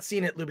have not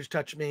seen it. Lubitsch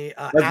touched me.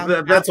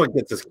 That's what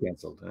gets us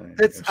canceled.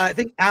 I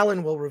think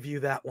Alan will review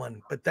that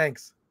one, but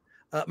thanks.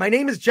 My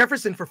name is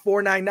Jefferson for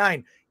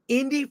 499.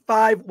 Indy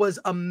 5 was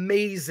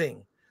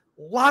amazing.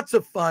 Lots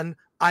of fun.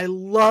 I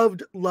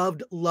loved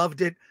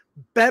it.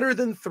 Better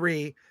than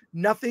 3.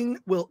 Nothing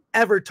will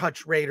ever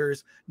touch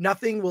Raiders.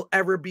 Nothing will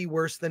ever be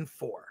worse than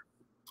 4.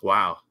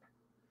 Wow.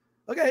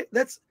 Okay,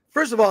 that's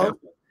first of all,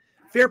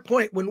 fair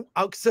point.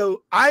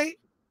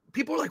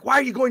 People are like, why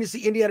are you going to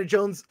see Indiana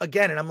Jones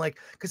again? And I'm like,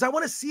 because I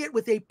want to see it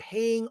with a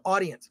paying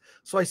audience.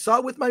 So I saw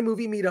it with my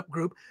movie meetup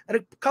group, and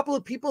a couple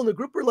of people in the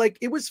group were like,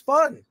 it was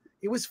fun.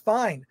 It was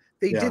fine.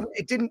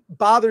 It didn't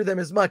bother them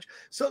as much.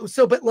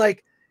 But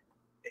like,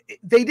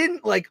 they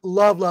didn't like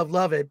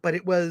love it, but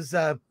it was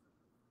a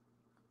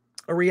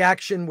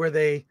reaction where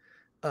they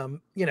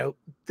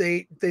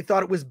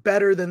thought it was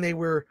better than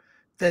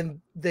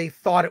they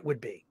thought it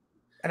would be.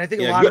 And I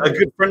think a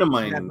good friend of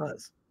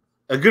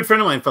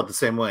mine felt the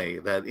same way,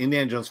 that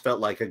Indiana Jones felt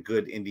like a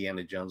good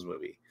Indiana Jones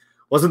movie.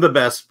 Wasn't the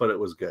best, but it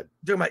was good.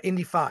 You're talking about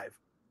Indy 5.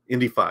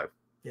 Indy 5.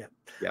 Yeah.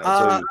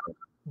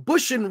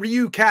 Bush and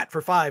Ryu Cat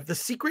for 5. The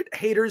Secret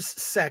Haters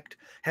sect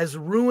has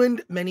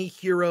ruined many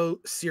hero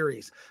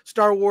series.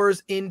 Star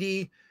Wars,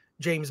 Indy,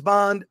 James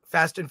Bond,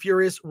 Fast and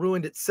Furious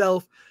ruined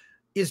itself.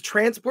 Is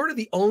Transporter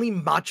the only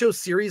macho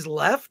series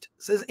left?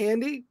 Says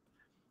Andy.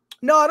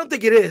 No, I don't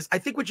think it is. I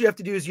think what you have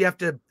to do is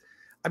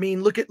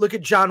look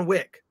at John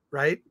Wick,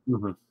 right?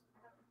 Mm-hmm.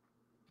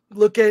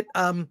 Look at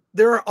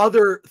there are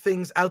other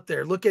things out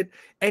there. Look at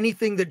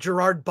anything that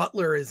Gerard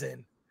Butler is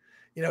in.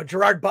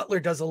 Gerard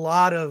Butler does a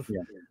lot of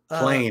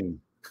Plane.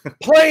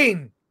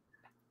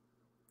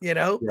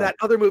 That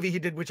other movie he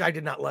did, which I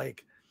did not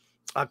like,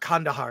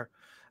 Kandahar.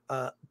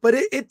 But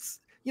it's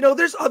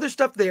there's other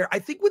stuff there. I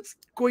think what's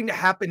going to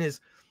happen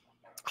is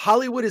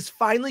Hollywood is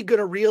finally going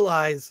to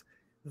realize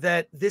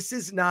that this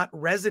is not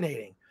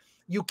resonating.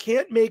 You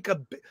can make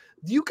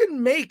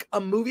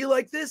a movie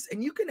like this,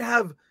 and you can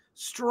have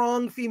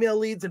strong female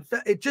leads, and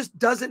it just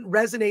doesn't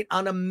resonate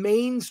on a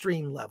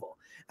mainstream level.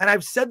 And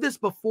I've said this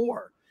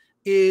before,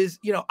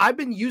 I've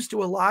been used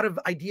to a lot of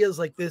ideas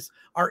like this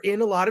are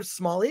in a lot of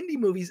small indie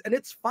movies, and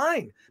it's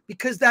fine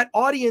because that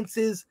audience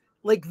is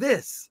like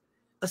this.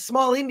 A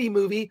small indie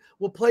movie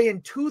will play in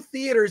 2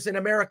 theaters in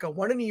America,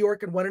 one in New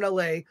York and one in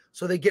LA,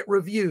 so they get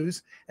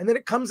reviews, and then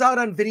it comes out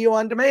on video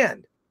on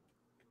demand,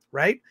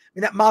 right? I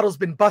mean, that model's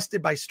been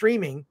busted by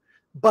streaming,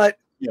 but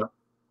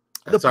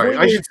sorry,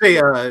 I should say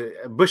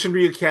Bush and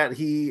Ryu Cat,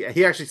 he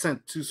actually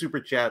sent 2 super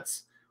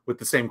chats with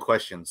the same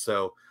question,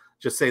 so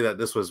just say that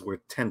this was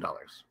worth $10.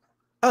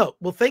 Oh,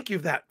 well, thank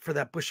you for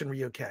that Bush and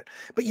Ryu Cat.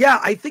 But yeah,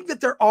 I think that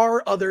there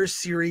are other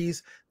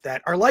series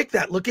that are like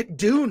that. Look at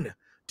Dune.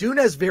 Dune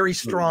has very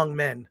strong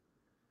men,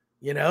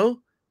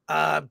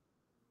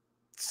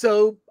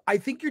 so I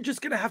think you're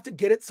just going to have to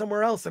get it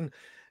somewhere else. And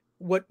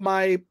what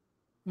my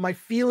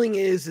feeling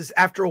is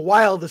after a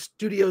while, the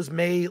studios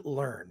may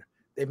learn.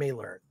 They may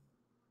learn.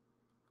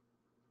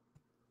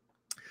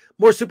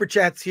 More super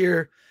chats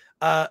here.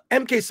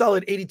 MK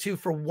Solid 82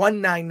 for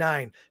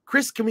 199.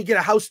 Chris, can we get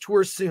a house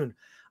tour soon?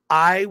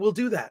 I will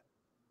do that.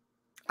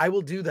 I'm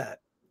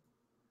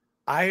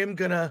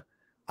going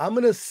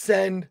to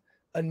send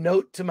a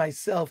note to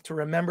myself to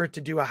remember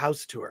to do a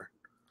house tour,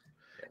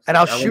 and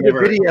I'll shoot a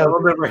video.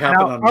 That'll never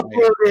happen.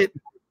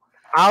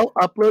 I'll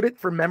upload it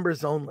for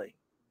members only.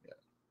 Yeah.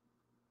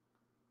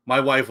 My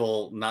wife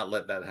will not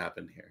let that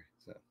happen here.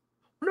 So.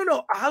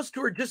 No, a house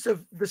tour just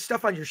of the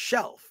stuff on your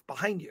shelf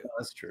behind you.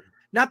 That's true.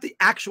 Not the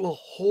actual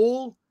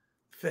whole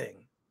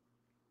thing.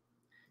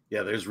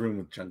 Yeah, there's room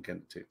with junk in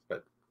it too,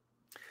 but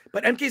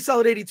MK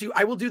Solid 82,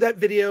 I will do that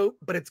video,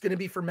 but it's going to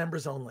be for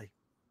members only.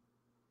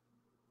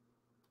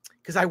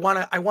 Because I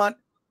want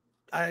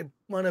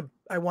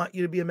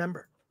you to be a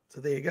member.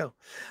 So there you go.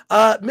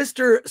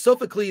 Mr.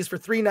 Sophocles for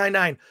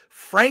 $3.99.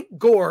 Frank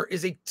Gore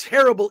is a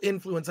terrible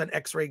influence on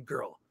X-Ray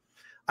Girl.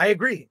 I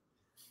agree.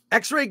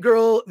 X-Ray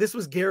Girl, this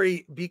was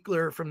Gary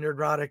Beekler from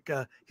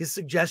Nerdrotic, his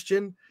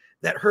suggestion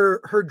that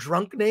her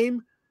drunk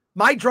name,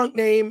 my drunk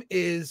name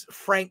is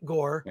Frank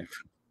Gore,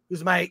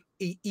 who's my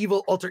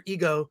evil alter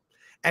ego,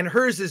 and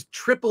hers is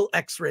Triple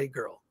X-Ray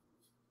Girl.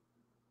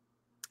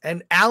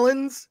 And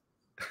Alan's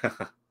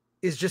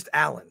is just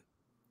Alan.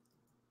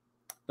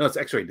 No, it's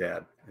X-Ray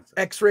Dad.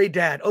 X-Ray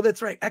Dad. Oh,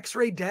 that's right.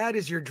 X-Ray Dad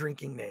is your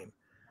drinking name.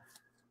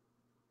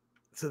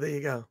 So there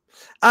you go.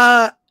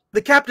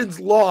 The Captain's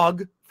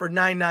Log for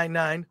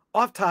 $9.99.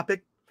 Off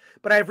topic,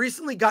 but I have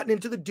recently gotten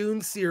into the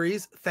Dune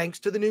series thanks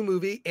to the new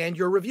movie and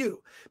your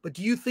review. But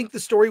do you think the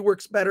story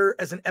works better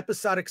as an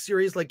episodic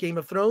series like Game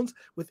of Thrones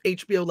with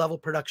HBO level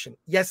production?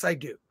 Yes, I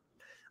do.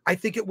 I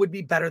think it would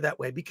be better that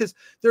way because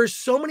there's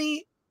so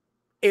many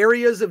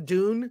areas of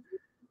Dune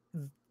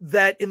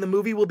that in the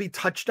movie will be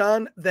touched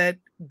on that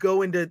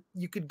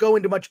you could go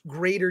into much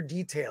greater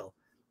detail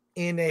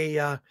in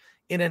an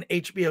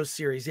HBO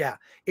series. Yeah,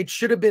 it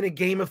should have been a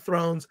Game of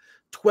Thrones,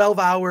 12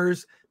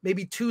 hours,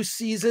 maybe 2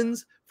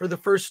 seasons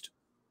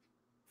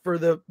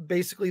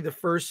basically the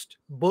first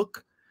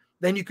book.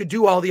 Then you could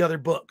do all the other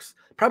books,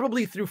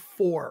 probably through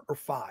 4 or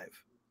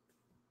 5.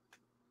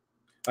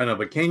 I know,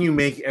 but can you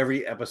make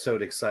every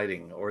episode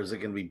exciting, or is it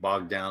going to be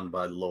bogged down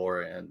by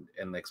lore and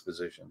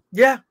exposition?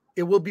 Yeah,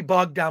 it will be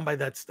bogged down by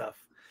that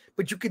stuff,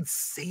 but you could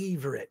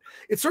savor it.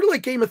 It's sort of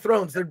like Game of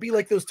Thrones. There'd be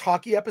like those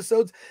talky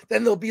episodes.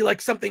 Then there'll be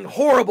like something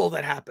horrible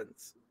that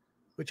happens,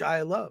 which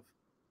I love.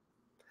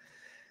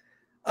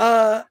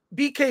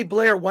 BK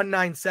Blair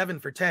 197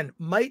 for 10.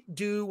 Might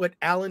do what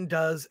Alan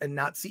does and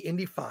not see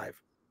Indy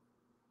 5.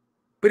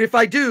 But if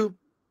I do,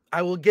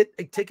 I will get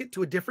a ticket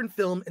to a different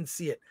film and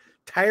see it.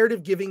 Tired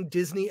of giving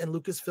Disney and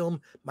Lucasfilm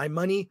my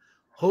money.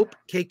 Hope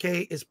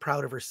KK is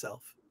proud of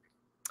herself.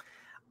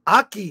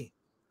 Aki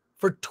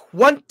for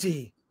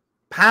 20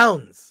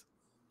 pounds.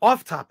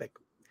 Off topic.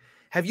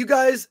 Have you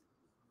guys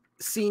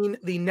seen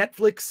the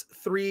Netflix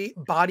 3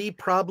 Body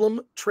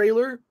Problem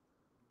trailer?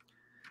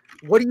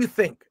 What do you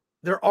think?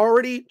 They're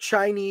already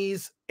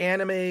Chinese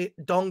anime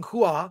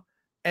donghua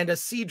and a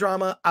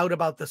C-drama out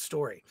about the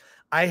story.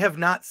 I have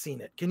not seen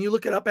it. Can you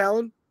look it up,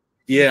 Alan?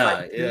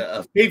 Yeah.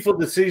 A fateful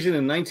decision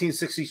in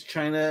 1960s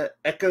China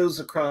echoes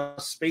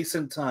across space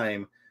and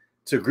time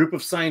to a group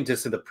of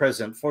scientists in the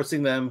present,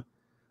 forcing them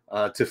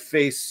to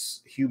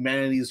face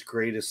humanity's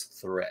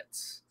greatest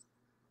threats.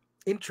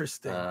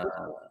 Interesting.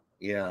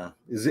 Yeah.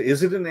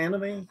 Is it an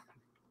anime?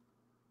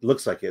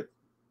 Looks like it.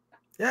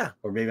 Yeah.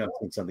 Or maybe I'm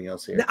seeing something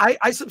else here.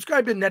 I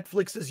subscribe to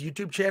Netflix's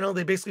YouTube channel.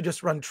 They basically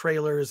just run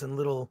trailers and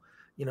little,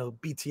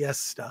 BTS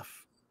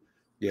stuff.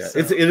 Yeah, so.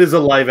 it is a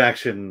live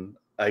action,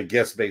 I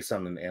guess, based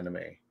on an anime.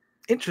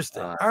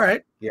 Interesting. All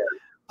right. Yeah.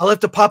 I'll have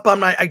to pop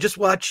on I just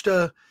watched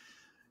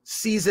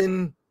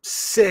season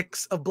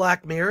 6 of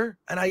Black Mirror,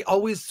 and I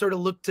always sort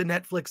of look to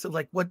Netflix of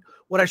like what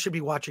I should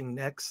be watching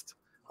next.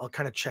 I'll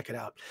kind of check it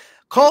out.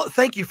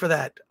 Thank you for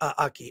that,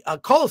 Aki.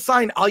 Call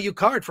sign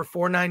Alucard for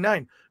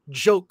 $4.99.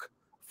 Joke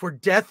for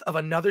death of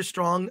another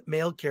strong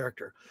male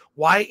character.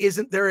 Why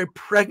isn't there a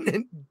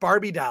pregnant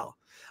Barbie doll?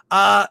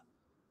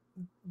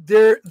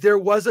 There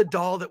was a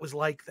doll that was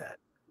like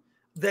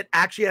that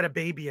actually had a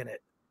baby in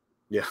it.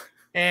 Yeah.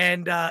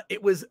 And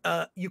it was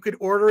you could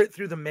order it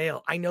through the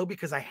mail. I know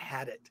because I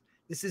had it.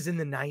 This is in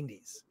the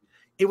 90s.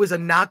 It was a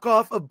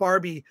knockoff of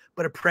Barbie,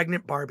 but a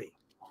pregnant Barbie.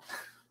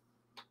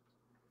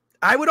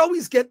 I would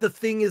always get the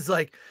thing is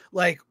like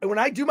when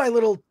I do my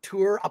little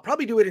tour, I'll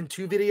probably do it in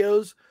 2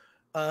 videos.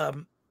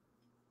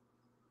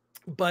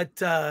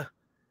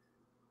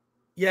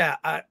 Yeah,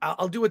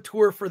 I'll do a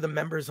tour for the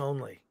members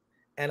only,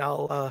 and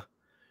I'll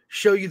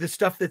show you the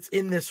stuff that's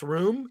in this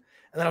room,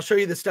 and then I'll show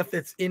you the stuff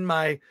that's in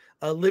my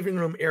living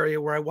room area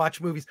where I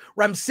watch movies,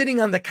 where I'm sitting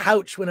on the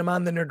couch when I'm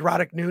on the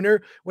Nerdrotic Nooner,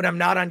 when I'm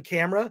not on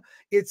camera.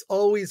 It's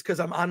always because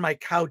I'm on my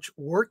couch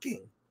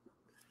working.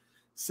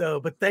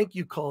 So, but thank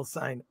you, call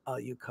sign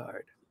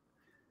Alucard.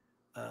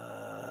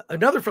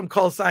 Another from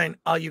call sign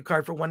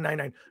Alucard for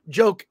 $1.99.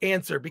 Joke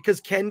answer,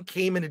 because Ken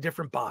came in a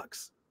different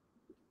box.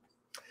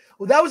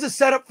 Well, that was a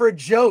setup for a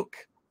joke.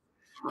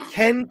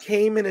 Ken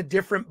came in a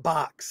different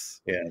box.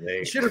 Yeah,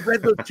 you should have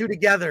read those two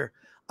together.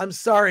 I'm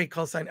sorry,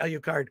 call sign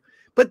Alucard.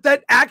 But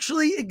that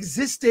actually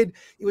existed.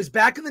 It was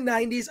back in the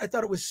 90s. I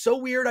thought it was so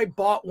weird. I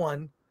bought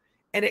one,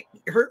 and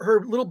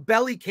her little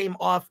belly came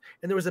off,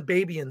 and there was a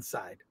baby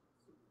inside.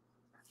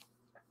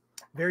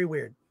 Very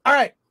weird. All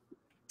right.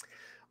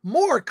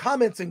 More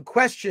comments and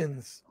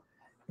questions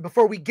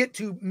before we get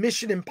to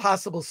Mission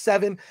Impossible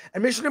 7.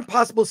 And Mission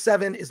Impossible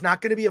 7 is not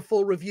going to be a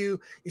full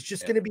review. It's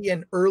just going to be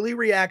an early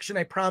reaction.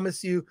 I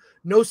promise you.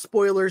 No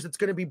spoilers. It's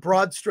going to be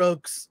broad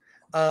strokes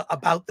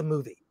about the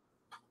movie.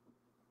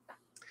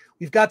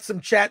 We've got some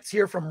chats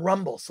here from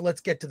Rumble, so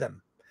let's get to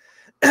them.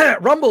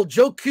 Rumble,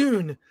 Joe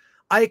Kuhn.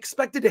 I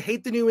expected to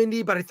hate the new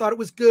Indy, but I thought it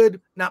was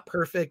good, not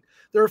perfect.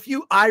 There are a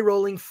few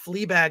eye-rolling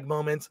Fleabag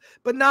moments,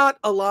 but not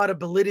a lot of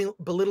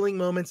belittling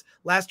moments.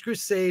 Last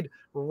Crusade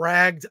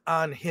ragged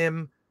on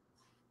him.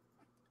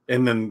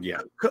 And then, yeah.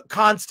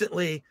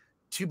 Constantly,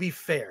 to be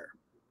fair.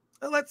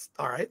 Well, that's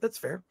all right. That's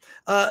fair.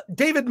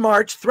 David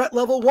March, threat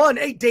level 1.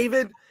 Hey,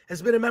 David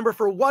has been a member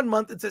for 1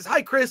 month and says,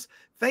 hi, Chris.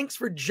 Thanks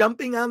for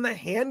jumping on the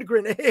hand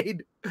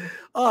grenade.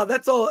 Oh,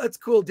 that's all. That's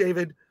cool,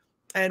 David.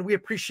 And we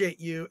appreciate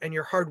you and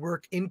your hard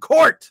work in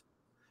court.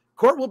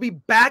 Court will be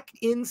back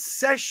in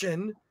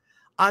session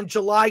on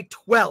July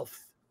 12th.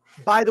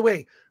 By the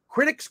way,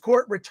 Critics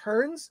Court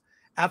returns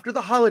after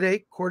the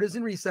holiday. Court is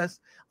in recess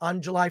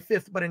on July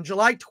 5th. But on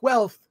July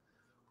 12th,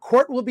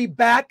 Court will be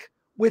back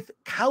with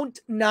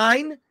Count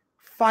 9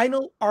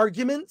 final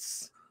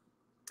arguments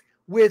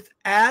with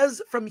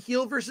Az from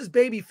Heel versus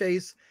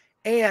Babyface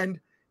and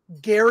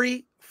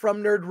Gary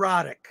from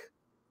Nerdrotic.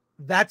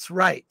 That's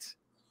right.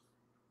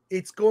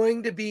 It's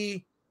going to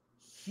be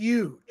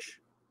huge.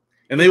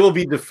 And they will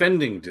be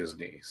defending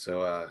Disney.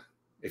 So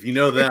if you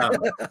know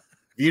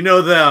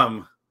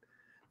them,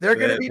 they're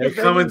going to be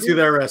coming to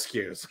their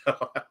rescue.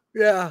 So.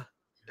 Yeah.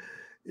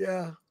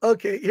 Yeah.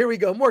 Okay, here we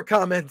go. More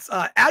comments.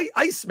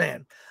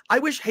 Iceman. I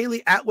wish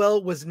Haley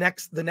Atwell was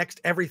the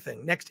next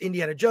everything. Next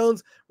Indiana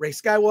Jones, Ray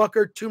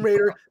Skywalker, Tomb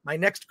Raider, my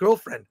next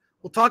girlfriend.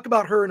 We'll talk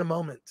about her in a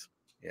moment.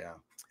 Yeah.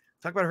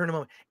 Talk about her in a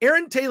moment.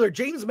 Aaron Taylor,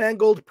 James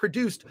Mangold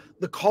produced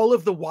The Call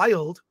of the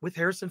Wild with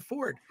Harrison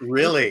Ford.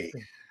 Really?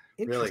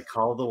 Really?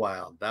 Call of the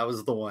Wild. That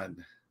was the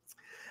one.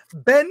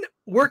 Ben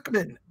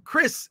Workman,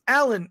 Chris,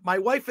 Allen, my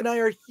wife and I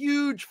are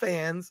huge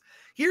fans.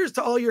 Here's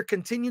to all your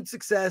continued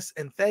success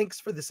and thanks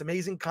for this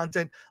amazing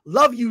content.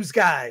 Love yous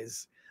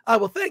guys.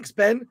 Well, thanks,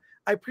 Ben.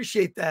 I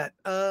appreciate that.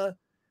 Well,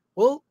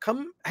 well,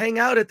 come hang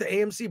out at the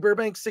AMC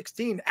Burbank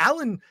 16.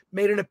 Alan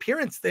made an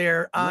appearance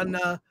there on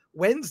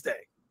Wednesday.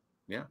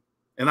 Yeah.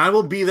 And I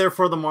will be there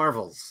for the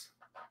Marvels.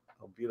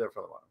 I'll be there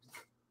for the Marvels.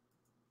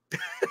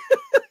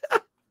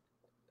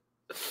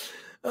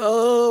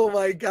 Oh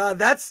my God.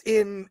 That's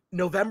in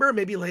November,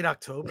 maybe late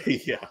October.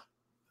 Yeah.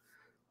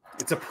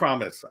 It's a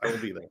promise. I will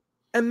be there.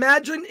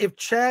 Imagine if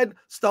Chad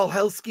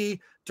Stahelski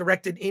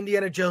directed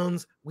Indiana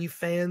Jones. We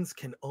fans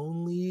can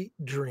only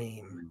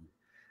dream.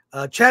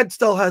 Chad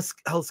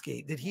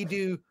Stahelski, did he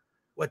do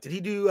what? Did he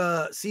do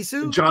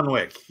Sisu? John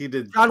Wick. He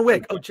did John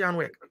Wick. Oh, John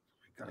Wick.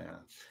 Yeah.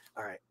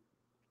 All right.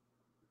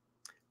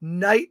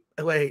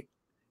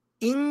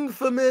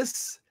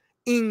 Infamous.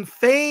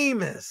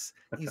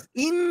 He's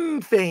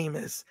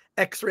infamous.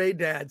 X-Ray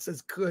Dad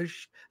says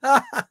Kush.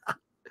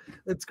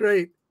 That's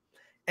great.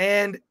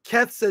 And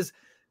Keth says,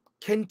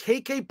 can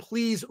KK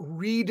please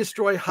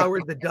re-destroy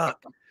Howard the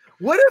Duck?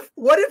 What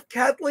if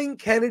Kathleen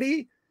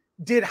Kennedy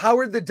did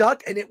Howard the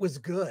Duck and it was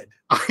good?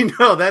 I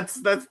know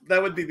that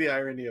would be the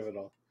irony of it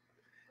all.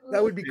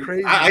 That would be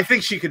crazy. I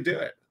think she could do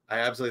it. I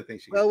absolutely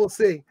think she could. Well, we'll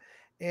see.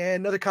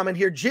 And another comment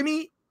here.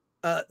 Jimmy,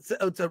 it's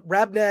a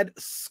Rabnad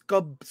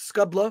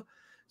Scubla.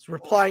 Is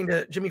replying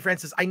to Jimmy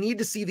Francis. I need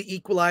to see The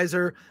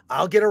Equalizer.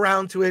 I'll get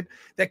around to it.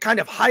 That kind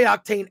of high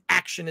octane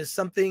action is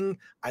something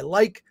I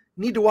like.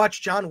 Need to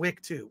watch John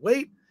Wick too.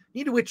 Wait,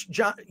 need to watch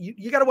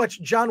you got to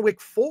watch John Wick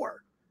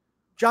 4.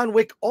 John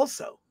Wick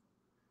also.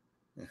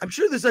 I'm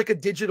sure there's like a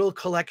digital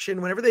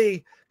collection. Whenever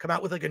they come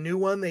out with like a new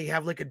one, they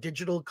have like a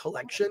digital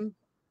collection.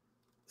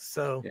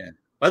 So yeah.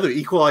 By the way,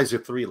 Equalizer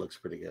 3 looks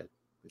pretty good.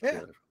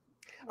 Yeah. Good.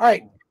 All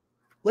right.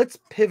 Let's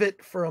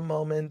pivot for a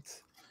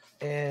moment,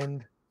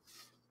 and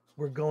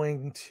we're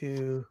going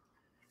to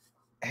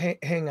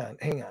hang on.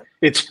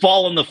 It's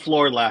fall on the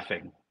floor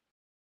laughing.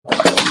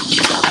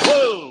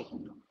 Whoa!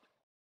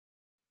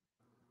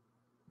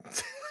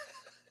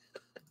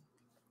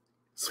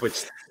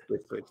 Switch. But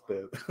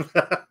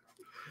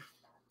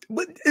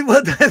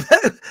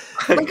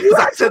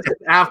I said it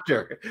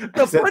after.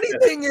 The funny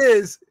thing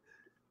is,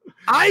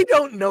 I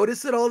don't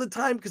notice it all the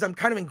time because I'm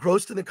kind of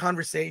engrossed in the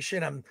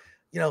conversation. I'm,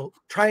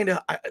 trying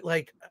to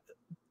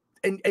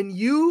and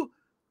you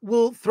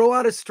will throw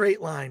out a straight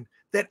line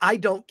that I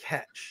don't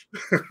catch.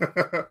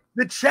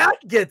 The chat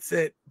gets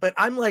it, but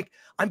I'm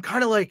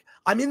kind of like,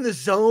 I'm in the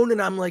zone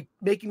and I'm like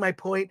making my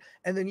point.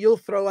 And then you'll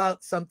throw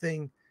out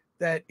something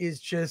that is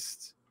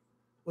just,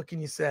 what can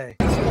you say?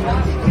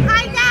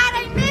 Hi, Dad,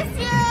 I miss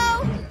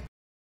you.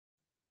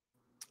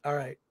 All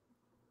right,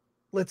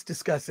 let's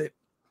discuss it.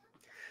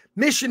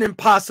 Mission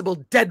Impossible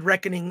Dead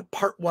Reckoning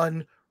Part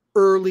 1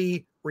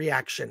 early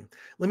reaction.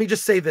 Let me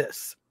just say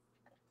this.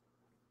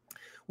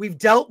 We've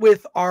dealt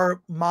with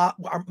our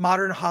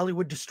modern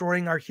Hollywood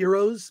destroying our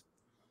heroes,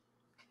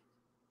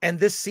 and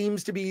this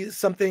seems to be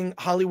something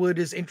Hollywood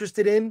is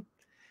interested in.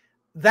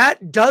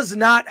 That does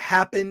not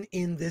happen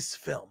in this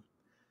film.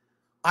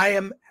 I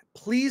am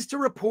pleased to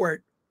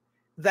report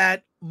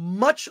that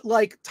much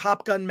like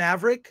Top Gun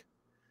Maverick,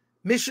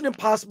 Mission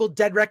Impossible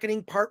Dead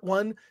Reckoning Part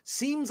 1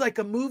 seems like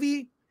a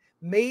movie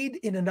made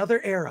in another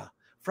era,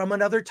 from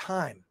another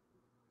time.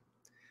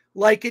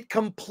 Like it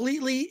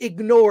completely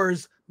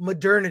ignores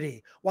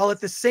modernity, while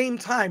at the same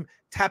time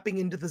tapping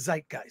into the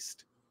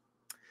zeitgeist.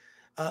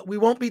 We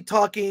won't be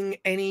talking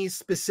any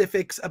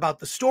specifics about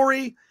the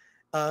story.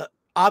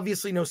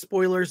 Obviously, no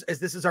spoilers, as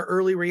this is our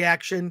early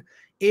reaction.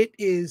 It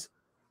is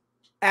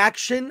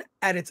action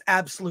at its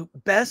absolute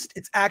best.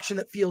 It's action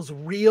that feels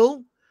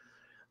real.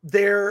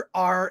 There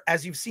are,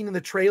 as you've seen in the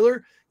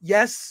trailer,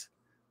 yes,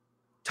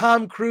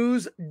 Tom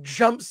Cruise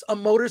jumps a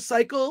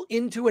motorcycle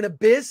into an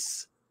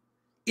abyss.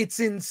 It's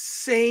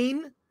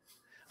insane.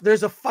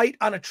 There's a fight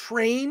on a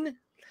train.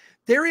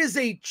 There is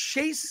a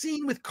chase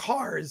scene with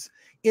cars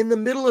in the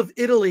middle of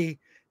Italy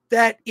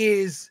that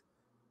is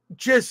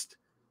just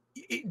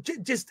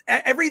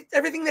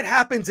everything that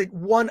happens, it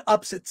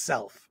one-ups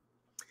itself.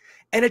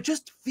 And it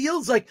just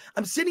feels like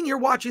I'm sitting here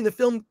watching the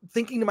film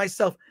thinking to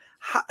myself,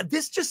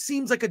 this just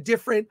seems like a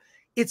different,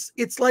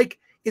 it's like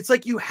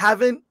you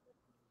haven't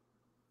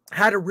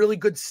had a really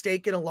good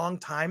steak in a long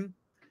time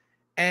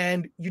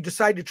and you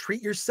decide to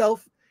treat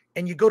yourself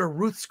and you go to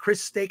Ruth's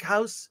Chris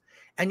Steakhouse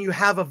and you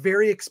have a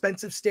very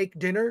expensive steak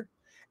dinner.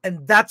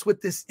 And that's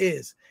what this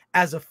is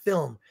as a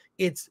film.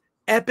 It's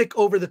epic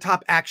over the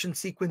top action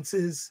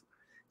sequences.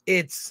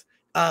 It's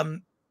a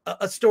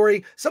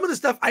story. Some of the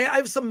stuff, I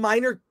have some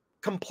minor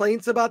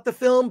complaints about the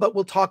film, but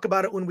we'll talk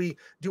about it when we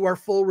do our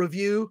full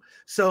review.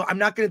 So I'm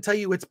not going to tell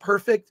you it's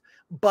perfect,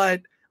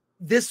 but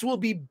this will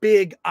be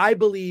big, I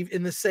believe,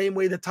 in the same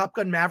way that Top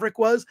Gun Maverick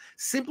was,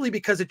 simply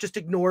because it just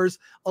ignores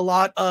a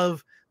lot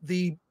of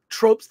the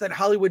tropes that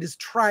Hollywood is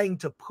trying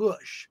to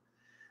push.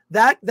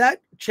 That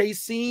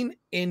chase scene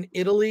in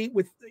Italy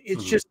with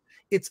it's just,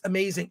 it's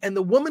amazing. And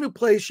the woman who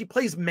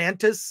plays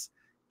Mantis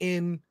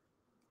in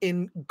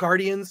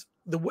Guardians.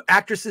 The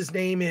actress's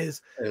name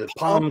is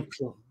Palm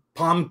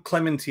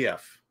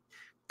Clementieff.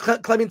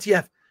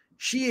 Clementieff.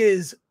 She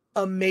is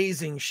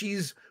amazing.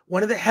 She's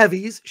one of the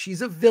heavies.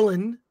 She's a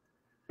villain,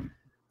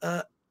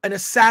 an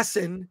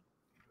assassin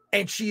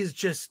and she's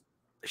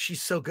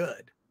so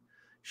good.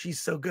 She's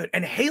so good.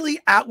 And Haley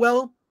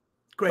Atwell,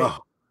 great.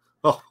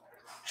 Oh.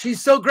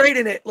 She's so great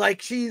in it.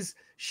 Like she's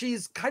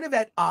kind of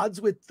at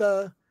odds with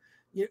Tom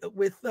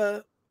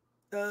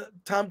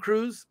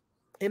Cruise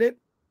in it.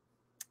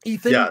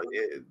 Ethan. Yeah,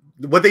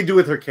 what they do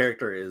with her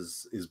character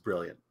is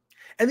brilliant.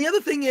 And the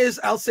other thing is,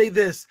 I'll say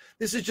this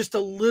is just a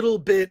little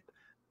bit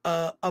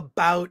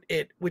about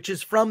it, which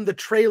is from the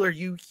trailer.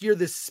 You hear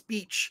this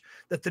speech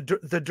that the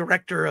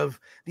director of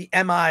the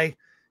MI,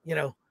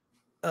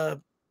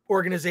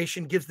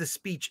 organization gives the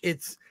speech.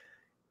 It's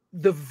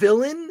the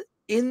villain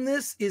in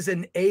this is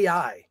an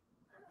AI.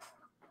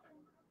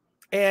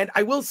 And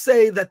I will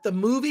say that the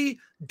movie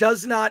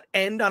does not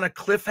end on a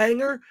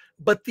cliffhanger,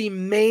 but the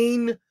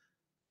main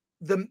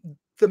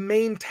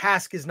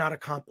task is not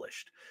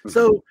accomplished. Mm-hmm.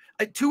 So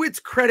to its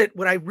credit,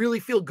 what I really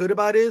feel good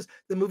about is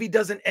the movie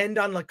doesn't end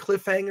on a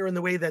cliffhanger in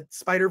the way that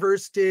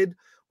Spider-Verse did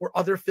or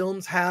other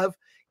films have.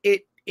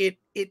 It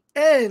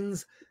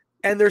ends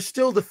and there's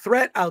still the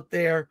threat out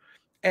there,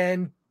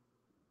 and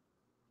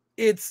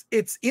it's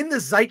in the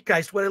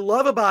zeitgeist. What I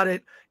love about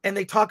it, and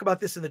they talk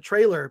about this in the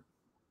trailer,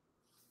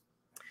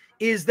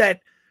 is that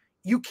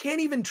you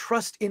can't even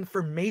trust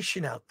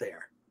information out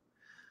there.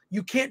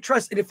 You can't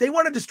trust. And if they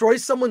want to destroy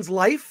someone's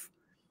life,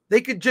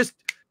 they could just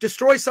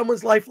destroy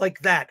someone's life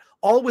like that,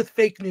 all with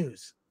fake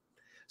news.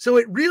 So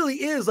it really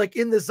is like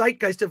in the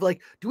zeitgeist of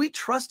like, do we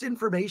trust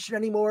information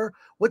anymore?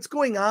 What's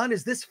going on?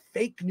 Is this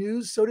fake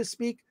news, so to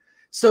speak?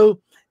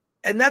 So,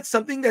 and that's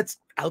something that's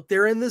out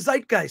there in the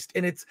zeitgeist.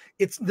 And it's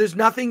there's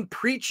nothing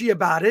preachy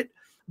about it,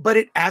 but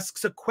it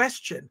asks a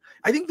question.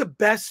 I think the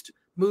best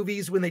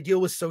movies, when they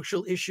deal with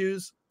social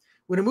issues,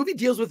 when a movie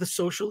deals with a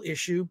social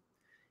issue,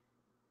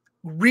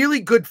 really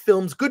good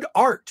films, good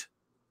art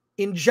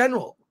in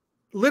general,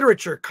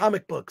 literature,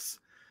 comic books,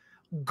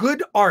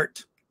 good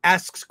art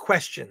asks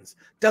questions,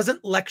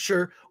 doesn't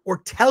lecture or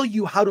tell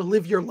you how to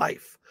live your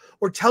life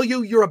or tell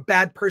you you're a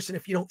bad person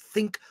if you don't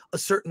think a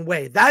certain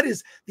way. That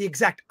is the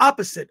exact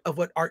opposite of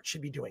what art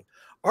should be doing.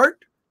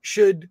 Art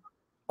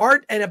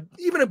and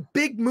even a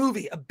big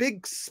movie, a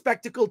big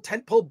spectacle,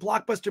 tentpole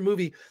blockbuster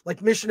movie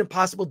like Mission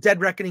Impossible Dead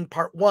Reckoning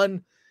Part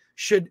 1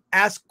 should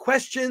ask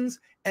questions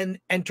and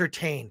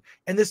entertain.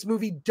 And this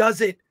movie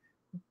does it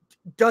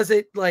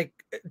like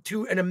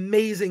to an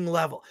amazing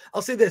level.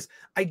 I'll say this,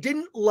 I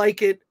didn't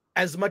like it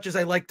as much as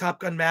I like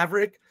Top Gun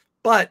Maverick,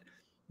 but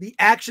the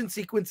action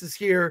sequences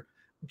here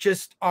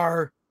just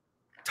are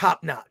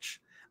top notch.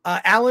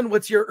 Alan,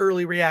 what's your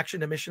early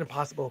reaction to Mission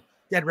Impossible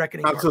Dead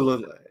Reckoning?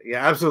 Absolutely.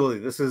 Yeah, absolutely.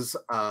 This is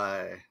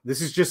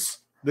just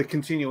the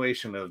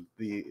continuation of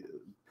the,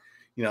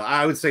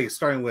 I would say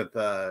starting with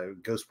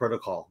Ghost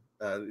Protocol,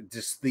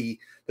 just the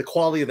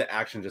quality of the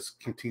action just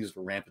continues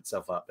to ramp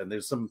itself up. And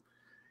there's some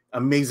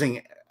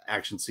amazing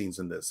action scenes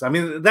in this. I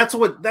mean, that's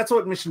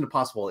what Mission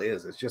Impossible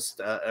is. It's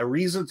just a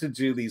reason to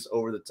do these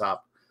over the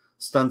top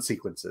stunt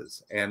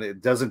sequences, and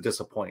it doesn't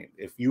disappoint.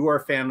 If you are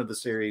a fan of the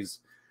series,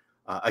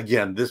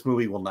 again, this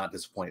movie will not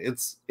disappoint.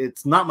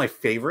 It's not my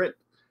favorite,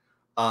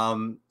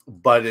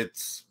 but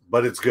it's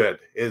good.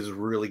 It is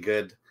really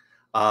good.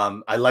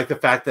 I like the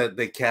fact that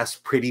they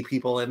cast pretty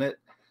people in it.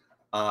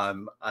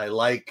 I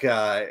like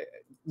I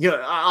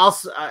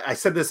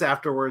said this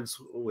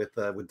afterwards with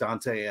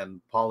Dante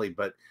and Polly,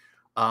 but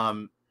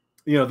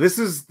this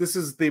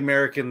is the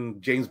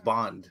American James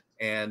Bond,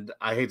 and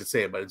I hate to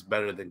say it, but it's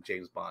better than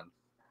James Bond.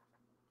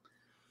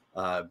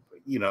 Again,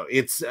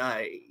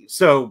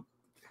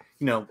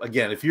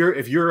 if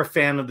you're a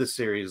fan of this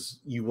series,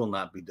 you will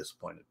not be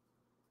disappointed.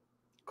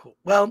 Cool.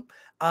 Well,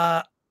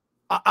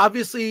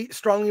 obviously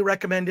strongly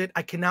recommend it.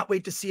 I cannot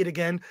wait to see it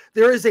again.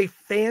 There is a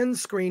fan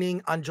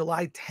screening on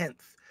July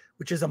 10th,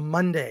 which is a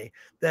Monday,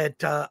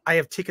 that I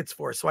have tickets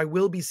for. So I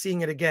will be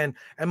seeing it again.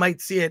 I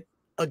might see it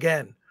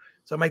again.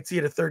 So I might see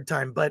it a third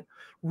time, but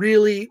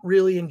really,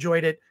 really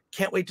enjoyed it.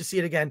 Can't wait to see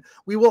it again.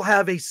 We will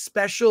have a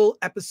special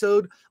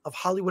episode of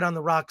Hollywood on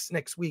the Rocks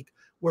next week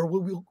where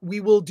we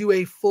will do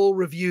a full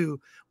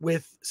review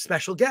with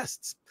special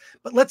guests.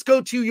 But let's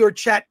go to your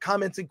chat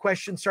comments and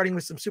questions, starting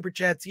with some super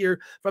chats here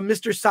from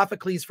Mr.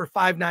 Sophocles for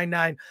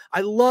 $5.99.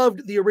 I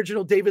loved the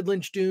original David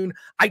Lynch Dune.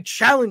 I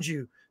challenge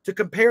you to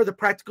compare the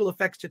practical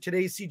effects to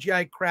today's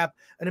CGI crap,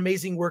 an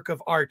amazing work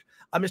of art.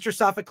 Mr.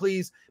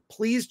 Sophocles,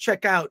 please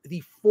check out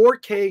the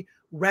 4K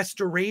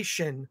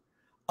restoration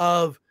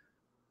of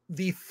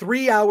the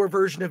 3-hour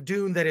version of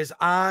Dune that is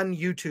on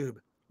YouTube.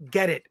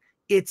 Get it.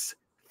 It's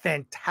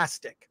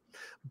fantastic.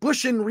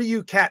 Bushin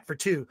Ryu Cat for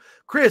 2.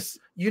 Chris,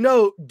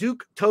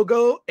 Duke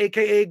Togo,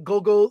 aka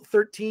Gogo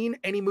 13,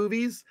 any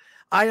movies?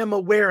 I am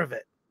aware of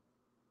it.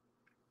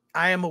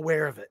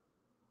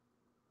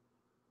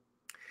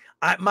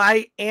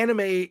 My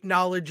anime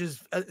knowledge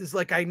is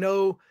like, I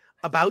know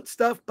about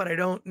stuff, but I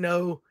don't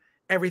know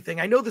everything.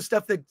 I know the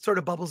stuff that sort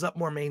of bubbles up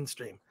more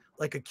mainstream,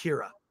 like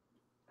Akira.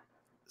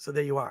 So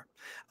there you are.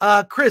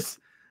 Chris,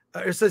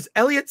 it says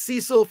Elliot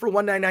Cecil for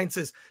 199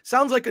 says,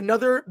 sounds like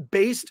another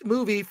based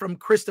movie from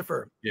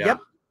Christopher. Yeah.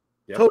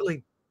 Yep.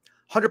 Totally.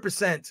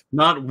 100%.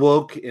 Not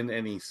woke in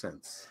any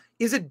sense.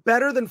 Is it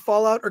better than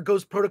Fallout or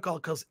Ghost Protocol?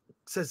 Because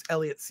says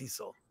Elliot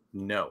Cecil.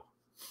 No.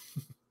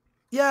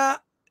 Yeah,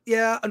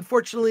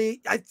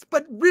 unfortunately,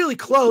 but really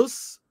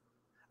close.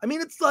 I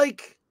mean, it's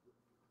like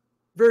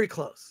very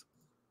close.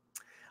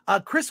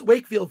 Chris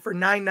Wakefield for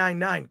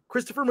 $9.99.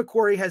 Christopher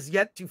McQuarrie has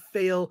yet to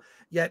fail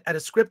yet at a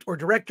script or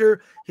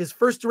director. His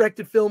first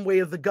directed film, Way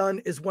of the Gun,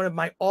 is one of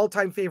my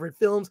all-time favorite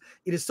films.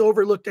 It is so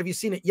overlooked. Have you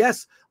seen it?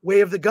 Yes,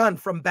 Way of the Gun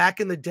from back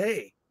in the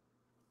day.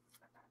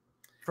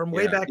 From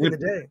way back in the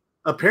day.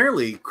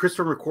 Apparently,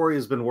 Christopher McQuarrie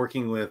has been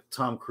working with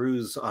Tom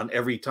Cruise on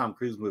every Tom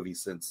Cruise movie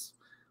since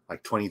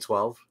like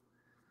 2012.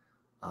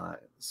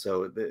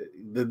 So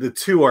the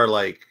two are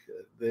like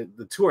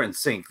the two are in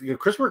sync.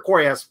 Christopher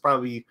McQuarrie has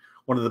probably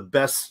one of the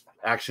best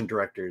action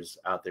directors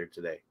out there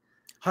today.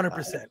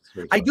 100%.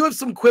 I do have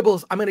some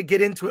quibbles. I'm going to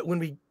get into it when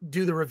we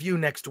do the review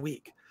next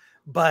week.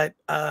 But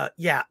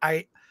yeah,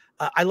 I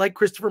like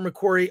Christopher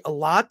McQuarrie a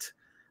lot,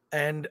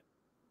 and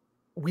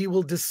we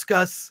will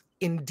discuss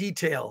in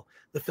detail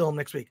the film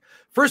next week.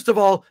 First of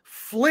all,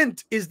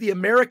 Flint is the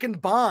American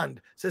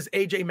Bond, says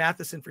AJ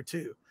Matheson for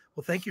 2.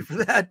 Well, thank you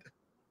for that.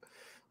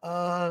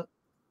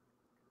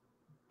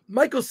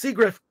 Michael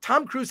Seagriff,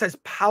 Tom Cruise has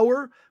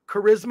power,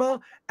 charisma,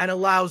 and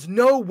allows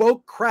no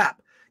woke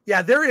crap.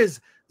 Yeah, there is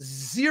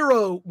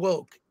zero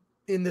woke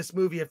in this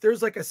movie. If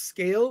there's like a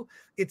scale,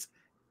 it's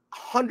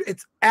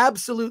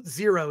absolute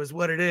zero is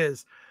what it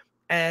is.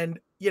 And,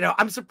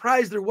 I'm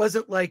surprised there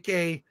wasn't like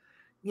a,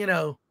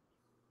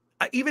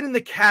 even in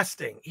the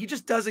casting, he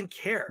just doesn't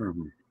care.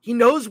 Mm-hmm. He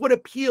knows what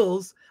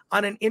appeals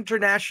on an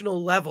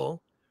international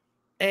level.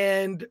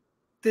 And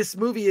this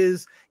movie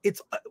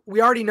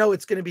we already know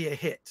it's going to be a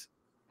hit.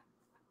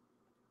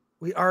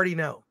 We already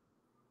know.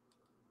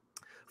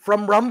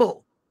 From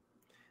Rumble,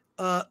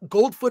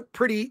 Goldfoot,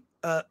 pretty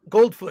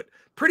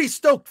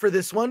stoked for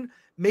this one.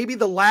 Maybe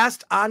the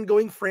last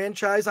ongoing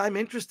franchise I'm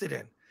interested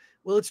in.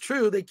 Well, it's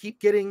true. They keep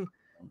getting,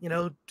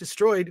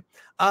 destroyed.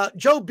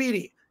 Joe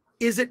Beatty,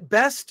 is it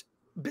best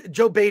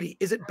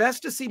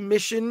to see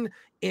Mission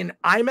in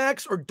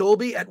IMAX or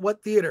Dolby at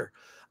what theater?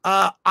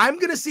 I'm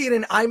going to see it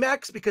in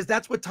IMAX because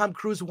that's what Tom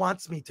Cruise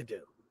wants me to do.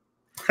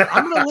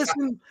 I'm going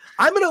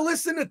to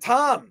listen to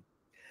Tom.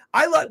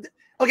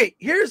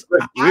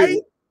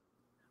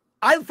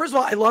 First of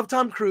all, I love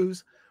Tom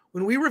Cruise.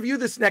 When we review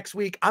this next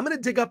week, I'm going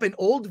to dig up an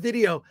old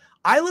video.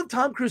 I love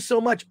Tom Cruise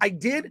so much. I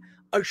did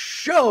a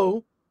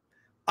show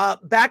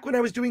back when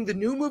I was doing the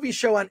new movie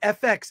show on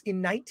FX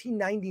in the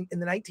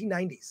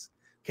 1990s.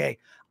 Okay.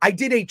 I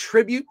did a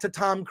tribute to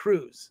Tom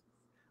Cruise.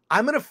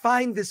 I'm going to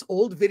find this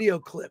old video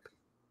clip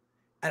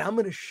and I'm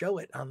going to show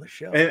it on the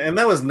show. And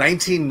that was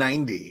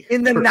 1990.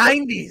 In the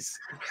 90s,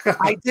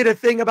 I did a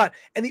thing about,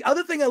 and the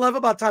other thing I love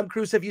about Tom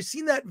Cruise, have you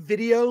seen that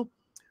video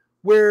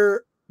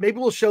where, maybe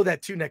we'll show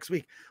that too next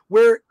week,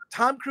 where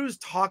Tom Cruise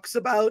talks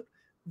about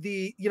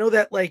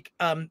that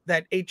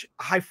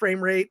high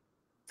frame rate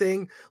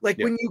thing. Like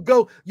when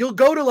you'll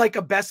go to like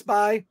a Best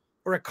Buy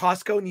or a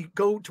Costco and you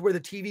go to where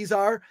the TVs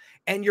are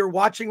and you're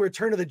watching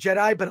Return of the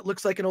Jedi, but it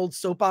looks like an old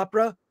soap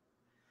opera.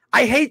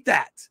 I hate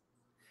that.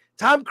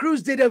 Tom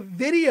Cruise did a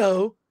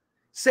video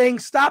saying,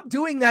 stop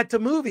doing that to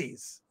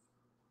movies.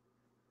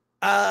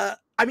 I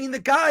mean, the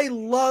guy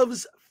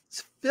loves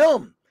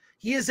film.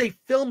 He is a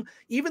film,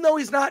 even though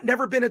he's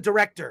never been a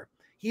director,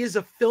 he is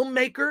a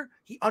filmmaker.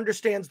 He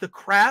understands the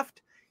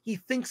craft. He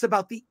thinks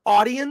about the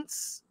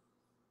audience.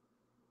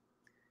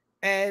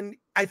 And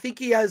I think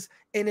he has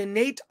an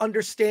innate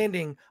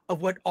understanding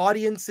of what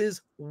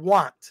audiences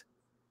want.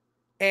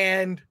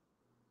 And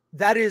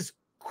that is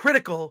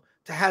critical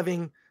to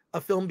having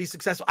a film be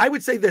successful. I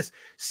would say this,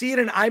 see it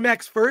in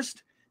IMAX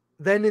first,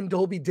 then in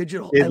Dolby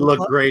Digital. It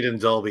looked great in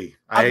Dolby.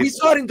 We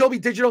saw it in Dolby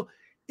Digital.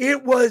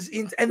 It was,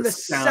 and the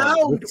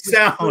sound was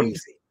crazy.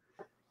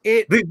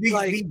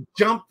 The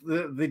jump,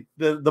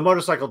 the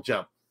motorcycle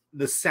jump,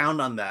 the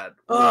sound on that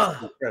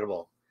was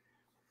incredible.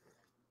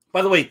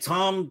 By the way,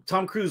 Tom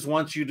Cruise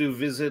wants you to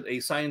visit a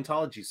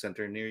Scientology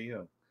center near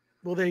you.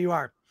 Well, there you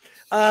are.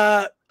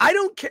 I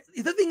don't care.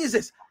 The thing is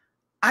this,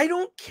 I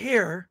don't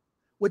care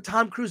what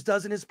Tom Cruise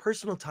does in his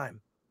personal time.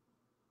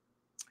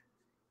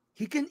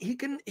 He can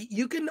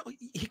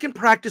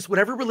practice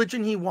whatever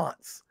religion he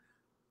wants,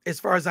 as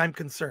far as I'm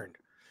concerned,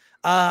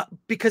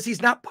 because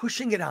he's not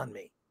pushing it on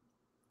me.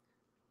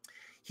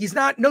 He's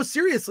not. No,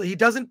 seriously, he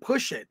doesn't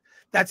push it.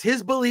 That's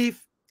his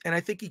belief, and I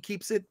think he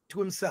keeps it to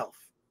himself.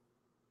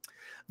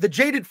 The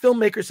jaded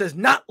filmmaker says,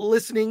 not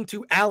listening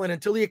to Alan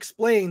until he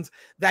explains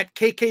that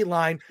KK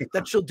line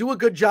that she'll do a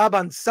good job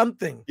on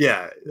something.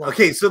 Yeah.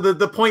 Okay. So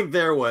the point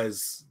there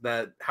was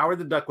that Howard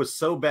the Duck was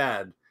so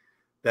bad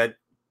that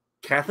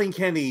Kathleen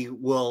Kennedy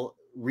will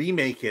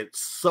remake it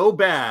so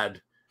bad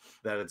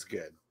that it's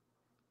good.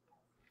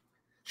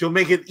 She'll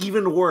make it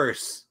even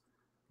worse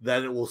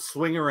that it will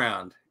swing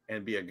around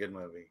and be a good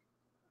movie.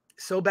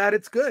 So bad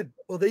it's good.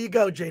 Well, there you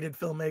go, jaded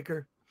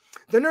filmmaker.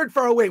 The Nerd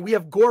Far Away. We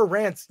have Gore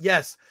rants.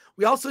 Yes.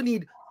 We also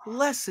need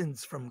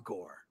lessons from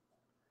Gore.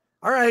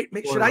 All right.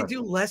 Should I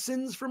do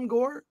lessons from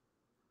Gore?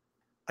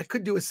 I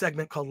could do a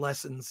segment called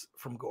Lessons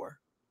from Gore.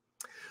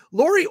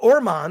 Lori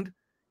Ormond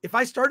If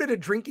I started a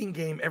drinking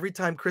game every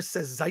time Chris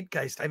says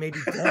Zeitgeist, I may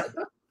be dead.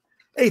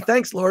 Hey,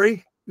 thanks,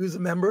 Lori, who's a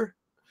member.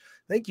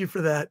 Thank you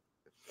for that.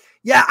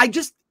 Yeah,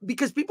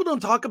 because people don't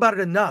talk about it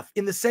enough,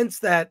 in the sense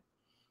that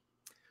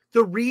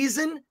the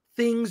reason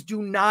things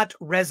do not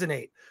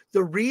resonate,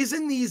 the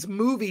reason these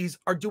movies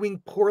are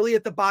doing poorly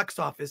at the box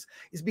office,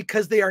 is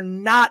because they are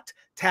not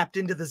tapped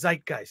into the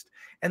zeitgeist.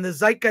 And the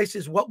zeitgeist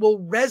is what will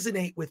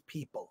resonate with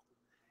people.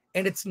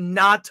 And it's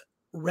not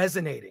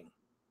resonating.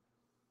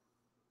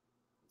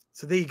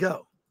 So there you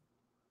go.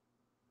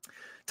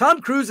 Tom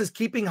Cruise is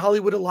keeping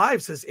Hollywood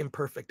alive, says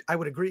Imperfect. I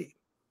would agree.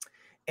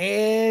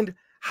 And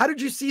how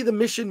did you see the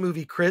Mission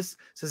movie, Chris?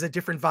 Says A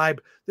Different Vibe.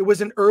 There was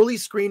an early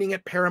screening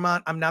at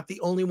Paramount. I'm not the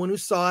only one who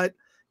saw it.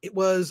 It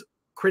was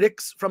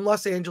critics from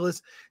Los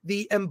Angeles.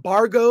 The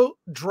embargo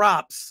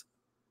drops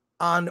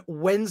on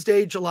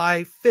Wednesday,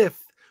 July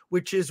 5th,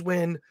 which is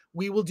when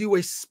we will do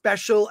a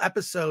special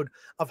episode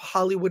of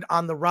Hollywood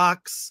on the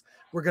Rocks.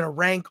 We're going to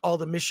rank all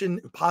the Mission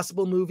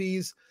Impossible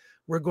movies.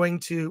 We're going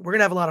to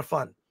have a lot of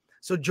fun.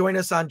 So join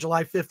us on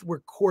July 5th, where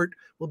court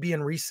will be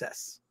in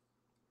recess.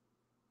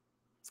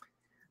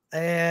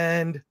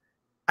 And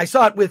I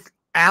saw it with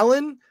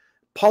Alan,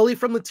 Paulie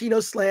from Latino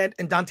Slant,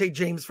 and Dante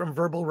James from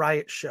Verbal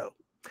Riot Show.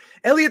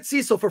 Elliot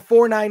Cecil for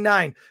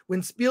 $4.99.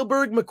 When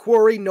Spielberg,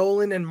 McQuarrie,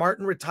 Nolan, and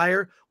Martin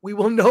retire, we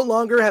will no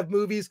longer have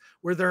movies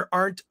where there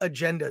aren't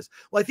agendas.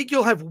 Well, I think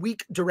you'll have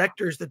weak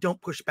directors that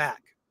don't push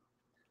back.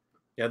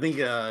 Yeah, I think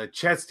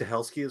Chad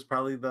Stahelski is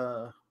probably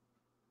the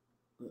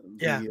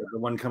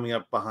one coming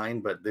up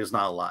behind, but there's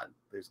not a lot.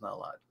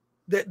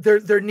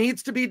 There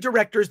needs to be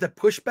directors that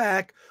push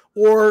back,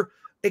 or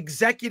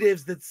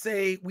executives that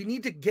say we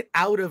need to get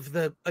out of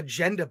the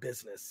agenda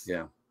business.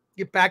 Yeah.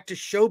 Get back to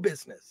show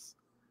business.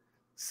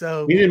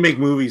 So we need to make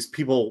movies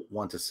people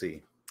want to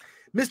see.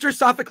 Mr.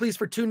 Sophocles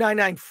for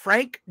 $2.99.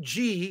 Frank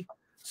G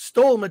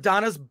stole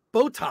Madonna's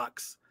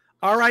Botox.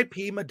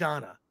 R.I.P.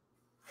 Madonna.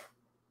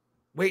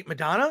 Wait,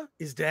 Madonna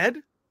is dead?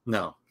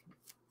 No.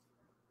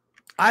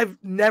 I've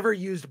never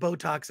used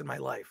Botox in my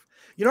life.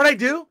 You know what I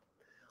do?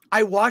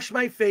 I wash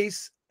my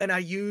face and I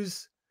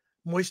use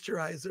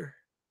moisturizer.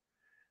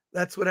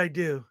 That's what I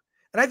do.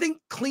 And I think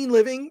clean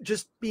living,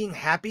 just being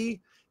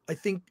happy, I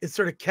think it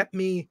sort of kept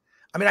me.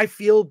 I mean, I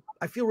feel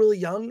really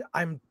young.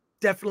 I'm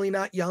definitely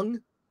not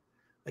young.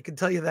 I can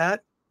tell you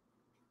that.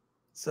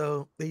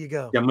 So there you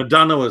go. Yeah,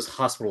 Madonna was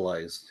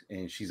hospitalized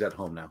and she's at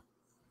home now.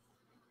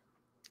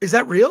 Is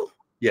that real?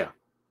 Yeah.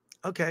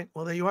 Okay.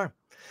 Well, there you are.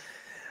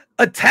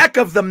 Attack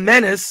of the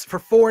Menace for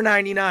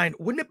 $4.99.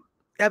 Wouldn't it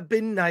have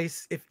been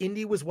nice if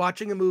Indy was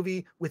watching a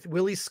movie with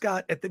Willie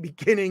Scott at the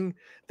beginning?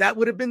 That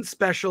would have been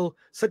special.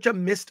 Such a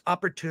missed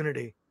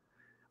opportunity.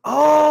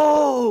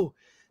 Oh,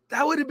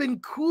 that would have been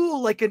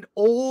cool. Like an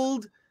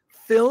old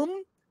film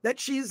that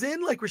she's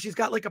in, like where she's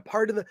got like a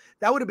part of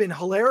that would have been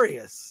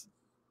hilarious.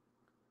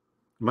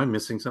 Am I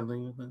missing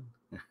something with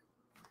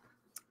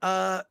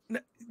that?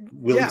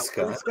 Willie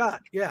Scott. Willie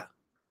Scott. Yeah.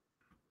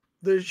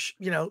 There's,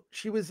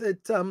 she was at,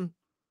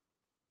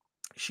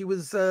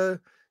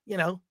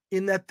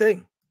 in that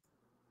thing.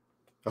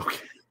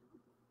 Okay.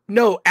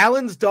 No,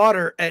 Alan's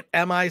daughter at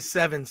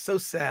MI7. So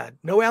sad.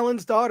 No,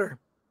 Alan's daughter.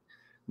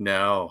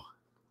 No,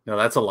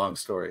 that's a long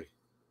story.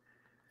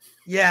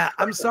 Yeah,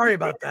 I'm sorry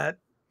about that.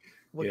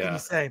 What can you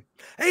say?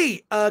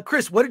 Hey,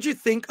 Chris, what did you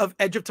think of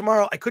Edge of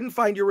Tomorrow? I couldn't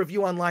find your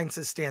review online,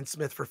 says Stan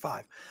Smith for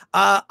 $5.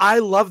 I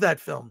love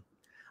that film.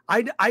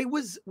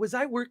 Was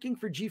I working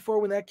for G4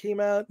 when that came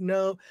out?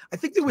 No, I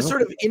think it was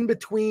sort of in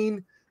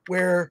between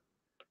where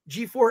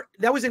G4,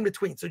 that was in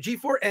between. So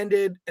G4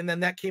 ended and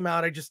then that came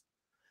out. It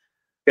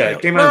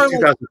came out in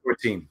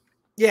 2014.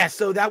 Yeah,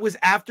 so that was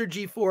after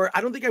G4.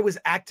 I don't think I was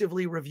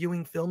actively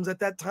reviewing films at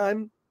that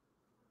time.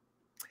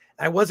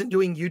 I wasn't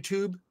doing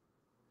YouTube.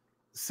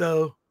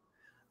 So,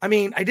 I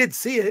mean, I did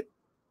see it,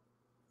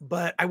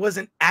 but I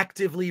wasn't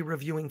actively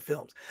reviewing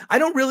films. I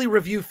don't really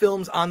review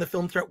films on the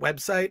Film Threat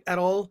website at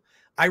all.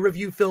 I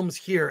review films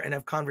here and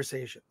have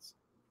conversations.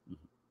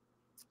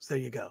 So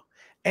there you go.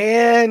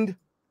 And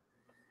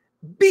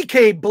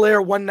BK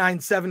Blair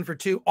 197 for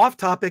 $2. Off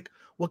topic.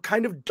 What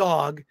kind of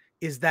dog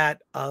is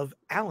that of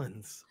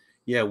Alan's?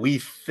 Yeah, we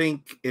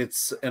think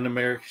it's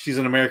she's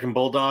an American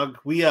Bulldog.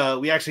 We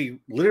actually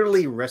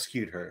literally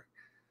rescued her.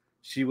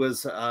 She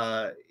was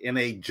in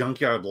a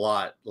junkyard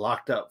lot,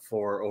 locked up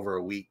for over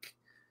a week.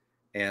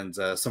 And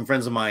some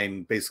friends of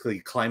mine basically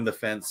climbed the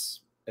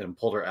fence and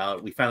pulled her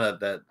out. We found out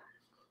that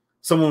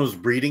someone was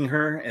breeding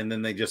her, and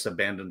then they just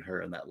abandoned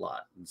her in that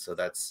lot. And so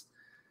that's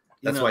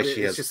why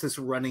she has just this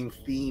running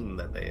theme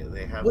that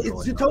they have. Well,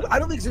 I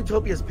don't think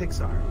Zootopia is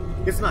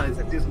Pixar. It's not. It's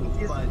a Disney.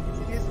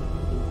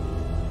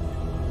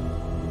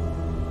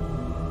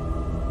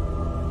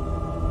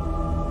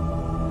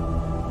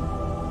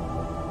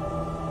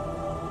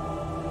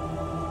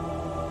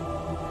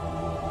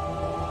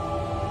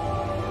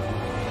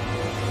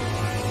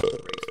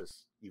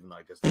 Racist, even though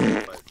I guess,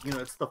 but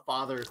it's the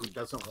father who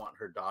doesn't want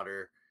her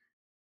daughter.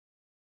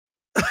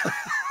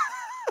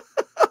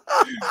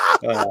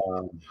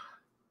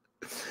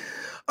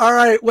 All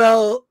right.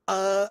 Well,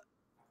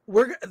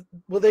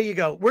 well, there you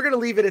go. We're gonna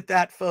leave it at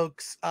that,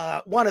 folks.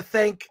 Want to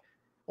thank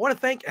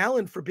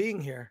Alan for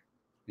being here.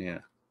 Yeah.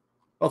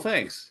 Well,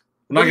 thanks.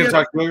 We're not gonna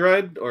talk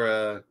Joyride,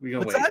 or we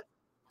gonna what's wait. That?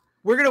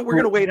 We're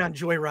gonna wait on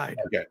Joyride.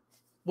 Okay.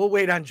 We'll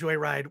wait on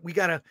Joyride. We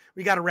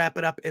gotta wrap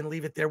it up and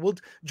leave it there.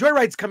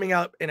 Joyride's coming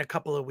out in a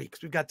couple of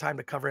weeks. We've got time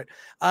to cover it.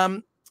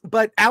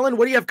 But Alan,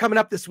 what do you have coming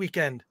up this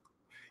weekend?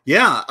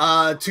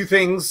 Yeah, two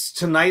things.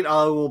 Tonight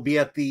I will be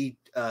at the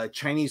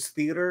Chinese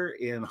Theater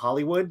in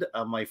Hollywood.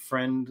 My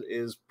friend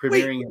is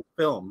premiering a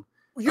film.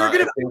 You're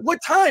what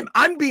time?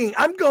 I'm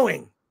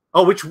going.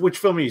 Oh, which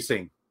film are you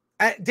seeing?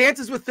 At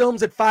Dances with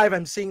Films at 5.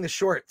 I'm seeing the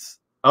shorts.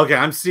 Okay,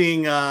 I'm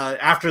seeing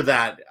after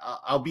that.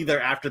 I'll be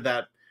there after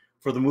that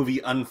for the movie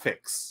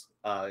Unfix.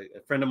 A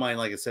friend of mine,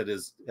 like I said,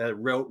 is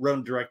wrote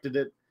and directed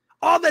it.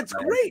 Oh, that's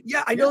great.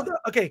 Yeah, I know that.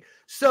 Okay,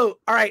 so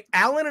all right,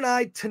 Alan and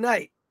I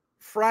tonight,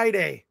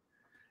 Friday,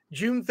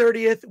 June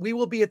 30th, we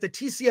will be at the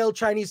TCL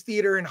Chinese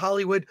Theater in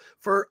Hollywood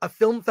for a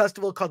film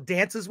festival called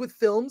Dances with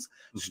Films.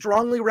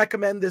 Strongly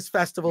recommend this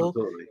festival.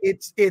 Absolutely.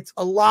 It's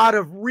a lot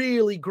of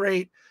really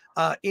great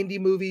indie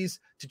movies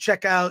to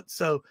check out.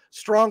 So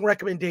strong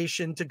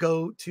recommendation to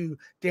go to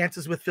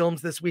Dances with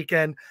Films this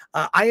weekend.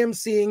 I am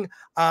seeing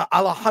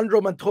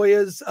Alejandro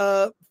Montoya's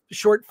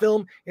short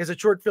film. He has a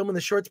short film in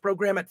the shorts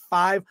program at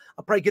 5.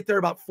 I'll probably get there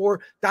about 4.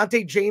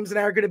 Dante James and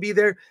I are going to be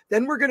there.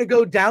 Then we're going to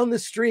go down the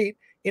street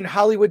in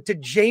Hollywood to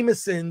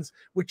Jameson's,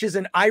 which is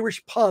an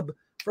Irish pub,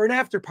 for an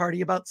after party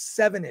about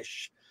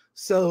 7-ish.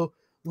 So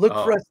look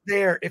for us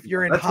there if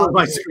you're in Hollywood. That's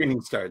where my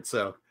screening starts.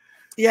 So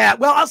yeah,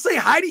 well, I'll say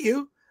hi to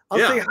you. I'll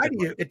say hi to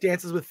you at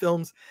Dances with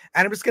Films,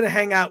 and I'm just going to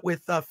hang out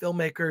with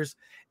filmmakers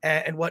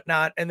and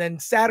whatnot. And then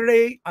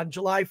Saturday on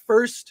July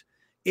 1st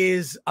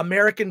is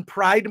American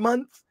Pride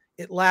Month.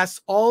 It lasts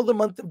all the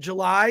month of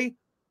July.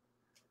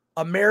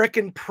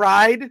 American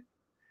Pride.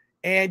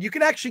 And you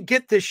can actually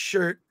get this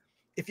shirt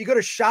if you go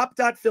to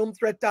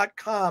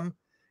shop.filmthreat.com.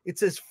 It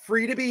says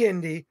free to be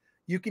indie.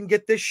 You can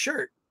get this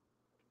shirt.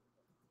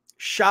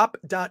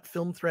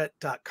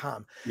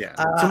 Shop.filmthreat.com. Yeah.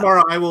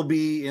 Tomorrow I will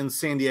be in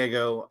San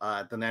Diego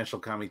at the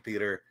National Comedy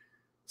Theater,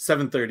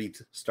 7:30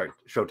 to start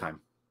showtime.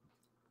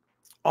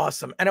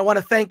 Awesome. And I want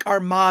to thank our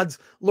mods,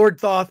 Lord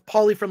Thoth,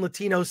 Paulie from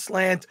Latino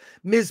Slant,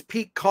 Ms.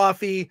 Peak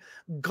Coffee,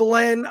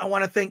 Glenn. I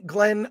want to thank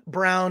Glenn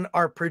Brown,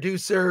 our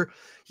producer.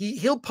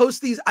 He'll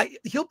post these.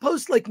 He'll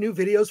post like new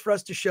videos for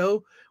us to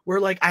show where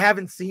like I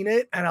haven't seen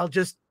it and I'll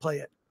just play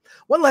it.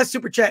 One last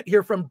super chat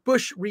here from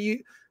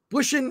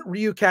Bushin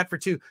Ryu Cat for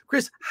 2.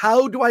 Chris,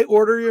 how do I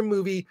order your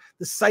movie?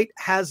 The site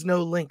has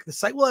no link. The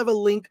site will have a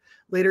link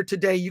later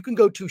today. You can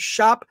go to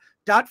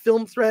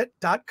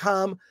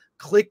shop.filmthreat.com,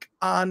 click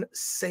on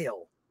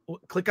sale.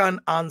 Click on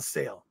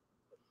sale.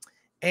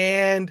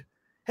 And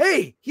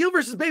hey, Heel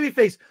versus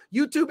Babyface,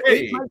 YouTube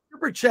ate my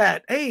super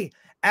chat. Hey,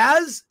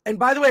 and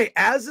by the way,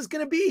 Az is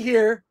going to be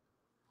here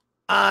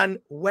on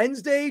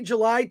Wednesday,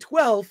 July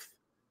 12th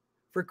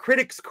for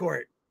Critics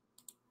Court.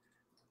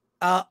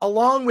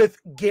 Along with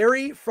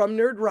Gary from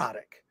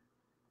Nerdrotic.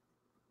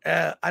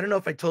 I don't know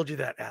if I told you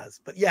that,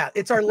 Az, but yeah,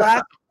 it's our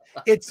last,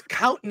 it's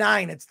count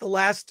 9. It's the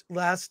last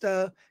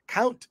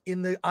count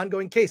in the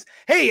ongoing case.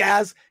 Hey,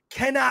 Az,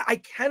 I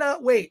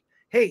cannot wait.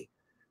 Hey,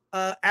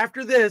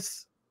 after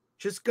this,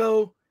 just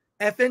go.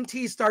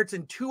 FNT starts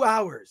in 2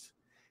 hours.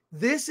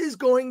 This is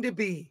going to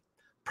be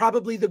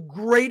probably the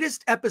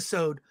greatest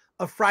episode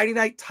of Friday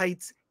Night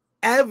Tights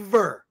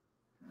ever,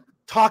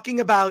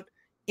 talking about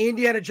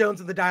Indiana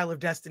Jones and the Dial of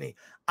Destiny.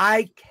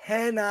 I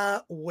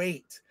cannot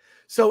wait.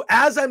 So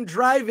as I'm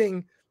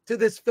driving to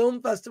this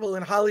film festival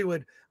in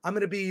Hollywood, I'm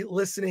going to be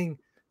listening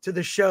to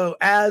the show.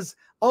 As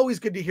always,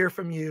 good to hear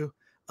from you.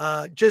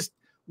 Just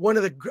one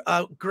of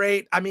the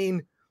great, I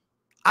mean,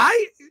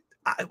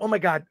 oh my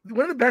God,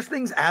 one of the best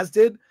things Az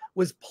did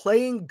was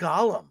playing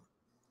Gollum.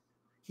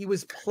 He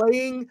was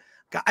playing,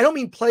 I don't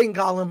mean playing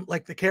Gollum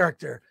like the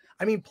character.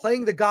 I mean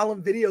playing the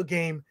Gollum video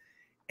game.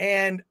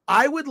 And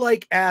I would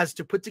like Az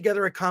to put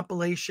together a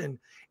compilation,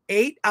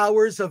 8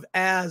 hours of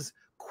Az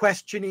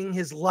questioning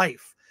his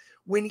life.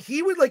 When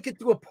he would like get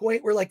to a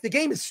point where like the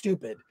game is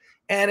stupid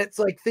and it's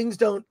like things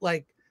don't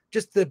like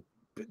just the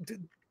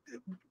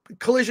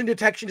collision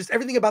detection, just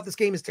everything about this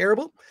game is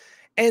terrible.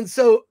 And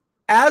so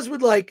Az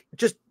would like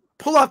just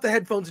pull off the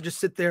headphones and just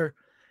sit there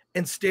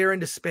and stare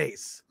into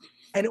space.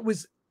 And it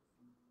was,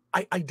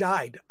 I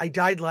died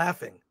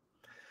laughing.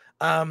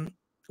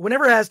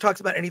 Whenever Az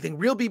talks about anything,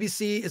 Real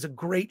BBC is a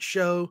great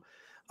show.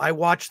 I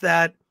watch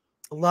that,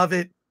 love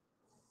it.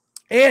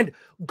 And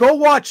go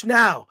watch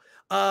now.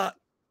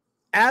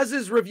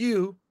 Az's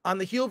review on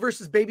the Heel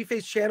versus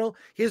Babyface channel,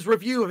 his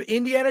review of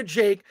Indiana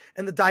Jake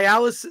and the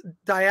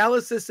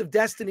Dialysis of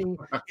Destiny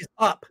is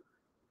up.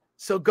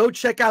 So go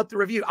check out the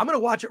review. I'm going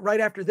to watch it right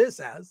after this,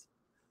 Az.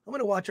 I'm going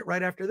to watch it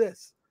right after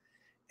this.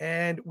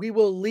 And we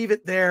will leave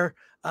it there.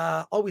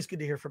 Always good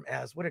to hear from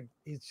Az.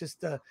 He's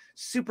just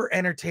super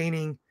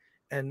entertaining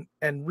and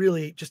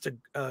really just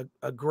a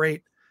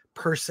great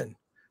person.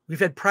 We've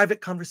had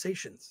private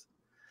conversations.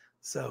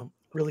 So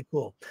really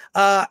cool.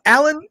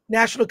 Alan,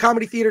 National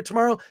Comedy Theater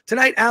tomorrow.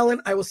 Tonight,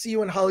 Alan, I will see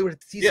you in Hollywood at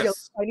the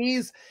TCL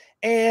Chinese.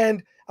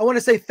 And I want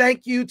to say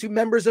thank you to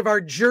members of our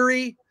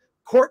jury.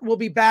 Court will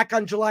be back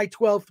on July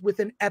 12th with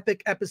an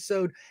epic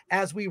episode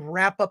as we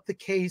wrap up the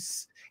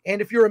case. And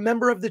if you're a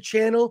member of the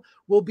channel,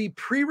 we'll be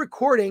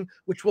pre-recording,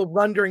 which will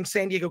run during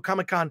San Diego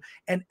Comic-Con,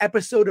 an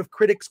episode of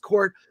Critics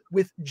Court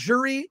with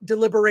jury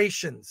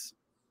deliberations.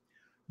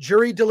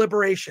 Jury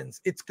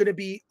deliberations. It's going to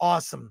be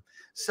awesome.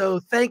 So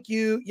thank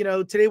you. You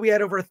know, today we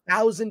had over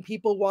 1,000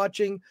 people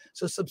watching.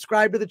 So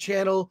subscribe to the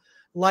channel,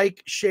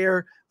 like,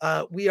 share.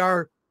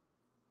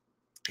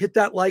 Hit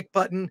that like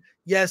button.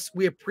 Yes,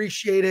 we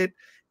appreciate it.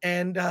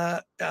 And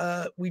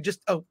and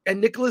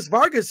Nicholas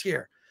Varga's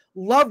here.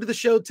 Loved the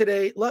show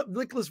today. Love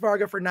Nicholas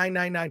Varga for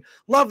 $9.99.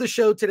 Love the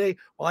show today.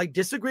 While I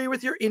disagree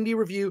with your indie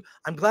review,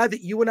 I'm glad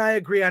that you and I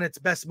agree on its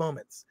best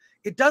moments.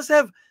 It does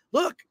have,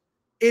 look,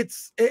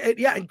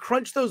 yeah, and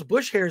crunch those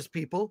bush hairs,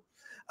 people.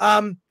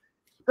 By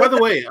the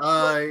way,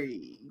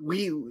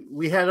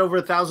 we had over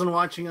 1,000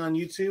 watching on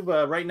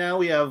YouTube. Right now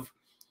we have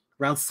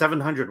around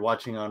 700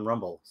 watching on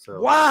Rumble. So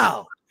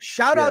wow.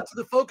 Shout out to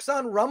the folks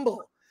on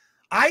Rumble.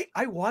 I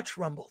watch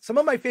Rumble. Some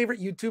of my favorite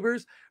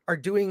YouTubers are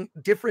doing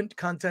different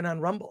content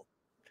on Rumble.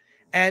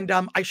 And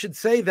I should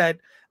say that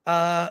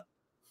the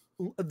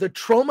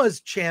Trauma's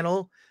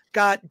channel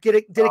did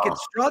it get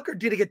struck or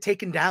did it get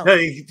taken down? No,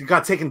 it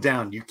got taken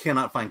down. You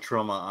cannot find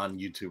Trauma on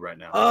YouTube right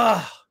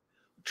now.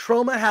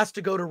 Trauma has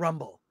to go to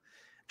Rumble.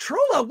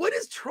 Trauma, what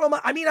is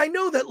Trauma? I mean, I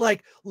know that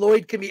like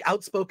Lloyd can be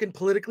outspoken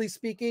politically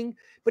speaking,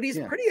 but he's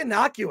pretty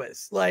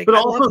innocuous. Like, but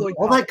also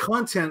all that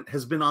content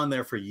has been on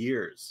there for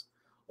years.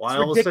 Why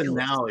all of a sudden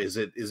now is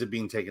it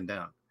being taken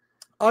down?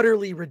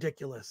 Utterly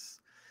ridiculous.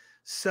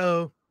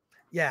 So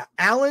yeah,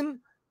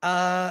 Alan,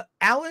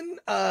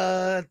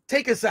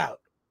 take us out.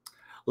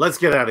 Let's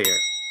get out of here.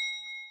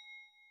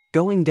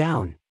 Going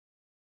down.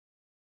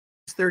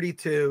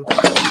 32.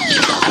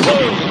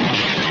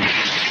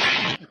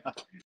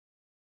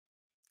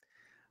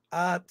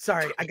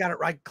 Sorry, I got it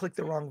right. Clicked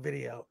the wrong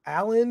video.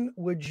 Alan,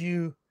 would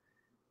you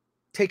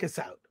take us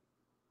out?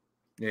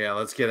 Yeah,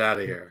 let's get out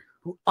of here.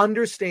 Who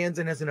understands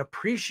and has an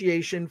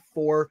appreciation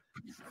for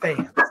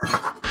fans.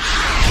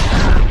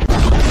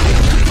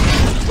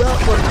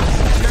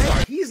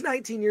 Well, he's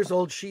 19 years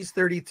old. She's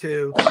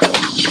 32.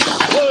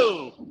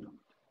 Whoa!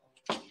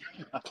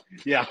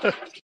 Yeah.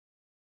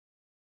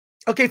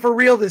 Okay, for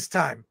real this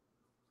time.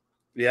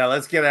 Yeah,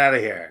 let's get out of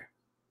here.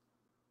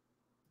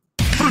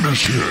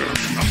 Finish him.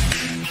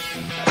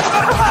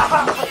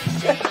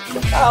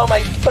 Oh,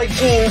 my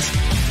jeans.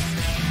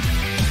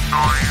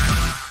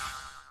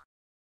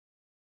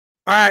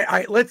 All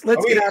right, let's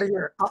get out of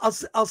here.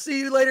 I'll see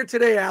you later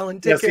today,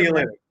 Alan. See you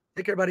later.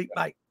 Take care, buddy.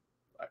 Bye.